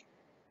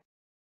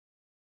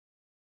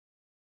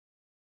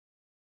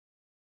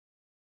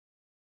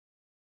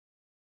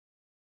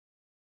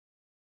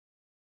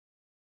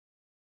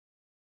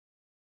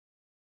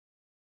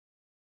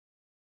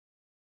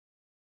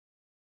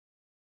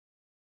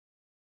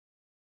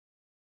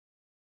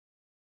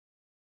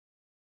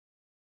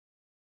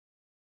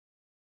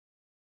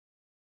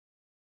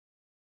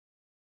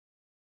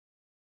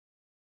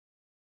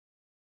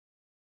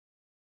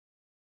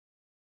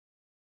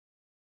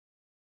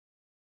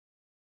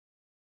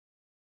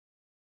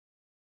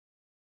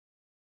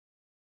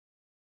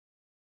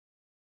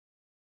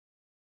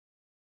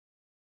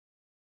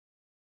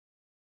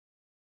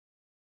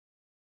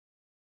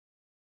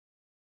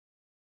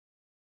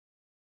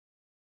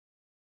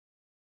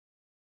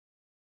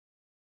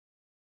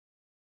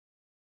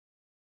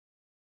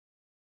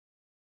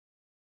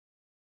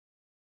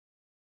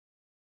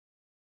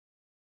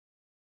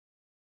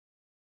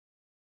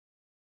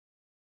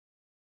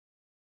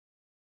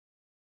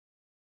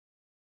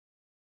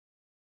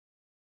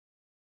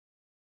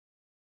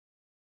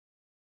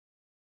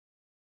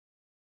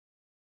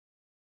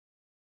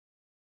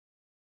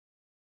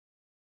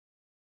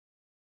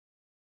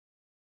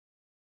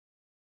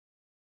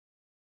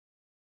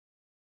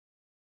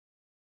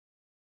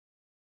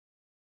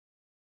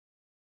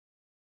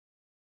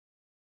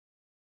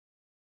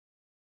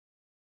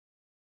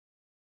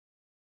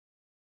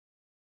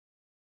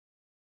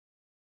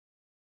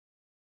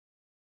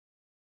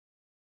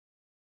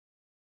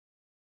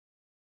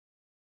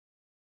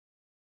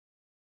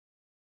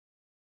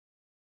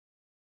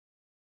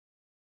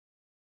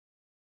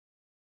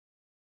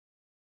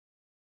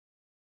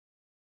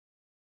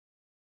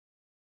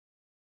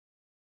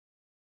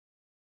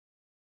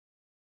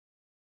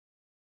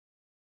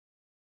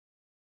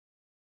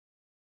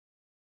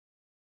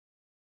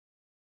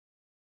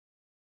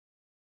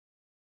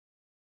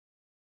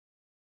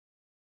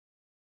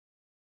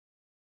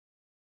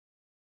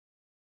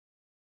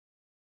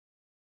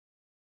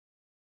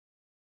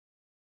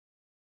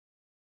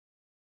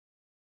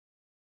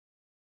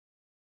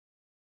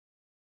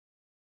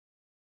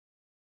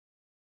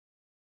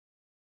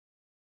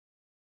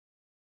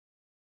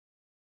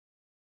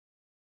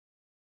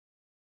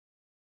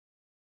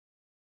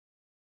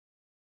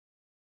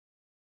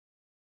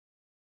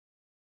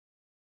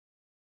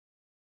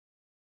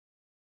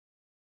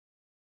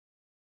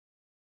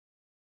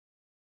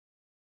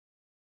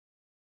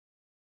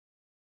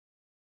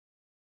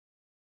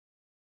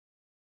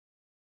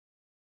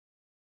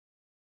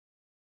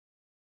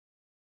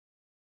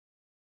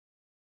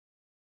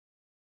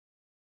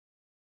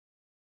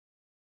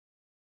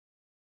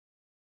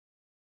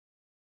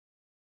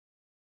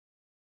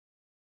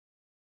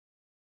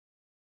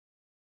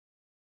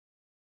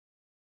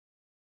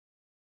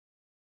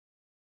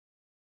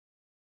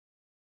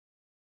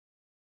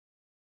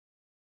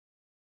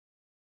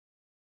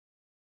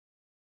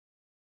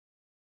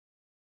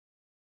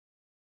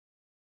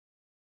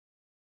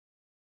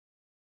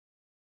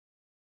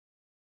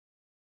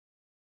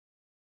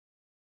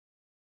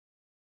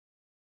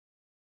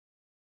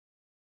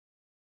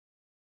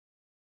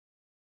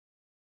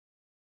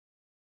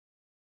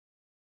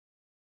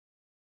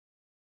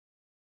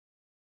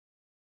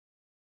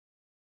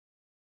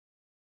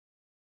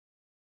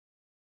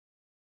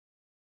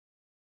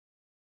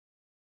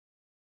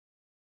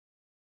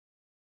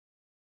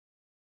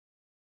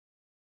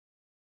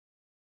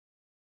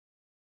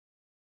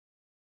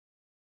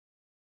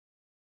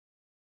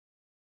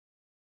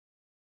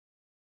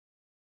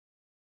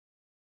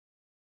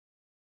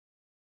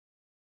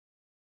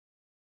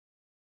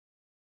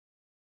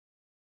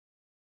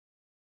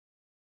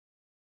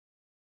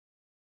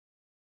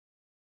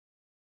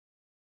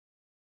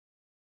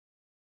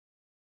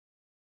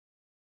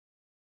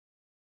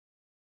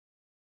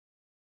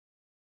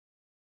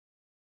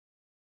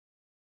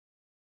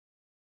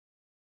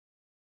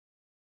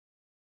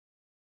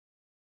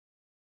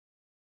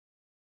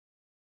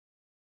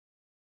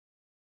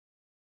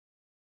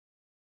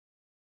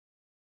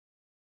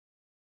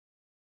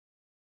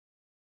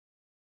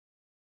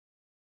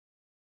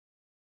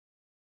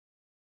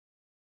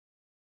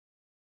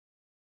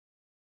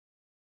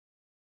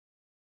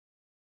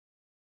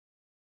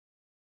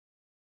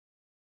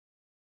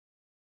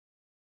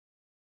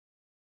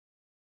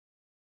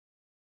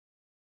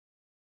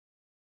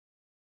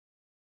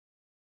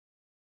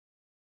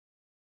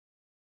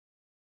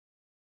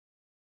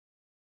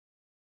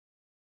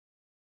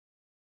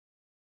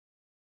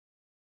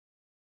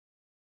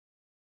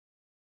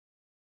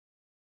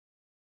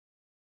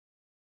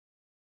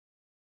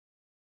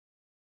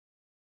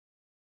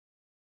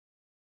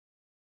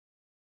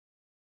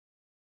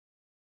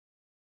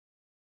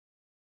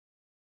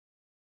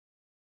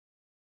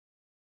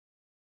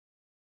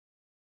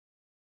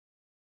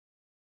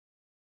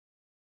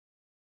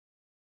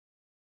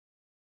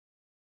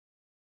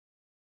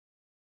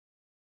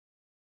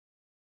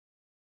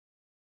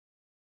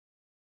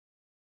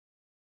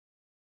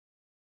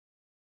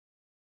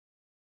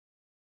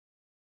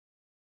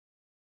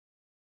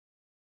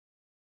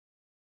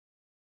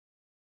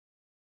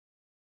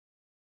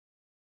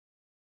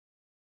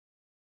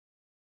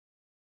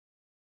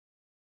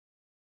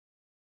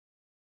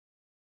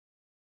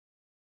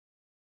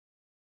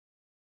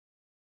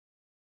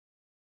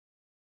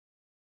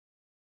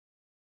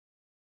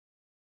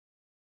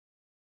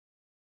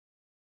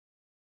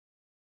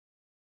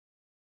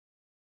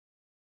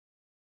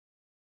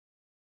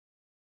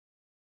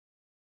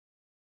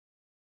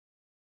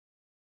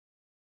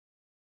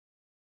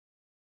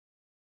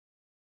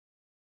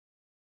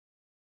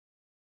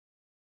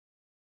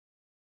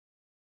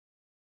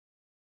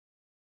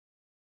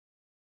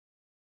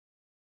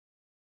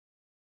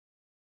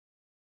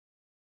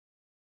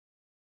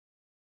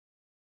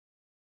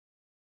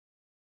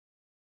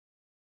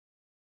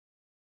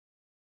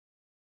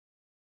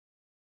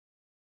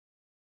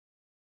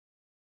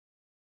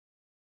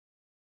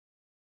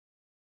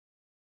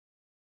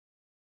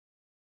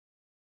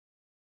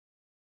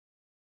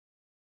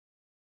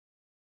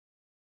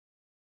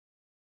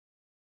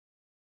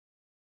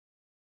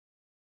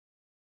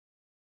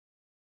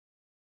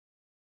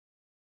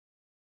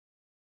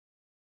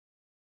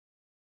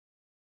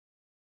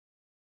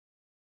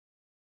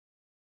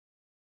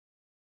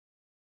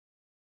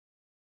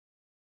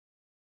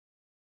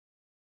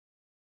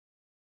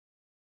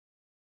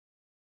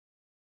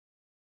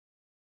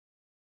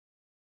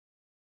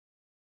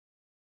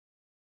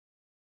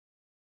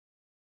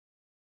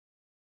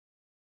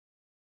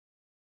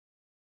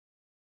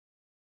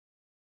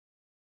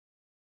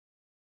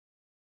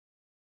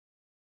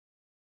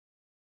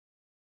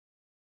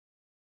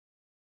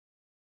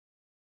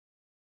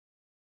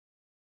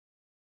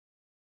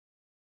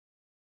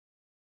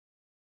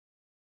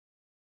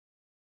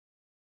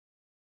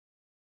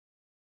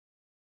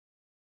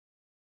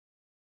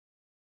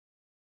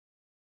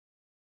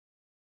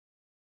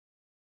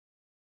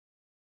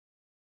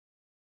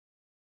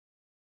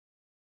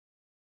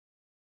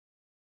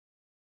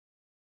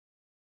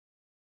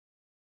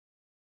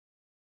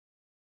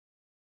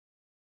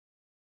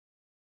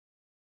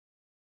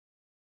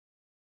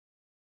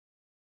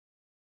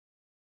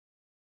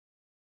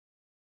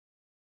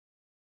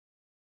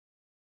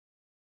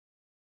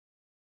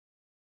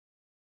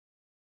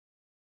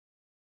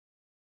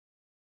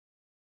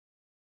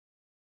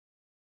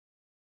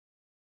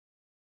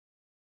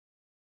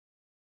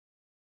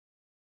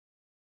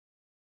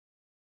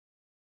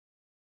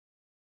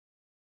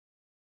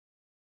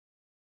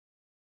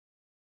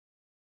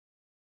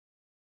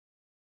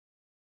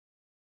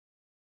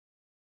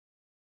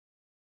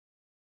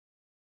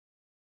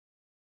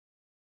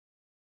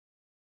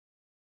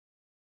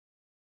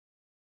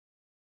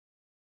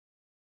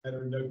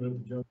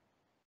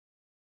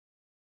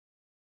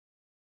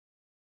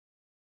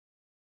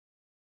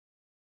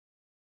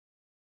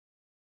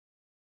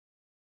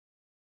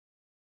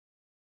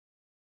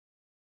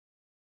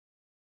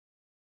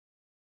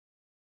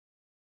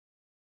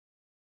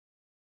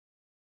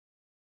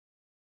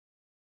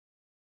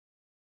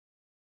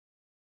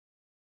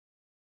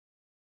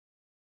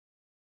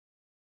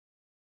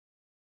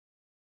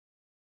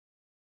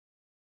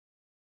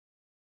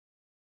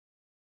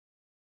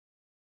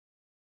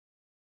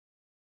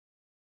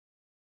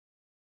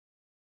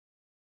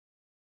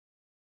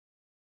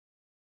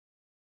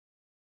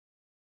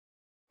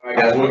 All right,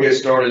 guys, we'll get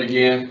started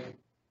again.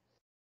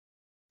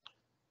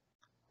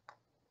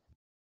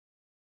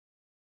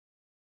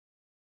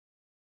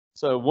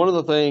 So one of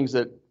the things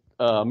that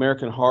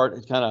American Heart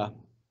is kind of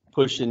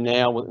pushing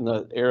now in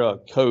the era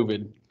of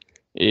COVID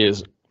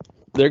is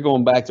they're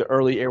going back to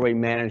early airway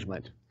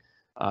management.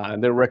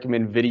 They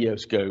recommend video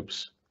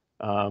scopes.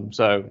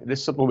 So this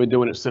is something we've been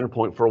doing at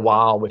Centerpoint for a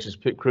while, which is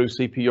pit crew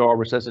CPR,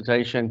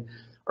 resuscitation,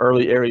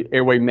 early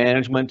airway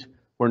management.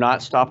 We're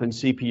not stopping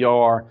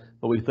CPR,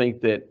 but we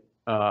think that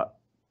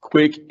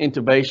quick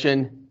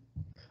intubation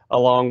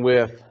along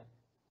with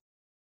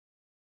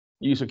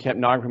use of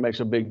capnography makes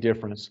a big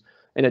difference.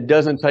 And it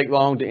doesn't take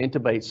long to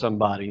intubate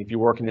somebody if you're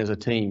working as a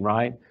team,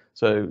 right?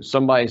 So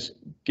somebody's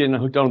getting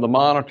hooked onto the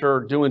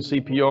monitor, doing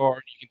CPR.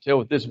 You can tell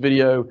with this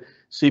video,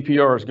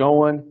 CPR is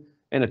going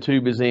and a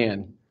tube is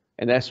in.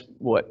 And that's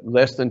what,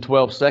 less than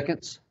 12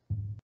 seconds?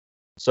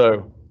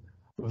 So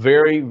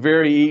very,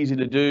 very easy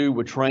to do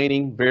with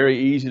training, very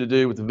easy to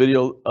do with the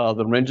video,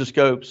 the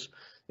laryngoscopes.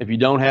 If you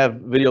don't have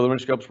video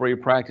laryngoscopes where you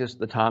practice,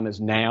 the time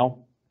is now,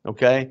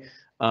 okay?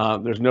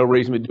 There's no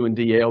reason to be doing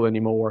DL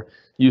anymore.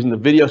 Using the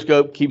video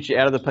scope keeps you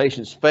out of the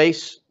patient's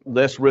face,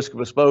 less risk of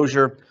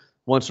exposure.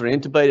 Once they're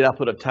intubated, I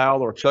put a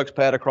towel or a Chuck's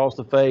pad across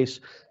the face,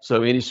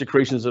 so any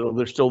secretions that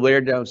are still there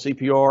down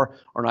CPR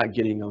are not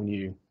getting on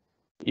you.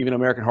 Even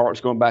American Heart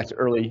is going back to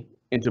early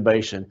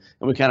intubation,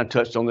 and we kind of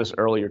touched on this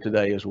earlier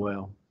today as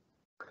well.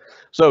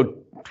 So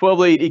 12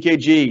 lead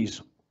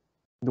EKGs,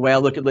 the way I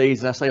look at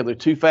these, I say are they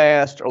too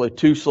fast, are they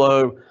too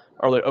slow,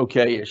 are they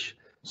okay-ish?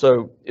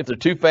 So if they're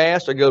too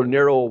fast, I go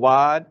narrow or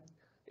wide.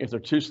 If they're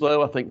too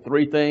slow, I think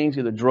three things,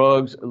 either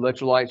drugs,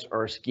 electrolytes,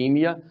 or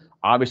ischemia.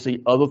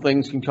 Obviously, other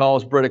things can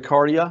cause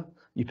bradycardia.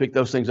 You pick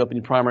those things up in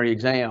your primary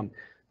exam.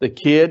 The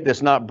kid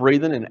that's not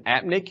breathing and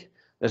apneic,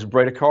 that's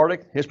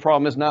bradycardic, his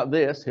problem is not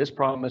this. His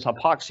problem is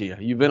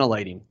hypoxia. You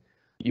ventilate him.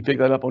 You pick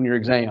that up on your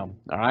exam,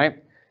 all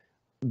right?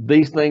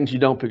 These things you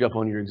don't pick up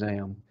on your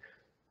exam.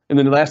 And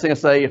then the last thing I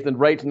say, if the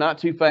rate's not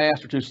too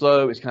fast or too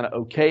slow, it's kind of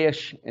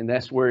okay-ish, and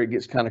that's where it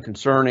gets kind of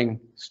concerning.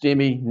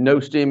 STEMI, no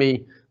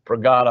STEMI,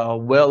 Progata,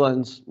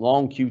 Wellens,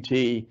 long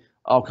QT,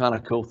 all kind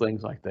of cool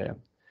things like that.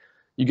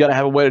 You got to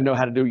have a way to know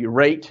how to do your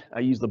rate. I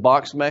use the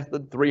box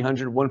method,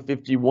 300,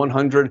 150,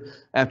 100.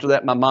 After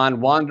that, my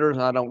mind wanders,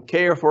 and I don't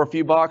care for a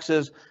few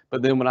boxes.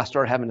 But then when I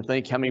start having to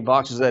think how many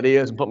boxes that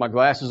is and put my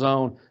glasses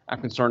on, I'm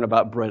concerned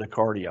about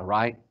bradycardia,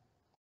 right?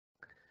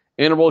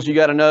 Intervals you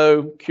got to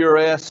know,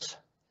 QRS.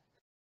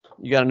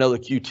 You got to know the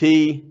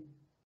QT.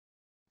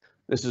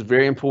 This is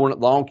very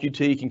important. Long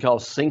QT can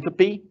cause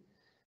syncope,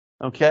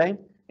 okay?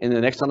 And the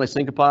next time they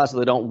syncopize, so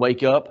they don't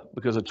wake up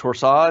because of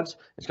torsades,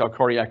 it's called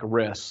cardiac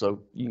arrest.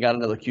 So you got to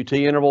know the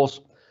QT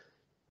intervals.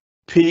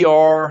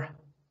 PR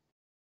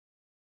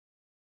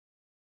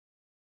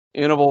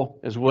interval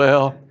as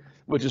well,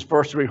 which is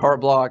first degree heart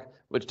block,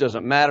 which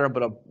doesn't matter,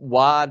 but a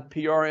wide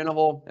PR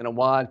interval and a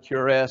wide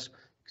QRS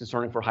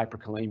concerning for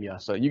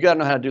hyperkalemia. So you got to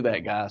know how to do that,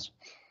 guys.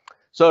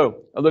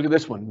 So look at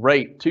this one,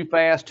 rate, too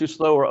fast, too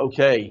slow, or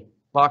okay.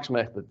 Box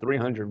method,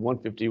 300,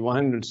 150,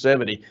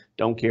 170,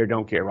 don't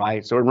care,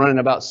 right? So we're running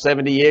about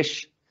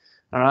 70-ish,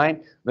 all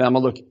right? Then I'm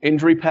gonna look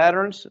injury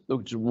patterns,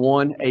 look at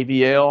 1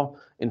 AVL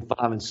in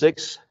 5 and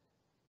 6,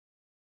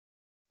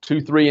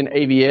 2, 3 in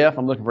AVF,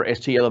 I'm looking for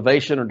ST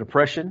elevation or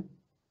depression.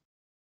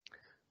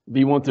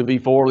 V1 through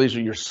V4, these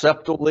are your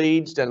septal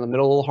leads down in the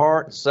middle of the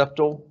heart,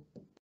 septal.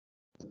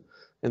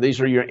 And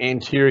these are your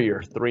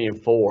anterior, 3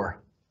 and 4.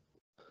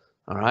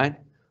 All right,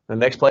 the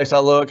next place I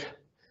look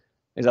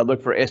is I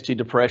look for ST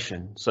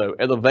depression. So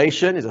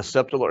elevation is a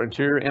septal or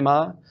anterior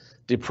MI.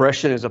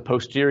 Depression is a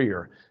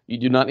posterior. You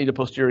do not need a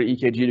posterior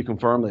EKG to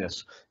confirm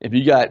this. If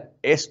you got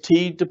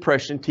ST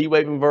depression,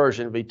 T-wave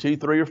inversion,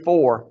 V2, 3, or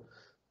 4,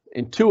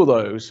 in 2 of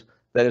those,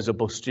 that is a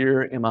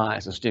posterior MI,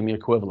 it's a STEMI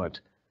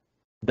equivalent.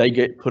 They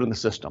get put in the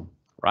system,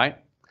 right?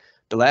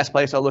 The last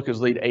place I look is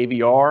lead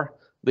AVR.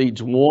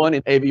 Leads 1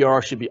 in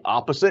AVR should be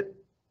opposite.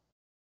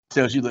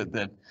 Tells you that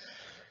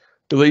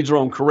the leads are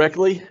on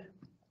correctly,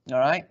 all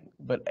right?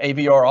 But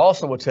AVR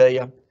also will tell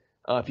you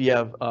if you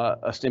have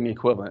a STEMI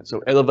equivalent.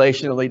 So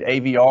elevation will lead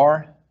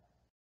AVR,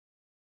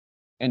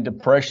 and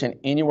depression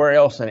anywhere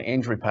else in an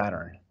injury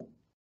pattern,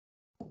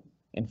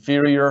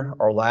 inferior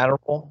or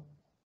lateral,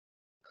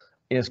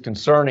 is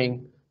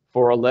concerning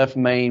for a left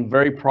main,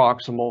 very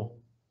proximal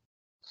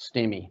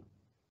STEMI,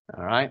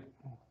 all right?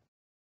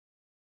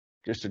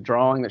 Just a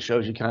drawing that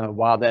shows you kind of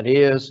why that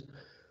is.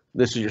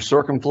 This is your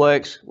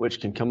circumflex,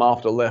 which can come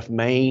off the left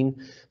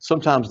main,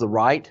 sometimes the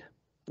right,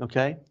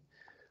 okay?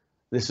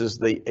 This is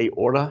the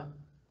aorta,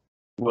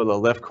 where the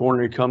left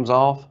coronary comes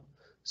off.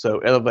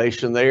 So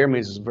elevation there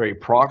means it's very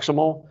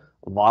proximal,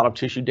 a lot of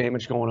tissue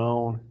damage going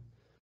on.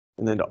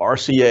 And then the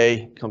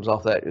RCA comes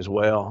off that as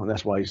well, and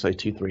that's why you say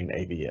 2-3 and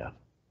AVF.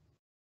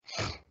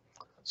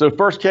 So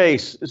first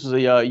case, this is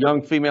a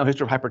young female,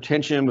 history of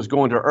hypertension, was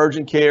going to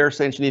urgent care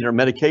saying she needed her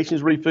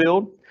medications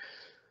refilled.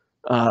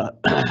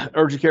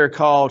 Urgent care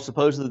called,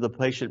 supposedly the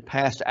patient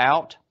passed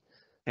out,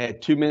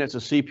 had 2 minutes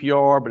of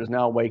CPR, but is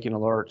now awake and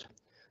alert.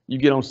 You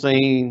get on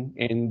scene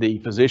and the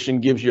physician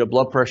gives you a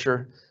blood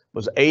pressure,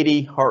 was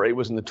 80, heart rate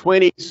was in the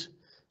 20s.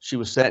 She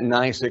was set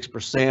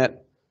 96%,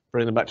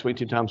 breathing about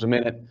 22 times a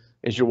minute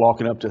as you're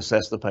walking up to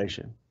assess the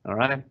patient, all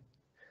right?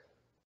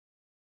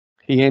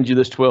 He hands you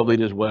this 12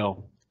 lead as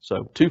well.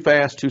 So too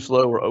fast, too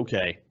slow, or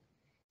okay.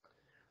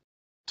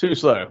 Too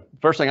slow.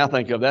 First thing I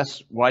think of,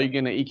 that's why you're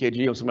getting an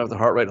EKG on somebody with a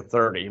heart rate of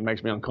 30. It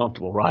makes me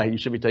uncomfortable, right? You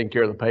should be taking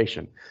care of the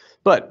patient.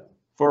 But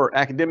for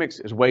academics,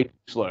 it's way too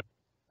slow,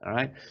 all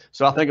right?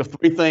 So I think of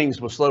three things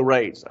with slow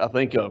rates. I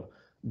think of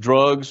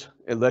drugs,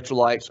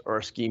 electrolytes, or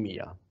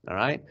ischemia, all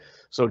right?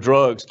 So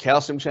drugs,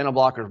 calcium channel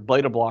blockers,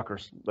 beta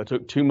blockers, they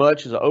took too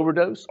much as an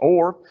overdose,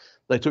 or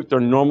they took their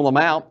normal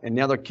amount and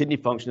now their kidney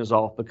function is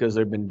off because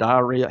they've been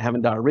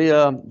having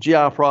diarrhea,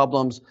 GI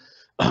problems,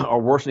 or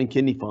worsening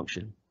kidney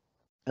function.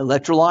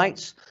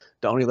 Electrolytes,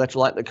 the only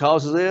electrolyte that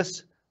causes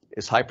this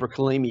is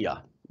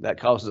hyperkalemia. That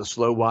causes a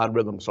slow, wide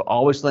rhythm. So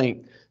always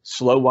think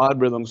slow, wide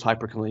rhythms,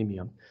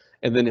 hyperkalemia.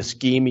 And then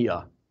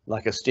ischemia,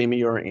 like a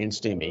STEMI or an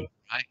NSTEMI.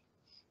 Right?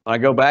 When I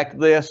go back to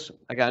this,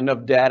 I got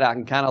enough data I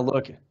can kind of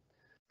look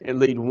at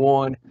lead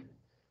 1.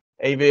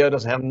 AVL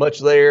doesn't have much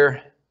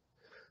there.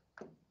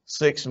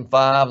 6 and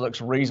 5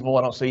 looks reasonable.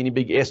 I don't see any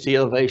big ST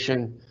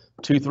elevation.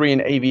 2, 3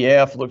 and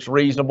AVF looks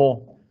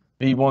reasonable.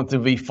 V1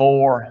 through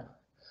V4.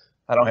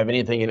 I don't have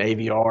anything in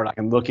AVR I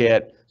can look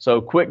at.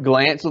 So quick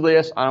glance of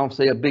this, I don't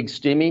see a big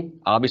STEMI.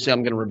 Obviously,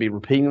 I'm going to be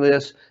repeating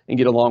this and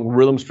get a long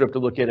rhythm strip to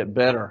look at it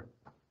better.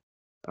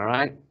 All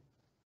right.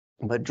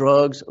 But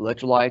drugs,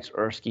 electrolytes,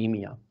 or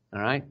ischemia.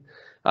 All right.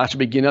 I should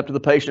be getting up to the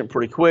patient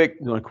pretty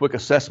quick, doing a quick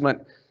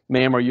assessment.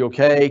 Ma'am, are you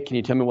okay? Can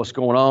you tell me what's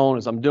going on?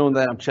 As I'm doing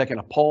that, I'm checking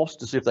a pulse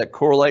to see if that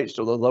correlates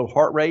to the low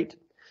heart rate.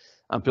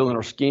 I'm feeling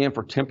her skin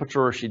for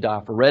temperature. Is she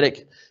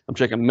diaphoretic? I'm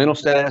checking mental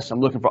status. I'm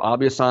looking for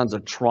obvious signs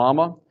of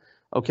trauma.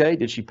 Okay,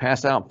 did she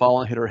pass out and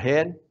fall and hit her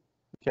head?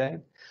 Okay.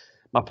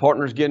 My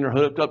partner's getting her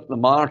hooked up to the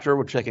monitor.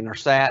 We're checking her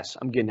sats.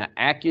 I'm getting an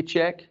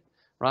AccuCheck,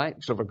 right?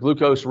 So if her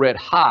glucose read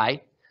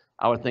high,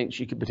 I would think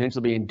she could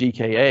potentially be in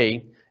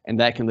DKA, and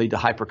that can lead to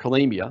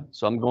hyperkalemia.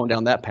 So I'm going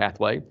down that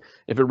pathway.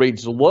 If it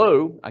reads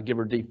low, I give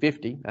her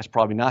D50. That's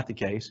probably not the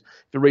case.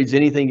 If it reads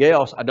anything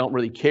else, I don't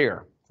really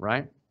care,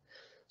 right?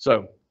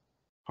 So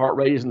heart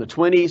rate is in the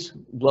 20s.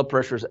 Blood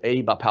pressure is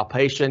 80 by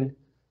palpation.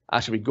 I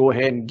should be go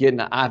ahead and getting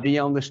an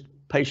IV on this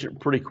patient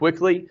pretty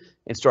quickly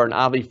and starting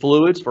IV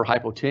fluids for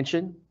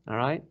hypotension, all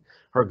right?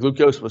 Her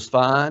glucose was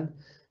fine.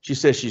 She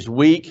says she's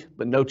weak,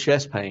 but no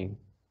chest pain.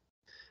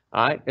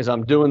 All right, as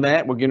I'm doing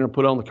that, we're getting her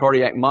put on the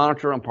cardiac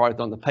monitor. I'm probably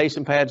throwing the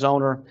pacing pads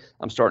on her.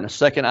 I'm starting a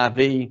second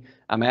IV.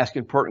 I'm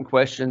asking pertinent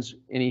questions.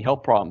 Any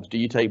health problems? Do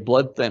you take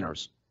blood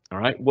thinners? All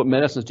right, what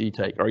medicines do you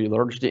take? Are you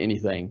allergic to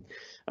anything?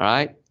 All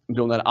right, I'm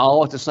doing that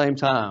all at the same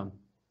time.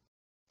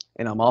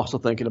 And I'm also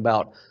thinking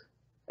about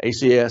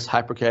ACS,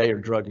 hyper-K, or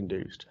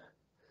drug-induced.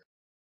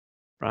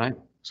 Right,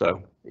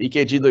 so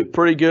EKG looked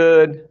pretty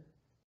good.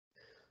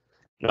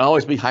 Can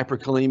always be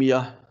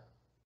hyperkalemia.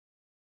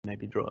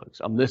 Maybe drugs.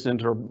 I'm listening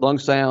to her lung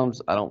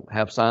sounds. I don't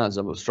have signs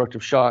of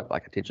obstructive shock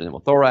like a tension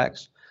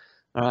pneumothorax.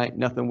 All right,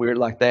 nothing weird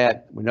like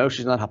that. We know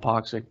she's not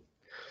hypoxic.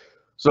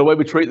 So the way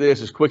we treat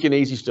this is quick and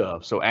easy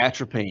stuff. So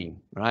atropine,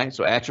 right?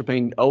 So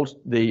atropine,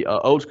 the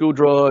old school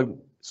drug,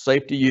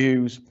 safe to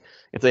use.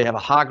 If they have a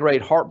high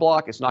grade heart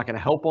block, it's not going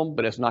to help them,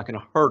 but it's not going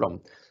to hurt them.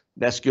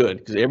 That's good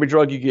because every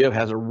drug you give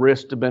has a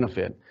risk to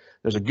benefit.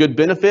 There's a good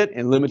benefit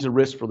and limited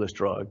risk for this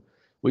drug.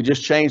 We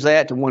just changed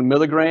that to 1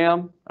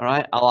 milligram. All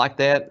right, I like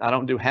that. I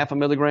don't do half a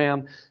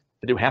milligram.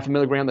 If I do half a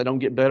milligram, they don't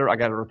get better. I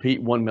got to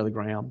repeat 1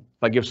 milligram.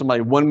 If I give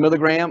somebody 1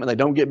 milligram and they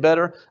don't get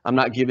better, I'm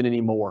not giving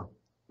any more.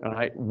 All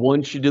right,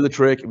 once you do the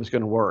trick, it was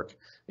going to work.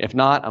 If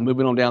not, I'm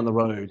moving on down the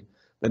road.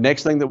 The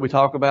next thing that we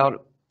talk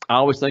about, I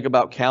always think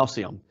about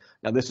calcium.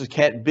 Now this is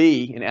Cat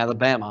B in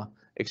Alabama,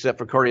 except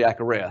for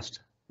cardiac arrest.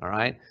 All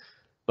right.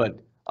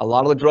 But a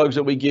lot of the drugs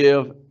that we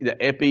give, the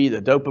epi,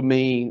 the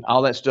dopamine,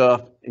 all that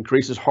stuff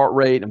increases heart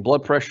rate and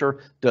blood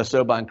pressure, does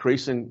so by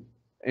increasing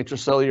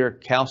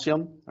intracellular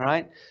calcium, all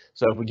right?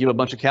 So if we give a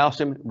bunch of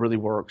calcium, it really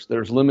works.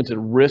 There's limited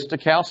risk to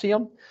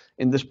calcium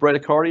in this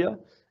bradycardia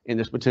and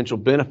this potential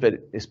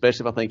benefit,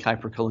 especially if I think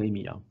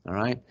hyperkalemia, all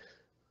right?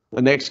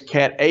 The next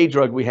Cat A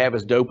drug we have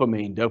is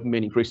dopamine.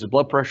 Dopamine increases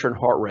blood pressure and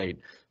heart rate.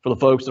 For the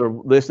folks that are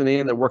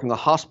listening, that work in the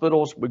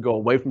hospitals, we go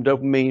away from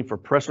dopamine for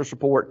pressor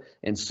support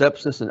and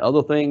sepsis and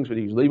other things.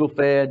 We use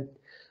Levofed,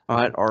 all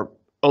right, or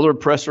other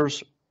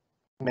pressors,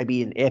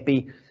 maybe an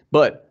epi.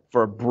 But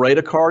for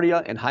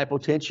bradycardia and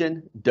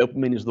hypotension,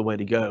 dopamine is the way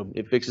to go.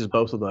 It fixes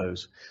both of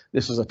those.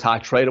 This is a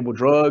titratable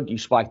drug. You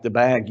spike the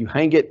bag, you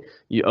hang it,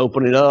 you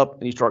open it up,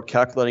 and you start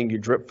calculating your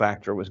drip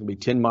factor. It's going to be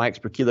 10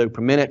 mics per kilo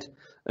per minute,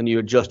 and you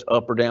adjust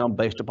up or down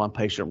based upon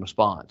patient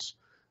response.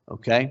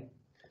 Okay?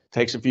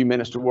 Takes a few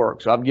minutes to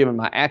work. So I've given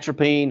my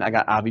atropine, I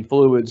got IV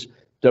fluids,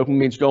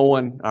 dopamine's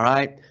going, all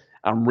right?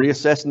 I'm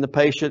reassessing the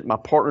patient. My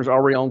partner's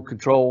already on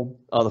control,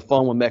 the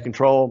phone with Met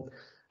Control.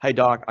 Hey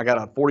doc, I got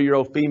a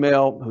 40-year-old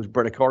female who's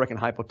bradycardic and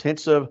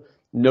hypotensive,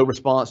 no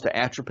response to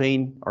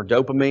atropine or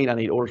dopamine. I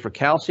need orders for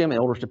calcium and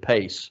orders to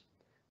pace.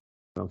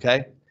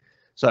 Okay,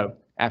 so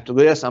after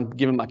this, I'm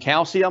giving my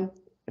calcium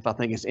if I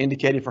think it's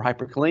indicated for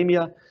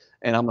hyperkalemia,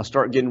 and I'm gonna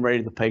start getting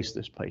ready to pace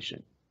this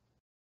patient.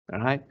 All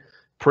right,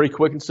 pretty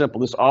quick and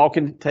simple. This all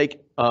can take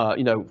 4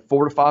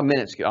 to 5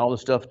 minutes to get all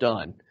this stuff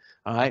done.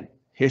 All right,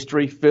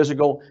 history,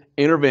 physical,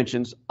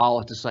 interventions, all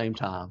at the same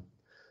time.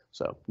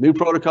 So new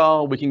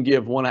protocol, we can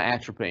give one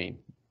atropine.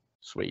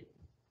 Sweet.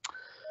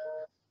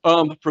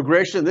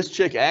 Progression, this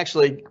chick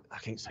actually, I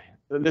can't say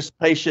it. This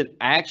patient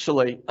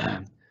actually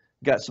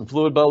got some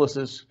fluid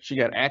boluses. She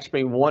got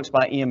atropine once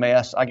by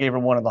EMS. I gave her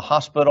one in the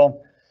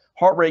hospital.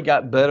 Heart rate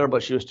got better,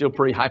 but she was still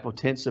pretty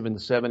hypotensive in the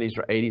 70s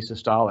or 80s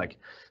systolic.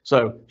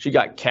 So she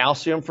got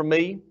calcium from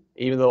me,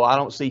 even though I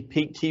don't see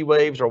peak T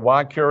waves or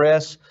wide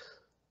QRS.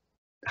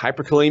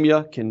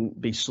 Hyperkalemia can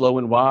be slow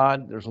and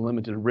wide. There's a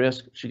limited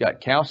risk. She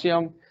got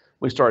calcium.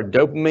 We started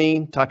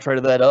dopamine,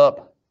 titrated that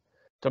up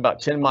to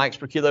about 10 mics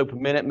per kilo per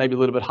minute, maybe a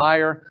little bit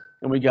higher.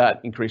 And we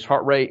got increased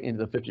heart rate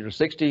into the 50s or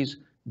 60s,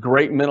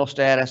 great mental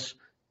status,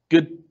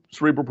 good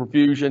cerebral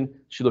perfusion.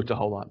 She looked a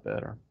whole lot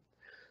better.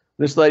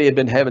 This lady had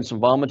been having some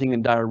vomiting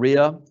and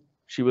diarrhea.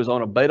 She was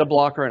on a beta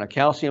blocker and a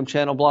calcium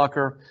channel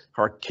blocker.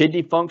 Her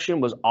kidney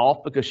function was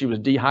off because she was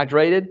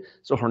dehydrated.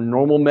 So her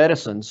normal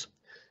medicines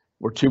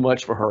were too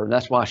much for her. And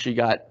that's why she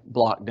got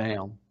blocked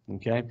down.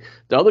 Okay.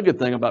 The other good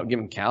thing about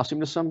giving calcium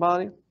to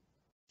somebody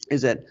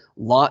is that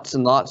lots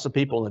and lots of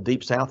people in the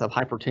deep south have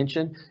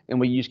hypertension, and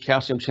we use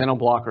calcium channel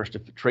blockers to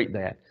treat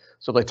that.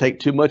 So if they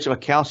take too much of a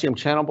calcium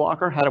channel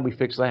blocker, how do we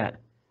fix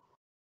that?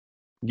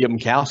 Give them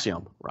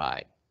calcium,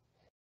 right?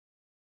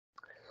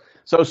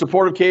 So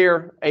supportive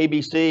care,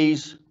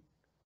 ABCs,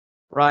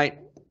 right?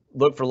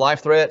 Look for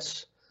life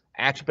threats,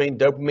 atropine,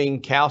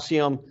 dopamine,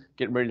 calcium,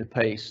 getting ready to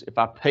pace. If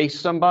I pace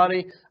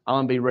somebody, I'm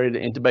gonna be ready to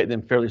intubate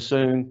them fairly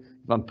soon.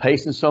 If I'm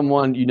pacing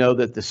someone, you know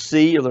that the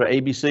C or their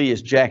ABC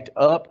is jacked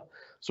up.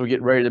 So we're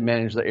getting ready to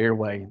manage the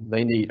airway.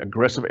 They need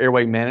aggressive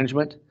airway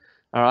management.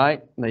 All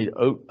right, they need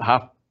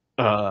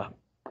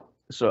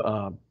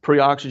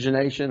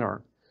pre-oxygenation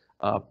or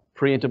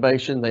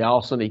pre-intubation. They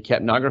also need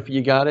capnography.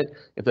 You got it.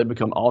 If they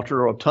become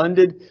altered or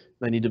obtunded,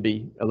 they need to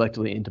be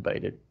electively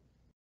intubated.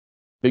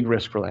 Big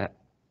risk for that.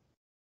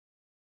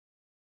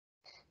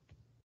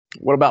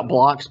 What about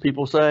blocks?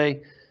 People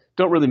say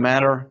don't really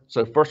matter.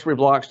 So first degree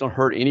blocks don't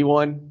hurt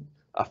anyone.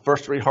 A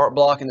first degree heart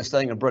block in this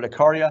thing of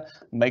bradycardia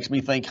makes me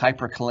think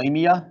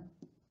hyperkalemia.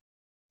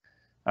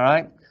 All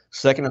right.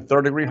 Second and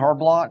third degree heart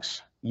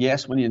blocks.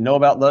 Yes, we need to know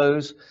about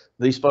those.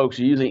 These folks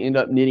usually end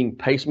up needing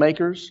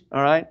pacemakers.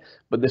 All right.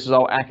 But this is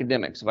all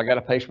academics. If I got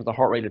a patient with a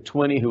heart rate of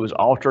 20 who is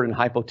altered and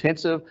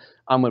hypotensive,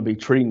 I'm going to be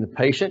treating the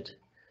patient.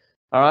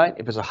 All right.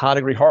 If it's a high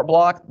degree heart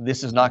block,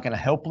 this is not going to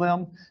help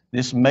them.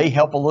 This may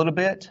help a little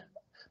bit,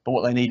 but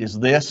what they need is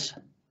this.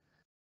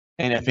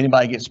 And if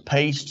anybody gets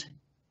paced,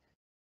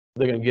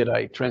 they're going to get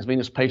a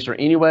transvenous pacer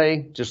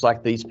anyway, just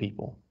like these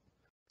people.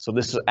 So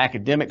this is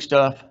academic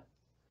stuff.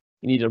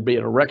 You need to be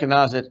able to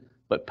recognize it,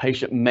 but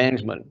patient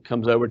management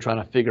comes over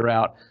trying to figure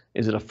out,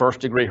 is it a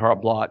first degree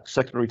heart block,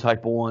 second degree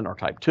type 1 or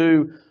type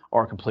 2,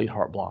 or a complete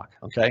heart block,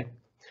 okay?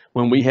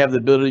 When we have the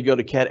ability to go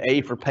to Cat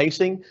A for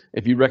pacing,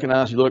 if you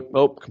recognize, you look,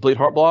 oh, complete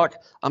heart block,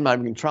 I'm not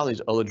even going to try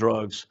these other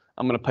drugs.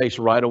 I'm going to pace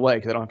right away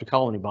because I don't have to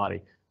call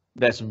anybody.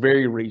 That's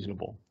very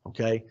reasonable,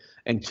 okay?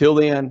 Until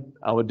then,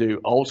 I would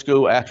do old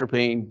school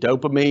atropine,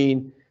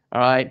 dopamine, all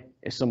right?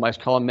 If somebody's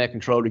calling Met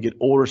Control to get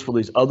orders for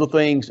these other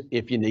things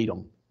if you need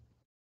them.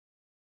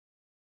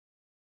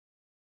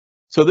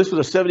 So this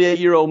was a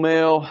 78-year-old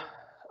male,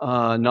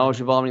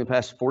 nausea, vomiting the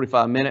past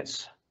 45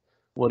 minutes.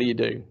 What do you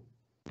do,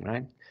 all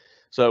right?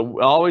 So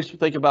I always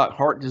think about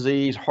heart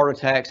disease, heart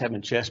attacks,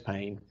 having chest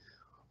pain.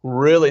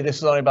 Really, this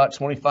is only about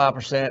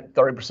 25%,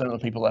 30% of the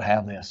people that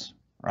have this,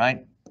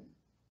 right?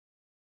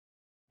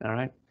 All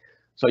right.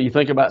 So you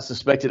think about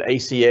suspected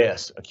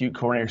ACS, acute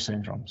coronary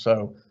syndrome.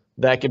 So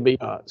that could be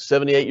a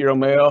 78-year-old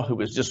male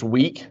who is just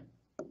weak.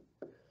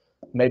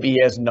 Maybe he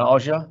has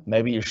nausea.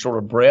 Maybe he's short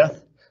of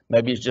breath.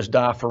 Maybe he's just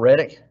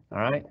diaphoretic. All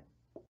right.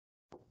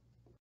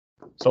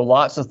 So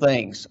lots of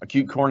things,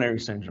 acute coronary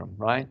syndrome,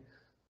 right?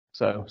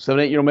 So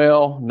 78-year-old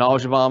male,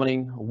 nausea,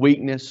 vomiting,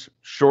 weakness,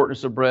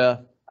 shortness of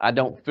breath. I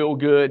don't feel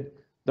good.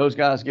 Those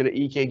guys get an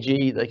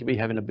EKG. They could be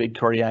having a big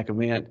cardiac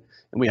event,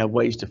 and we have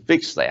ways to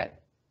fix that.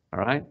 All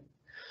right.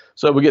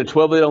 So we get a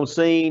 12 lead on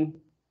scene,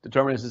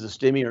 determine if this is a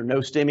STEMI or no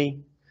STEMI.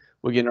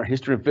 We get our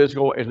history and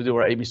physical as we do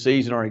our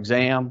ABCs in our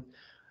exam.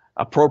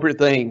 Appropriate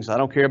things. I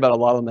don't care about a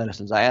lot of the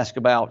medicines. I ask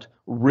about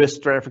risk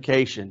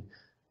stratification.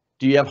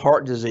 Do you have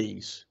heart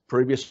disease,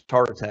 previous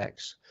heart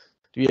attacks?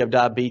 Do you have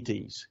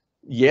diabetes?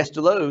 Yes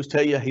to those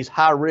tell you he's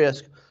high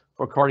risk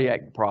for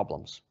cardiac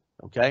problems,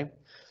 okay?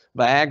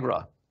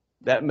 Viagra,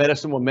 that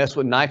medicine will mess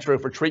with nitro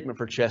for treatment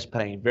for chest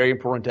pain. Very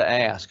important to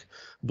ask.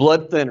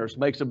 Blood thinners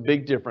makes a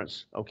big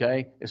difference,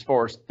 okay, as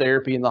far as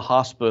therapy in the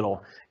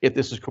hospital if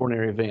this is a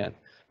coronary event.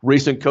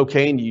 Recent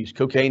cocaine use.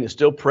 Cocaine is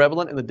still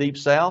prevalent in the Deep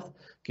South,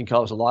 can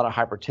cause a lot of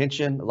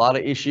hypertension, a lot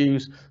of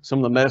issues. Some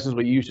of the medicines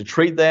we use to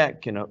treat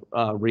that can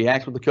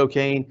react with the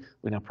cocaine.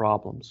 We have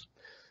problems.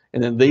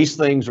 And then these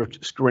things are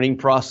screening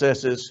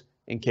processes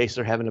in case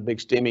they're having a big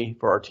STEMI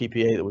for our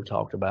TPA that we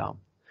talked about.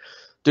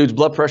 Dude's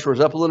blood pressure was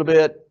up a little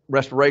bit.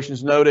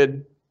 Respiration's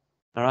noted.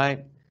 All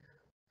right.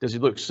 Does he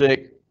look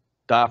sick?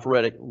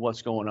 Diaphoretic?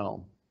 What's going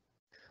on?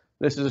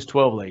 This is his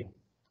 12 lead.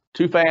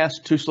 Too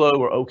fast, too slow,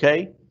 or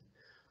okay.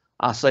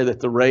 I say that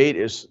the rate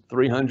is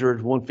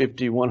 300,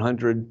 150,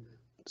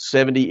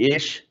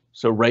 170-ish.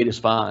 So rate is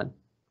fine.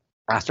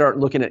 I start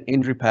looking at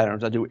injury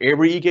patterns. I do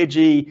every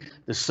EKG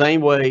the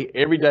same way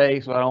every day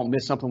so I don't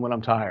miss something when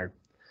I'm tired.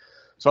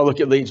 So I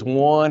look at leads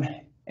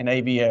 1 and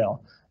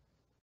AVL,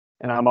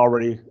 and I'm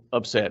already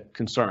upset,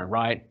 concerned,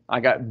 right? I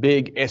got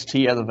big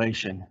ST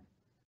elevation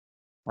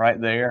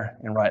right there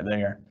and right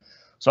there.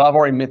 So I've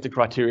already met the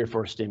criteria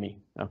for a STEMI,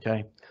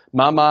 okay?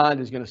 My mind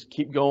is going to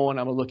keep going.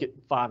 I'm going to look at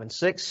 5 and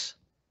 6.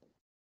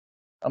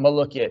 I'm going to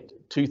look at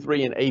 2,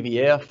 3 and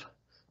AVF.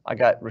 I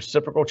got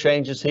reciprocal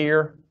changes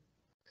here.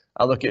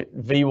 I look at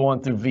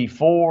V1 through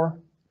V4,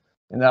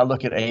 and then I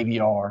look at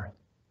AVR.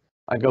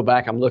 I go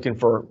back, I'm looking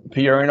for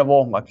PR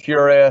interval, my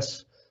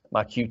QRS,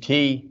 my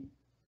QT.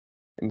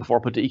 And before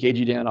I put the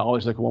EKG down, I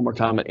always look one more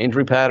time at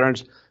injury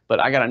patterns,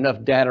 but I got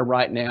enough data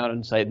right now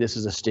to say this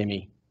is a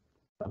STEMI,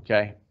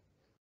 okay?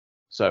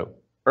 So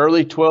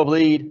early 12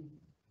 lead,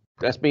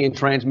 that's being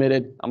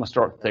transmitted. I'm gonna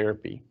start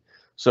therapy.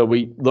 So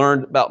we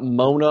learned about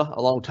MONA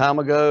a long time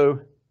ago.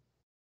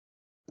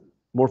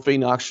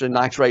 Morphine, oxygen,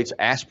 nitrates,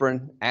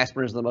 aspirin.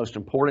 Aspirin is the most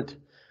important.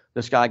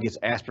 This guy gets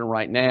aspirin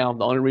right now.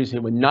 The only reason he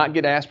would not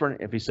get aspirin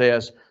if he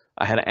says,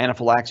 I had an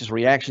anaphylaxis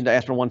reaction to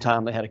aspirin one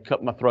time, they had to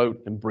cut my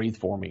throat and breathe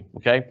for me,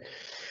 okay?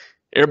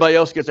 Everybody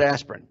else gets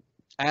aspirin.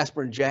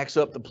 Aspirin jacks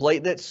up the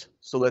platelets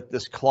so that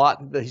this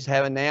clot that he's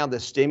having now,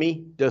 this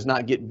STEMI, does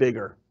not get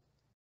bigger.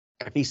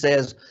 If he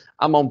says,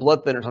 I'm on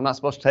blood thinners, I'm not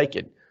supposed to take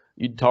it,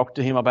 you'd talk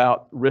to him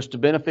about risk to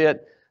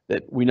benefit,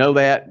 that we know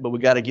that, but we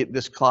got to get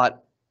this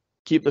clot,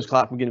 keep this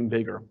clot from getting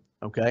bigger,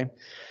 okay?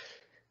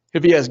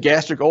 If he has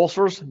gastric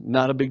ulcers,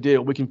 not a big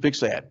deal. We can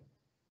fix that.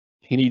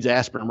 He needs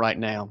aspirin right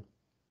now.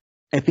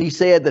 If he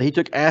said that he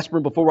took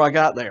aspirin before I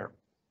got there,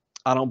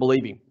 I don't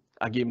believe him.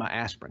 I give him my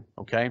aspirin,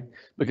 okay?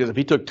 Because if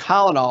he took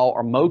Tylenol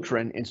or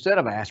Motrin instead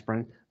of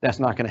aspirin, that's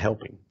not going to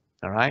help him,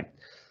 all right?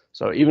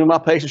 So even when my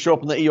patients show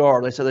up in the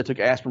ER, they say they took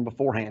aspirin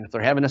beforehand. If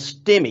they're having a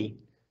STEMI,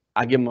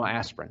 I give them my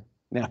aspirin.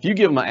 Now, if you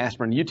give them my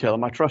aspirin, you tell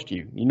them I trust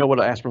you. You know what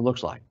an aspirin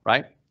looks like,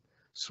 right?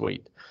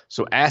 Sweet.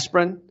 So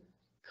aspirin,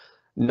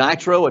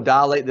 nitro will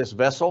dilate this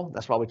vessel.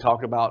 That's why we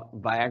talk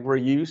about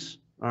Viagra use,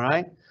 all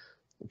right?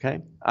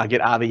 Okay, I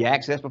get IV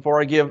access before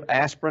I give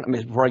aspirin,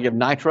 before I give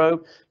nitro,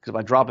 because if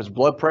I drop his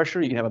blood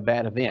pressure, you can have a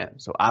bad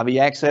event. So IV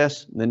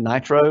access, then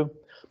nitro.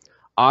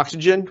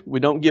 Oxygen, we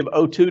don't give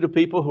O2 to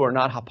people who are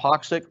not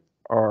hypoxic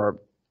or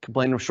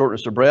complaining of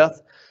shortness of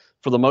breath.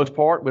 For the most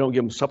part, we don't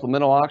give them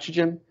supplemental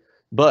oxygen,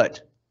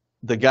 but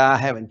the guy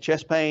having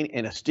chest pain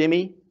and a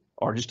STEMI,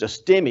 or just a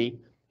STEMI,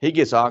 he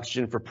gets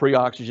oxygen for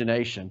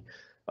pre-oxygenation,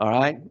 all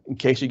right? In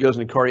case he goes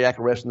into cardiac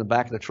arrest in the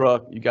back of the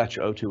truck, you got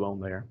your O2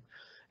 on there.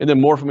 And then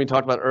morphine we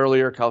talked about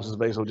earlier causes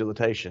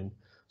vasodilatation.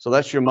 So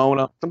that's your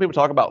MONA. Some people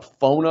talk about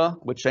FONA,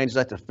 which changes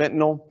that to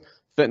fentanyl.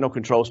 Fentanyl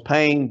controls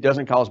pain,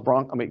 doesn't cause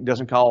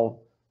doesn't cause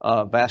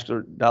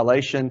vascular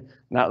dilation,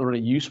 not really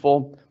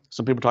useful.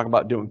 Some people talk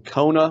about doing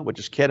CONA, which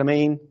is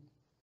ketamine.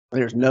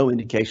 There's no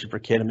indication for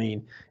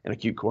ketamine in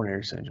acute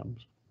coronary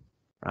syndromes,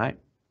 right?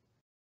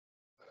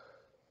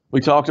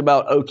 We talked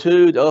about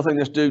O2. The other thing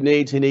this dude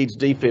needs, he needs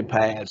defib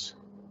pads.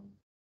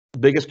 The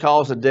biggest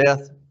cause of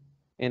death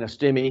in a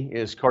STEMI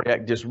is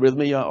cardiac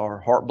dysrhythmia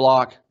or heart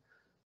block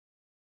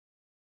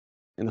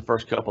in the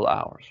first couple of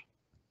hours.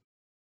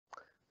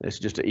 This is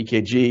just an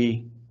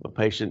EKG, a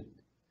patient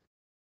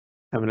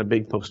having a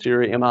big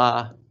posterior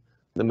MI.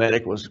 The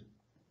medic was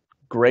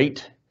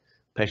great.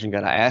 Patient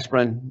got an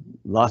aspirin,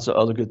 lots of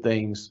other good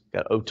things,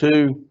 got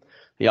O2.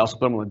 He also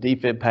put him on the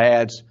defib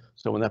pads.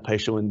 So when that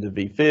patient went into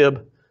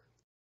VFib,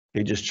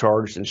 he just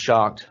charged and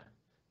shocked,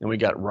 and we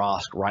got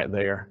ROSC right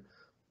there.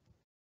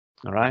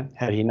 All right,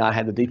 had he not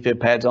had the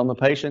defib pads on the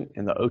patient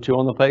and the O2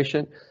 on the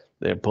patient,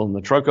 they're pulling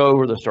the truck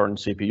over, they're starting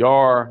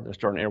CPR, they're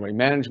starting airway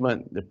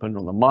management, they're putting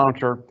on the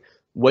monitor.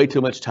 Way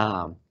too much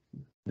time.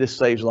 This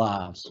saves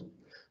lives.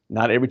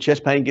 Not every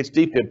chest pain gets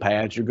defib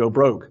pads, you go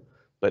broke,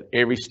 but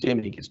every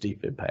STEMI gets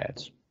defib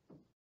pads.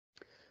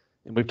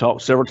 And we've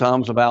talked several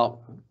times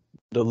about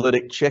the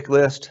lytic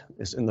checklist.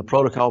 It's in the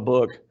protocol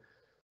book.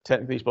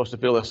 Technically, you're supposed to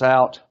fill this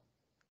out.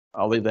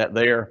 I'll leave that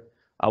there.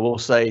 I will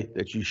say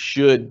that you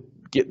should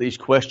get these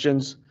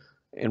questions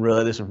and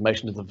relay this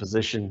information to the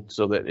physician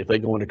so that if they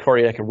go into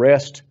cardiac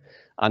arrest,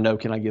 I know,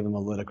 can I give them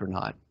a lytic or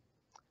not?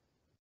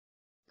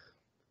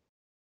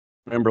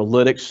 Remember,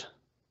 lytics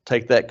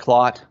take that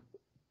clot.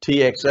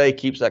 TXA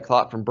keeps that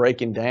clot from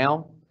breaking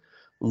down.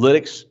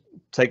 Lytics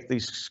take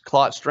these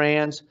clot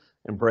strands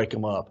and break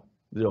them up,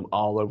 do them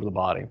all over the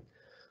body.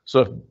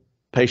 So if a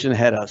patient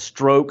had a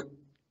stroke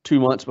 2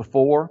 months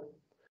before,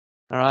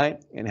 all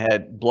right, and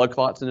had blood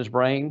clots in his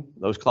brain,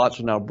 those clots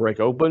will now break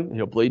open,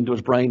 he'll bleed into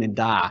his brain and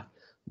die.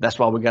 That's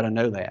why we got to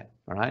know that,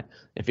 all right?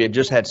 If he had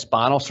just had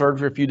spinal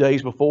surgery a few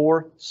days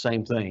before,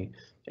 same thing.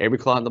 Every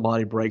clot in the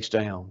body breaks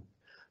down.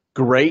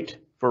 Great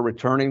for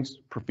returning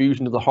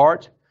perfusion to the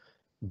heart,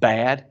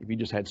 bad if you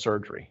just had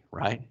surgery,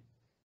 right?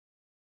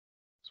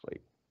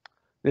 Sweet.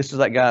 This is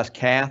that guy's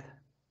cath.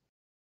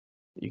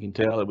 You can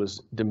tell it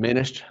was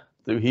diminished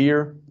through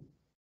here.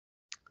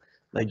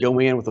 They go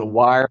in with a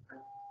wire,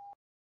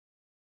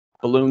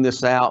 balloon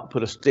this out,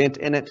 put a stent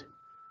in it,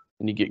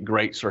 and you get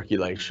great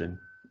circulation.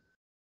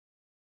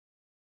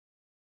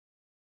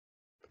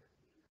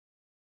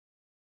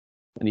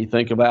 And you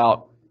think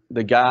about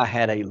the guy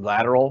had a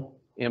lateral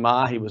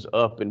MI. He was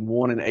up in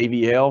 1 in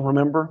AVL,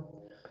 remember?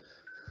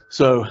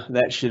 So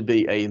that should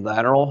be a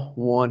lateral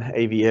 1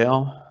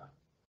 AVL.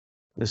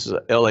 This is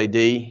a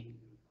LAD,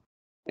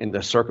 and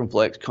the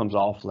circumflex comes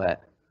off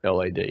that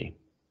LAD.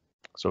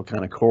 So it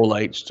kind of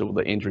correlates to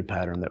the injury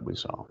pattern that we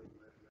saw.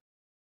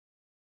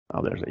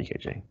 Oh, there's the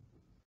EKG.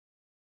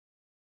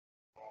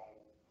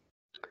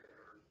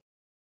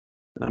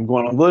 I'm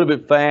going a little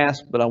bit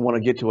fast, but I want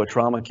to get to a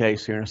trauma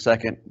case here in a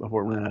second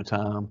before we run out of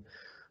time.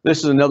 This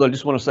is another,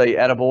 just want to say,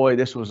 attaboy.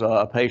 This was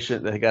a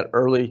patient that got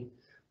early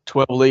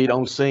 12 lead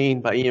on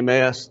scene by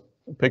EMS,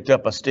 picked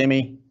up a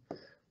STEMI,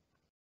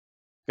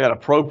 got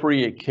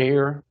appropriate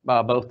care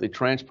by both the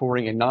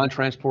transporting and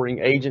non-transporting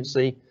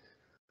agency,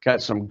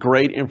 got some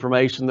great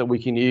information that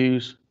we can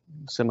use,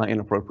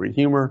 semi-inappropriate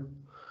humor.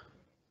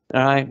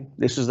 All right,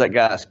 this is that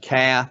guy's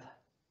cath.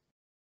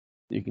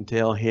 You can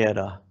tell he had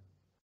a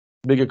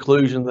big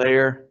occlusion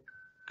there,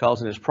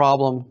 causing his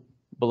problem,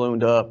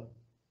 ballooned up.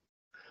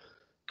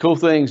 Cool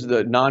things,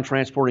 the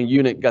non-transporting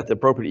unit got the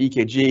appropriate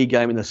EKG,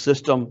 got him in the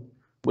system,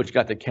 which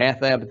got the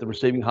cath lab at the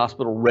receiving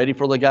hospital ready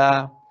for the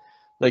guy.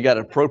 They got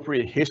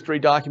appropriate history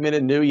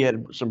documented, knew he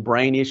had some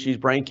brain issues,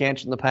 brain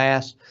cancer in the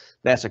past.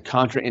 That's a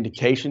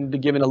contraindication to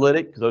giving a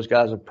lytic because those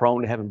guys are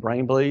prone to having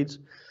brain bleeds.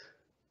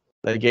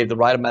 They gave the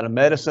right amount of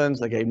medicines.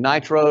 They gave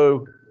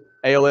nitro.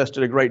 ALS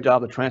did a great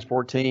job, the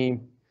transport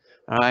team.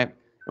 All right.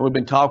 And we've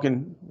been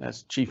talking,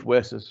 that's Chief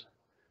Wes's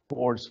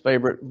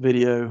favorite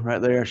video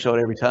right there, show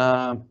it every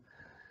time.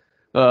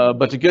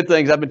 But the good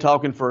things, I've been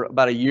talking for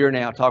about a year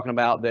now, talking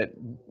about that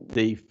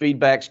the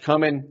feedback's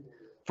coming,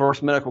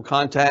 first medical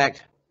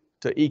contact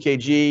to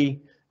EKG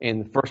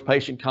and the first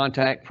patient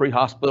contact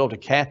pre-hospital to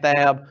cath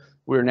lab.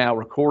 We're now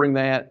recording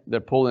that. They're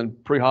pulling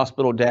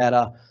pre-hospital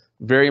data,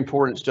 very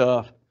important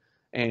stuff.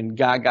 And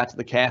guy got to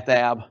the cath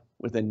lab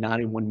within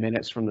 91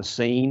 minutes from the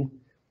scene,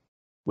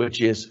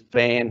 which is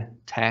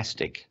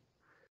fantastic.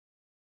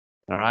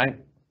 All right.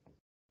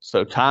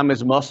 So time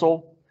is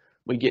muscle.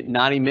 We get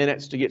 90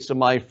 minutes to get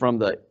somebody from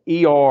the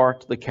ER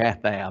to the cath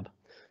lab.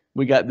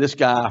 We got this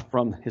guy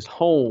from his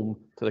home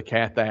to the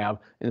cath lab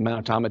in the amount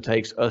of time it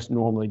takes us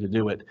normally to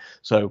do it.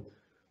 So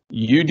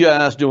you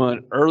guys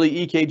doing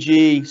early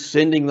EKG,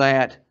 sending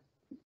that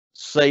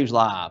saves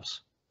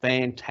lives.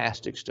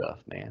 Fantastic stuff,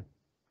 man.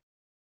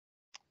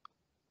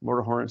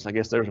 Murder hornets, I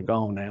guess theirs are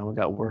gone now. We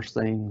got worse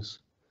things.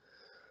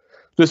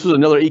 This was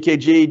another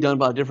EKG done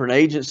by a different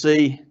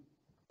agency.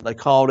 They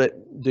called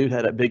it, dude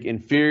had a big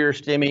inferior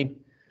STEMI.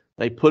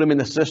 They put him in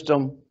the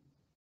system,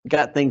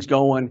 got things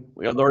going.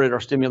 We alerted our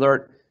STEMI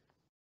alert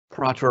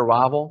prior to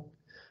arrival.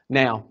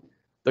 Now,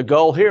 the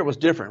goal here was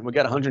different. We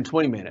got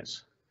 120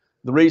 minutes.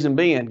 The reason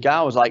being,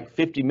 guy was like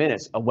 50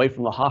 minutes away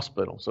from the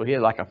hospital. So he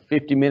had like a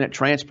 50-minute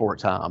transport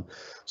time.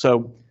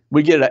 So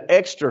we get an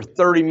extra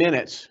 30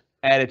 minutes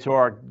added to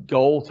our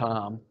goal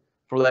time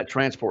for that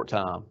transport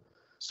time.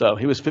 So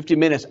he was 50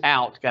 minutes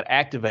out, got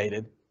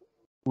activated.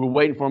 We were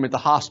waiting for him at the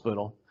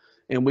hospital,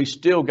 and we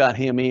still got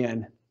him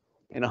in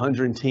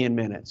 110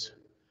 minutes,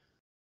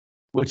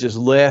 which is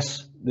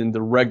less than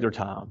the regular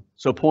time.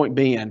 So point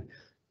being,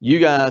 you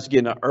guys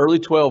getting an early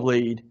 12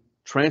 lead,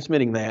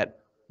 transmitting that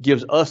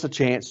gives us a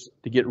chance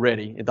to get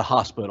ready at the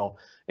hospital,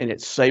 and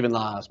it's saving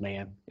lives,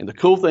 man. And the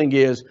cool thing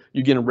is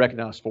you're getting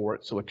recognized for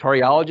it. So the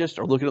cardiologists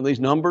are looking at these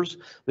numbers.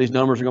 These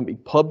numbers are going to be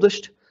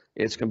published.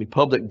 It's going to be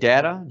public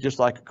data, just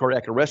like a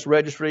cardiac arrest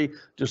registry,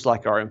 just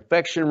like our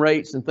infection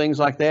rates and things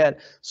like that.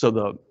 So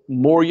the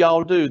more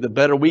y'all do, the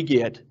better we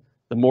get,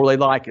 the more they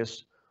like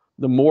us,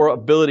 the more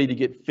ability to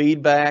get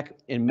feedback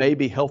and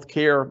maybe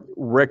healthcare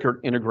record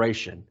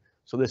integration.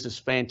 So this is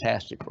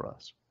fantastic for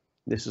us.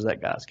 This is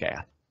that guy's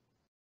cath.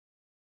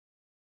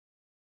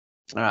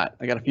 All right,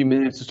 I got a few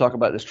minutes to talk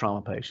about this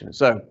trauma patient.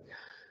 So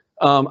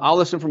all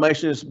this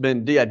information has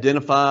been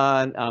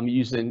de-identified. I'm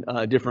using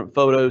different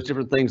photos,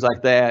 different things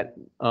like that.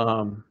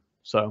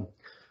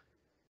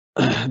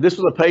 This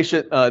was a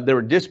patient, they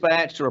were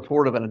dispatched to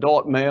report of an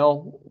adult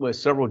male with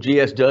several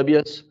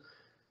GSWs.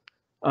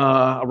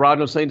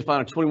 Arrived on scene to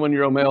find a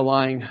 21-year-old male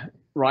lying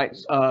right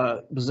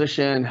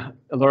position,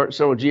 alert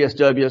several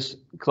GSWs,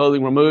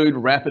 clothing removed,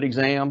 rapid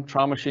exam,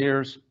 trauma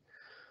shears,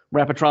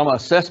 rapid trauma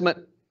assessment.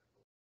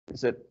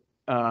 Is it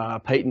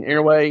patent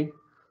airway,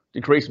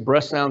 decreased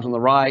breath sounds on the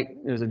right.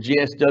 There's a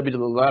GSW to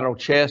the lateral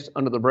chest,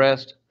 under the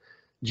breast,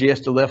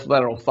 GS to left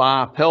lateral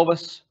thigh,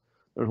 pelvis.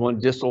 There's one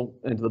distal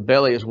into the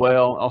belly as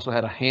well. Also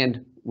had a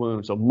hand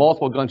wound, so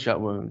multiple gunshot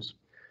wounds.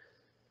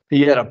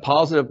 He had a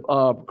positive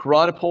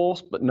carotid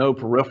pulse, but no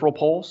peripheral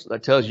pulse.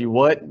 That tells you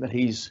what? That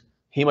he's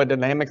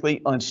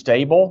hemodynamically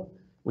unstable.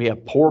 We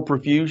have poor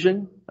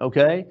perfusion,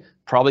 okay?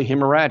 Probably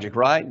hemorrhagic,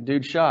 right?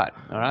 Dude shot,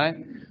 all right?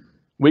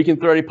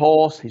 Weakened 30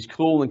 pulse. He's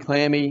cool and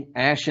clammy,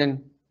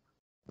 ashen,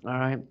 all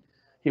right?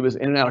 He was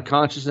in and out of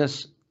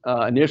consciousness.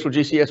 Initial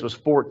GCS was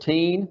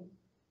 14,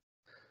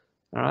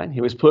 all right? He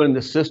was put in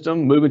the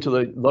system, moving to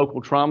the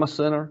local trauma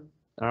center,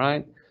 all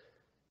right?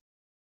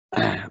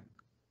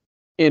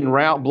 En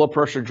route, blood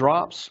pressure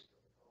drops,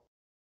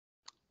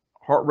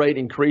 heart rate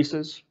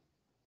increases.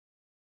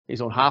 He's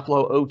on high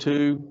flow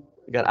O2,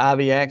 got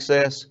IV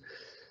access.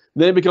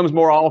 Then it becomes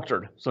more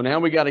altered. So now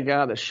we got a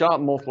guy that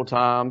shot multiple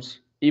times,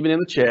 even in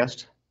the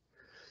chest.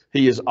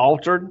 He is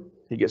altered,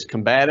 he gets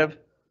combative,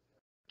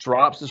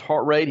 drops his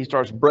heart rate, he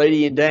starts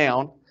bradying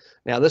down.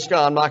 Now this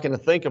guy, I'm not going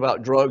to think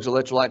about drugs,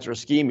 electrolytes, or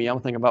ischemia. I'm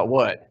thinking about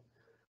what?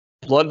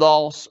 Blood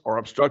loss or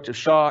obstructive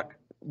shock,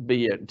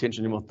 be it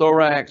tension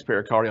pneumothorax,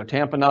 pericardial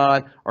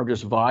tamponade, or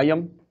just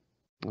volume,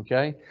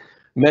 okay?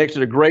 Medics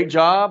did a great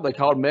job. They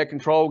called med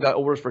control, got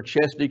orders for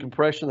chest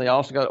decompression. They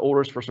also got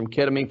orders for some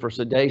ketamine for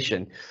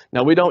sedation.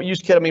 Now, we don't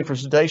use ketamine for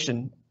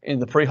sedation in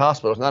the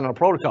pre-hospital. It's not in our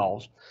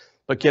protocols,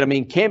 but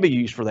ketamine can be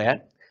used for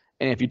that.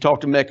 And if you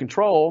talk to med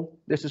control,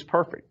 this is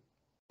perfect.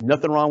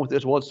 Nothing wrong with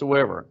this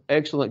whatsoever.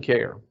 Excellent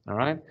care, all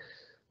right?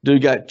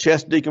 Dude got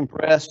chest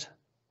decompressed,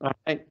 all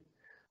right?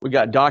 We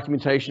got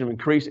documentation of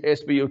increased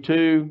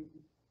SpO2,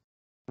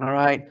 all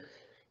right?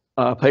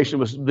 Patient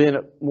was then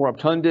more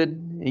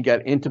obtunded. He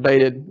got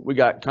intubated. We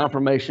got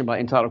confirmation by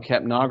end-tidal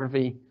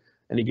capnography,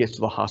 and he gets to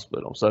the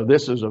hospital. So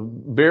this is a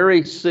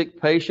very sick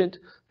patient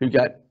who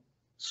got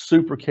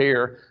super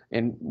care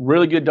and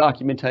really good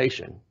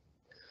documentation.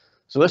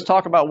 So let's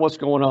talk about what's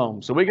going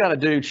on. So we got a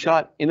dude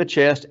shot in the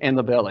chest and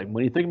the belly.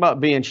 When you think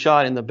about being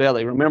shot in the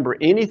belly, remember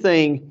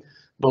anything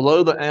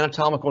below the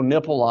anatomical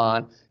nipple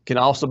line can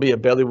also be a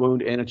belly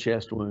wound and a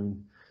chest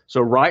wound. So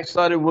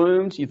right-sided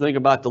wounds, you think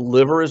about the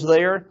liver is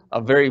there,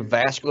 a very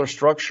vascular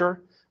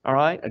structure, all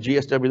right? A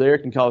GSW there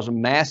can cause a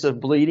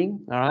massive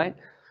bleeding, all right?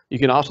 You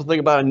can also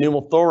think about a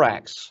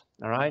pneumothorax,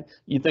 all right?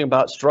 You think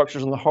about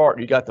structures in the heart.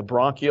 You got the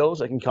bronchioles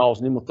that can cause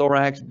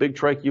pneumothorax, big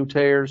tracheal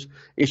tears,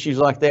 issues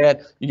like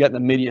that. You got the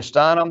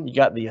mediastinum, you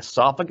got the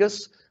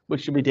esophagus,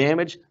 which should be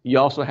damaged. You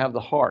also have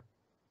the heart.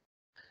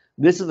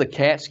 This is a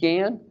CAT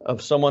scan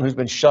of someone who's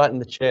been shot in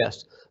the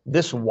chest.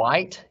 This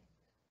white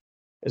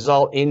is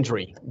all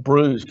injury,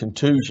 bruise,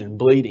 contusion,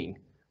 bleeding.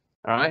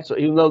 All right, so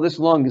even though this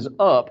lung is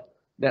up,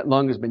 that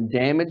lung has been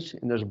damaged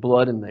and there's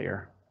blood in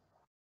there.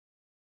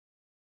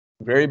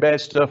 Very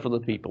bad stuff for the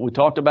people. We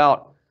talked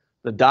about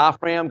the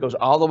diaphragm goes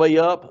all the way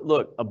up,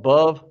 look,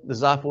 above the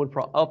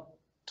xiphoid, up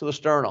to the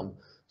sternum.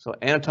 So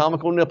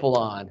anatomical nipple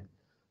line.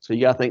 So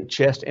you got to think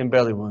chest and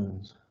belly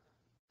wounds.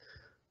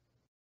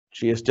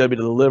 GSW to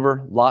the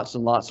liver, lots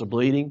and lots of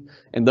bleeding.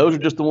 And those are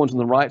just the ones on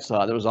the right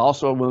side. There was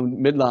also a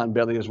wound midline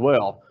belly as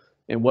well.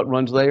 And what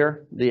runs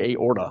there? The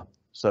aorta.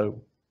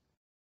 So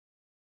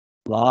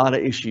a lot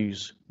of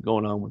issues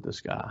going on with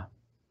this guy.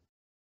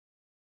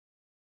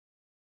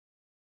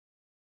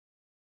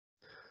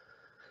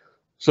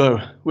 So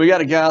we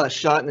got a guy that's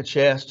shot in the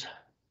chest.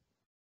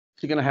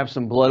 He's going to have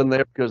some blood in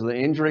there because of the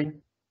injury.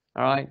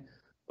 All right.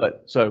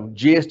 But so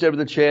GSW to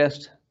the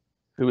chest,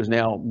 who is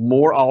now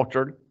more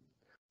altered,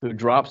 who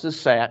drops his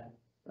SAT.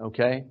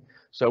 Okay.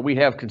 So we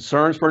have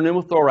concerns for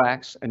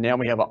pneumothorax, and now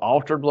we have an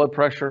altered blood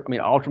pressure,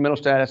 altered mental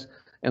status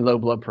and low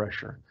blood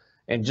pressure.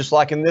 And just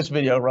like in this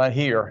video right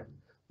here,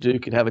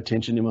 dude could have a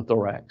tension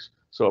pneumothorax.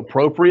 So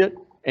appropriate,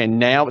 and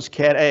now it's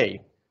Cat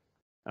A,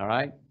 all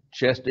right?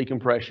 Chest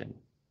decompression.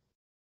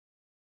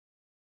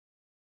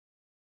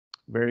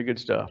 Very good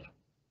stuff.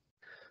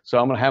 So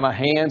I'm gonna have my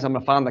hands, I'm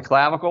gonna find the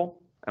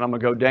clavicle, and I'm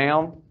gonna go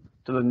down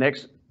to the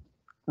next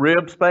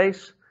rib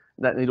space.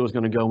 That needle is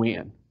gonna go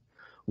in.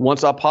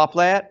 Once I pop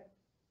that,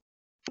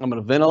 I'm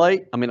gonna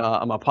ventilate, I'm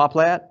gonna pop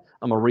that,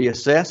 I'm gonna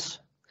reassess.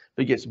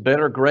 If it gets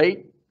better,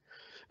 great.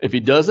 If he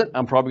doesn't,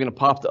 I'm probably going to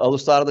pop the other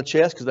side of the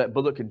chest because that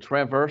bullet can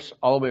traverse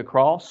all the way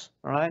across,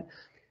 all right?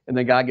 And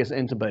the guy gets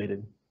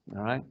intubated,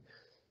 all right?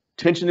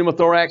 Tension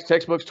pneumothorax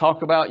textbooks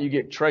talk about you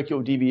get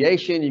tracheal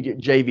deviation, you get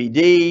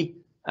JVD.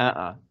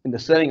 In the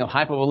setting of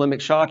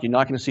hypovolemic shock, you're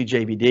not going to see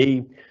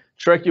JVD.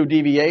 Tracheal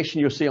deviation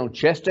you'll see on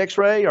chest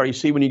x-ray, or you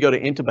see when you go to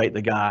intubate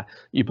the guy.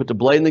 You put the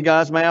blade in the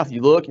guy's mouth,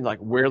 you look, and like,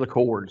 where are the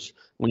cords?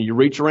 When you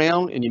reach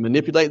around and you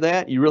manipulate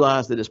that, you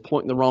realize that it's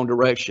pointing the wrong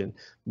direction.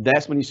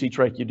 That's when you see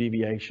tracheal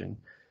deviation.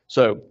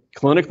 So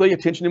clinically, a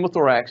tension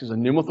pneumothorax is a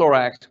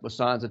pneumothorax with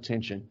signs of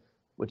tension,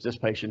 which this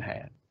patient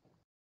had.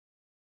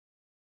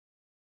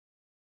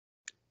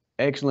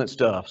 Excellent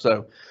stuff.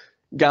 So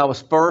guy was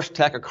first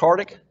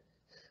tachycardic,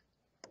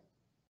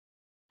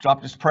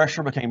 dropped his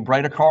pressure, became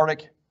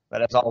bradycardic.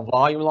 That is all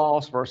volume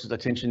loss versus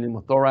attention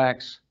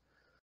pneumothorax.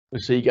 We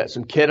see he got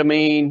some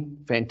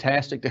ketamine,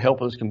 fantastic to help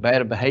with his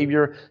combative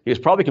behavior. He was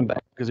probably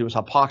combative because he was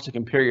hypoxic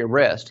and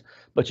peri-arrest,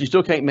 but you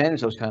still can't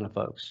manage those kind of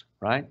folks,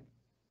 right?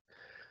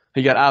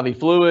 He got IV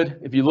fluid.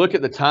 If you look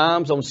at the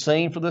times on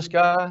scene for this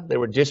guy, they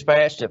were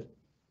dispatched. If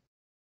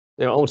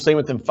they were on scene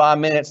within 5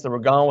 minutes, they were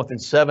gone within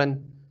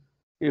 7.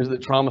 He was at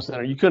the trauma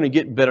center. You couldn't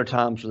get better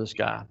times for this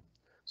guy.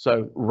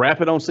 So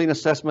rapid on-scene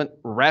assessment,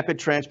 rapid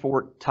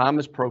transport, time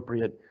is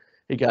appropriate.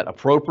 He got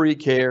appropriate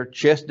care,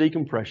 chest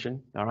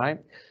decompression, all right?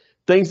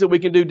 Things that we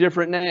can do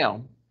different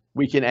now.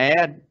 We can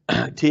add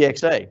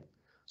TXA.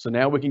 So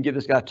now we can get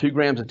this guy 2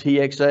 grams of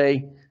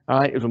TXA, all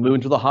right, as we move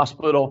into the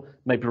hospital,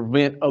 may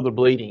prevent other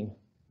bleeding.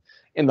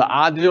 In the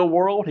ideal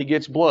world, he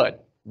gets blood.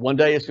 One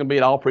day it's going to be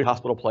at all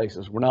pre-hospital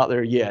places. We're not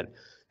there yet.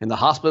 In the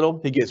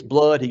hospital, he gets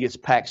blood, he gets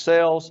packed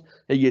cells,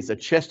 he gets a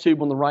chest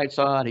tube on the right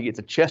side, he gets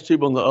a chest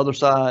tube on the other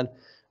side,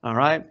 all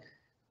right?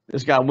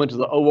 This guy went to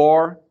the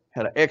OR,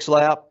 had an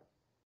XLAP,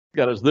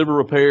 got his liver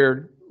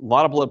repaired, a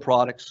lot of blood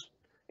products,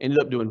 ended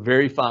up doing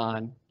very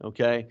fine,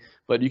 okay?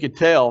 But you could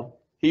tell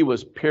he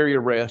was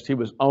peri-arrest, he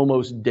was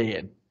almost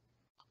dead.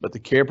 But the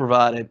care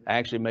provided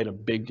actually made a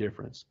big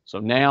difference. So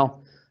now,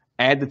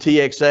 add the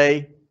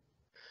TXA.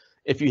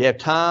 If you have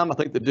time, I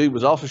think the dude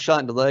was also shot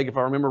in the leg, if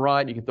I remember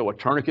right. You can throw a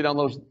tourniquet on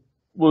those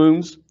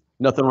wounds.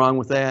 Nothing wrong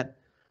with that.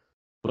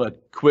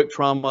 But quick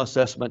trauma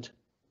assessment,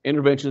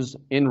 interventions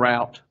en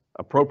route,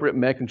 appropriate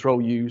med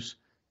control use,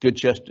 good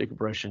chest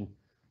decompression.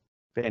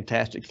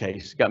 Fantastic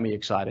case. Got me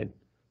excited.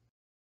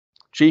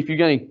 Chief, you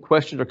got any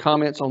questions or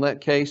comments on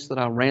that case that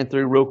I ran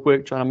through real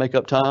quick, trying to make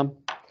up time?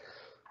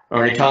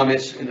 Or any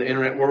comments in the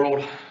internet world?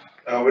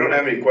 We don't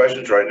have any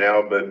questions right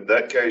now, but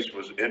that case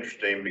was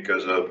interesting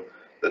because of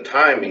the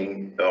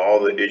timing. All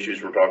the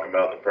issues we're talking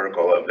about in the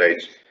protocol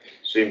updates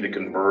seem to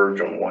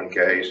converge on one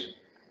case.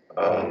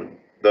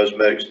 Those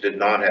medics did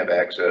not have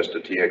access to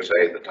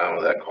TXA at the time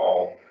of that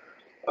call.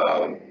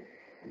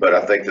 But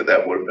I think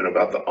that would have been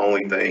about the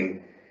only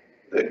thing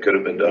that could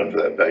have been done for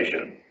that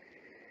patient.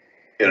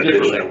 In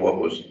addition to what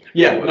was.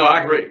 Yeah, no,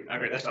 I agree.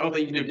 That's the only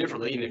thing you can do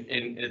differently.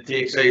 And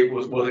TXA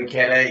wasn't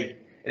Cat A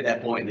at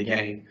that point in the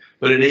game,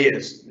 but it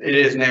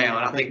is now.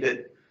 And I think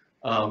that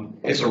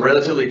it's a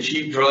relatively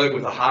cheap drug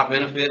with a high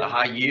benefit, a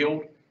high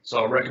yield.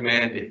 So I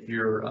recommend if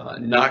you're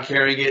not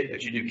carrying it,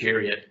 that you do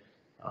carry it.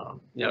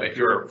 If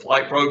you're a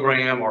flight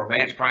program or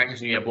advanced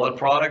practice and you have blood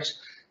products,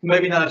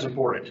 maybe not as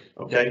important,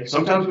 okay?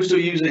 Sometimes we still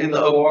use it in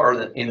the OR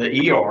or in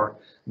the ER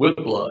with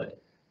blood.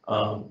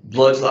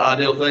 Blood's the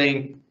ideal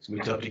thing. It's going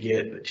to be tough to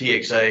get, but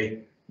TXA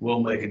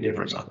will make a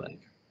difference, I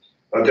think.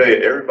 I'll tell you,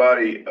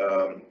 everybody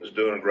is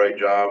doing a great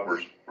job.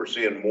 We're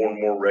seeing more and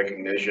more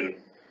recognition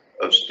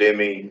of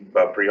STEMI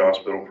by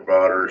pre-hospital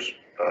providers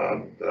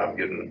that I'm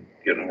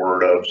getting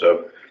word of.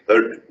 So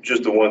they're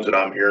just the ones that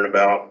I'm hearing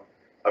about.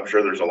 I'm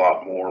sure there's a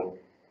lot more.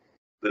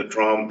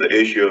 The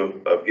issue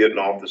of getting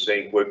off the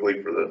scene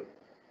quickly for the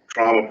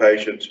trauma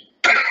patients,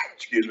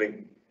 excuse me,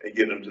 and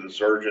getting them to the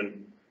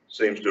surgeon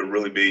seems to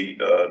really be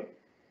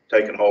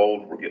taking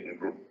hold. We're getting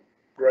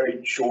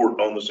great short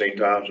on the scene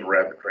times and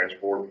rapid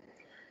transport.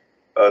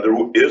 There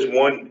is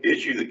one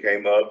issue that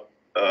came up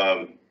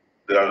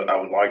that I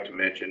would like to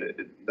mention.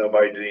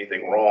 Nobody did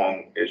anything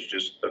wrong. It's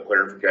just a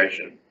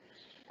clarification.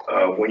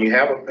 When you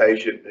have a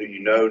patient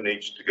who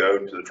needs to go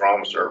to the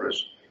trauma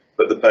service,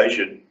 but the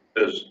patient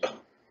is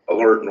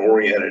alert and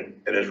oriented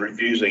and is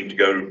refusing to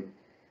go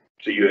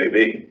to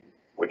UAB,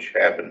 which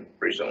happened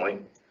recently,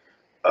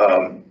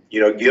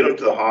 get them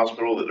to the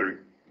hospital that they're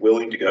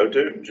willing to go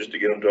to, just to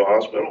get them to a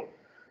hospital.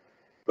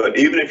 But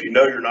even if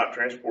you're not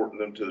transporting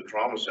them to the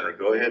trauma center,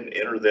 go ahead and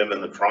enter them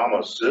in the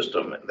trauma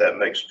system. That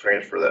makes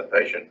transfer of that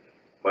patient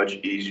much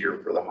easier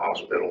for the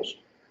hospitals.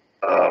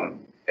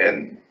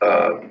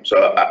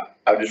 So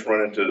I've just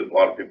run into a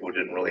lot of people who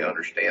didn't really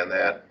understand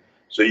that.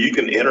 So you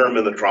can enter them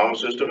in the trauma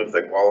system if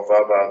they qualify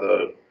by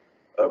the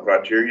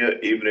criteria,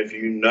 even if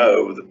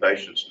the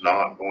patient's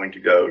not going to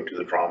go to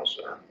the trauma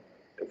center,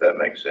 if that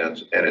makes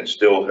sense. And it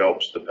still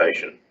helps the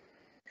patient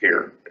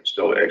care. It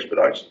still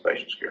expedites the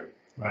patient's care.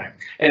 Right.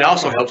 And it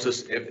also helps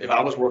us if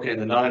I was working in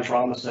the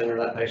non-trauma center,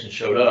 that patient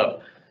showed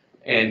up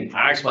and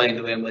I explained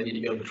to them they need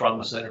to go to the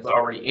trauma center. If they're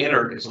already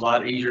entered, it's a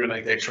lot easier to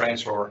make that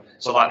transfer.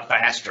 It's a lot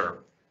faster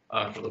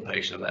for the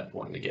patient at that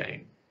point in the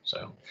game.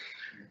 So,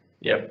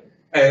 yep.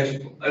 As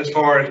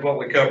far as what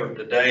we covered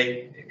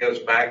today, it goes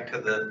back to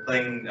the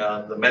thing,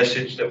 the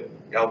message that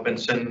y'all been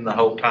sending the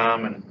whole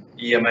time, and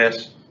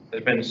EMS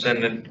has been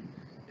sending.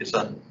 It's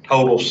a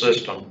total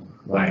system,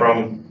 right,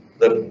 from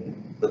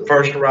the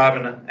first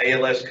arriving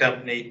ALS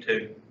company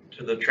to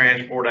the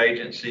transport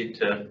agency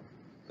to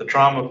the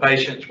trauma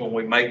patients when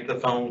we make the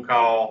phone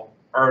call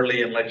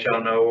early and let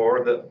y'all know,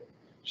 or the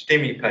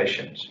STEMI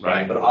patients.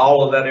 Right. But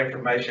all of that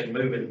information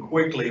moving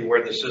quickly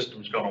where the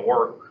system's going to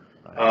work.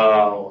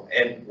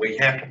 And we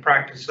have to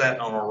practice that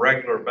on a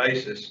regular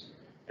basis.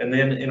 And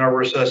then in our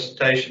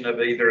resuscitation of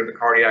either the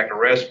cardiac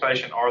arrest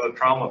patient or the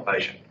trauma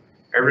patient,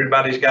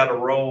 everybody's got a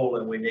role,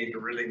 and we need to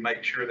really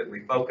make sure that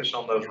we focus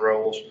on those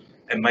roles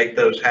and make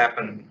those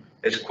happen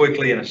as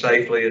quickly and as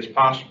safely as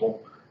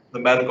possible. The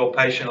medical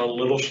patient a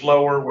little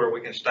slower, where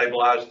we can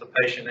stabilize the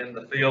patient in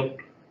the field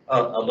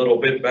a little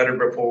bit better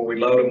before we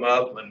load them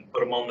up and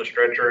put them on the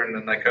stretcher and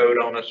then they code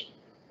on us,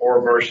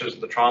 or versus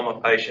the trauma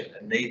patient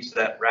that needs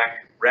that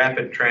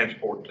rapid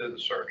transport to the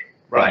surgeon.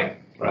 Right.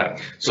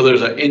 So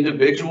there's an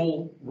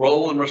individual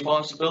role and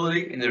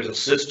responsibility, and there's a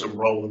system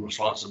role and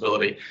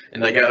responsibility,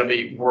 and they got to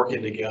be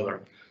working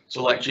together.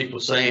 So like Chief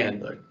was saying,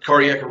 the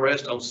cardiac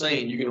arrest on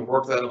scene, you're going to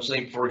work that on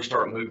scene before you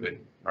start moving,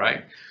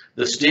 right?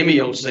 The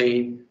STEMI on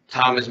scene,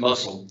 time is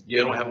muscle. You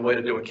don't have a way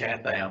to do a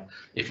cath down.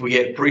 If we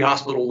get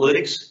pre-hospital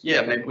lytics,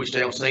 yeah, maybe we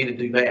stay on scene and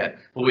do that,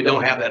 but we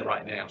don't have that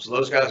right now. So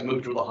those guys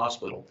move to the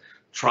hospital.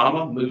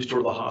 Trauma moves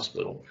toward the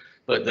hospital.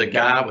 But the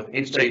guy with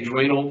end-stage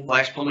renal,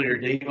 flash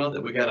pulmonary edema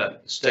that we got to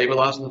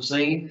stabilize in the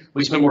scene,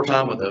 we spend more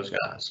time with those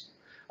guys.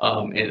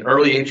 And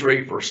early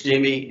entry for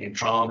STEMI and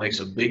trauma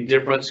makes a big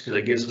difference because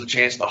it gives us a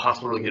chance the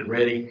hospital to get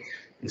ready.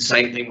 And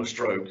same thing with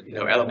stroke. You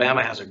know,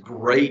 Alabama has a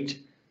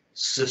great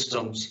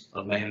systems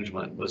of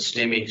management with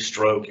STEMI,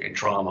 stroke, and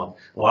trauma.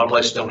 A lot of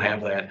places don't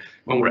have that.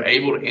 When we're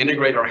able to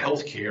integrate our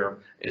healthcare,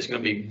 it's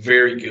going to be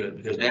very good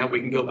because now we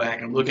can go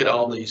back and look at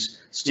all these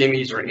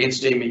STEMIs or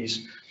in-STEMIs.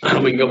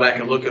 We can go back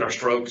and look at our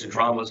strokes and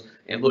traumas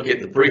and look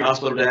at the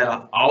pre-hospital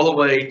data all the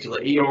way to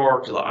the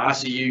ER, to the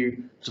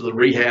ICU, to the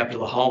rehab, to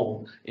the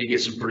home, and get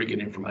some pretty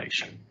good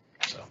information.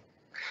 So,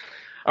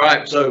 all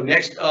right. So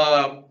next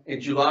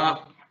in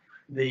July,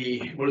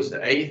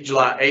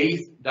 July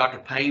 8th, Dr.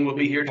 Payne will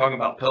be here talking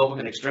about pelvic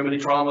and extremity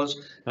traumas.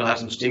 He'll have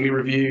some STEMI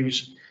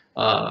reviews.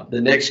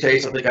 The next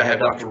case, I think I have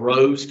Dr.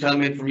 Rose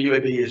come in from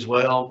UAB as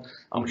well.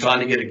 I'm trying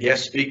to get a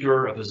guest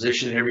speaker, a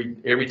physician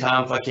every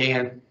time if I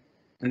can.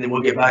 And then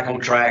we'll get back on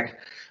track,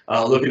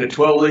 looking at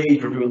 12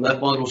 leads, reviewing left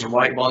bundles and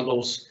right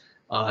bundles,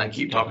 and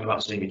keep talking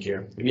about STEMI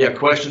care. If you have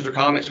questions or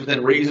comments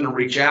within reason,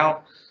 reach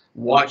out.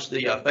 Watch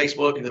the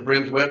Facebook and the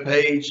BRIMS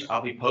webpage.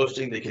 I'll be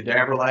posting the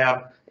Cadaver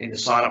Lab and to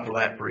sign up for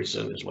that pretty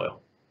soon as well.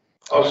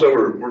 Also,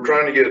 we're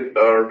trying to get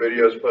our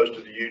videos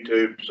posted to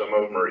YouTube. Some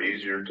of them are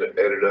easier to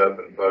edit up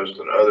and post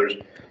than others.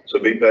 So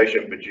be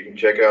patient, but you can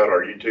check out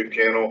our YouTube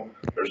channel.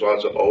 There's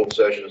lots of old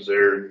sessions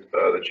there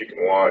that you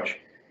can watch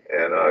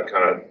and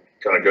kind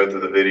of go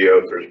through the video.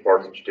 If there's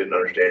parts that you didn't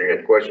understand or you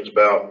had questions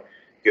about,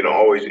 you can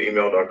always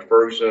email Dr.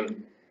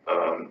 Ferguson,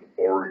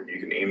 or you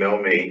can email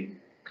me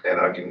and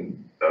I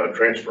can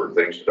transfer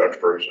things to Dr.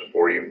 Ferguson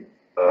for you.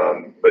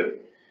 But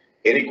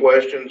any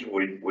questions,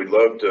 we'd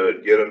love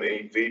to get them.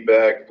 Any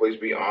feedback, please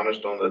be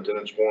honest on the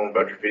attendance form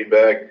about your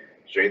feedback.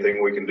 Is there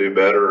anything we can do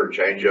better or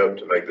change up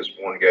to make this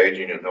more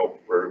engaging and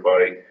helpful for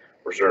everybody?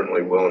 We're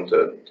certainly willing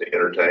to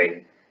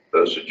entertain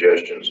those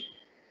suggestions.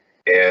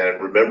 And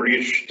remember to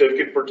get your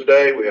certificate for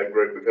today. We've had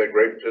great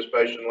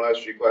participation in the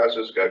last few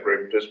classes, got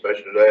great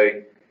participation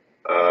today.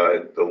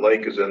 The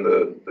link is in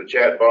the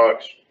chat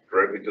box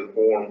directly to the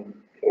form,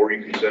 or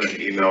you can send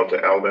an email to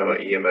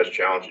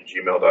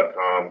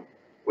alabamaemschallenge@gmail.com,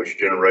 which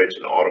generates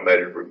an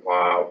automated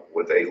reply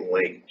with a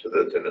link to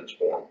the attendance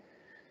form.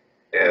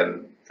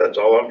 And that's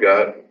all I've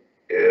got.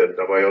 If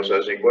nobody else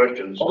has any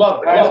questions. Hold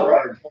on,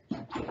 password.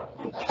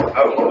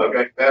 Oh,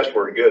 okay,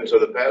 password, good. So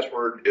the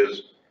password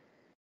is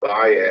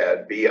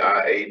BIAD,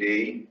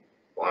 B-I-A-D,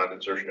 blind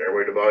insertion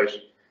airway device.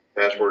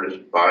 Password is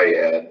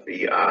BIAD,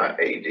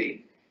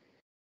 B-I-A-D.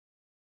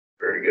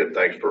 Very good.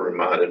 Thanks for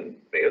reminding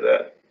me of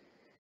that.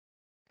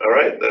 All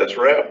right, that's a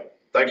wrap.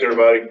 Thanks,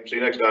 everybody. See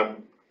you next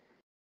time.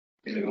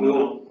 It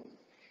will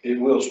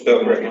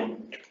spell correct.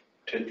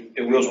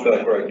 It will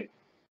spell correct.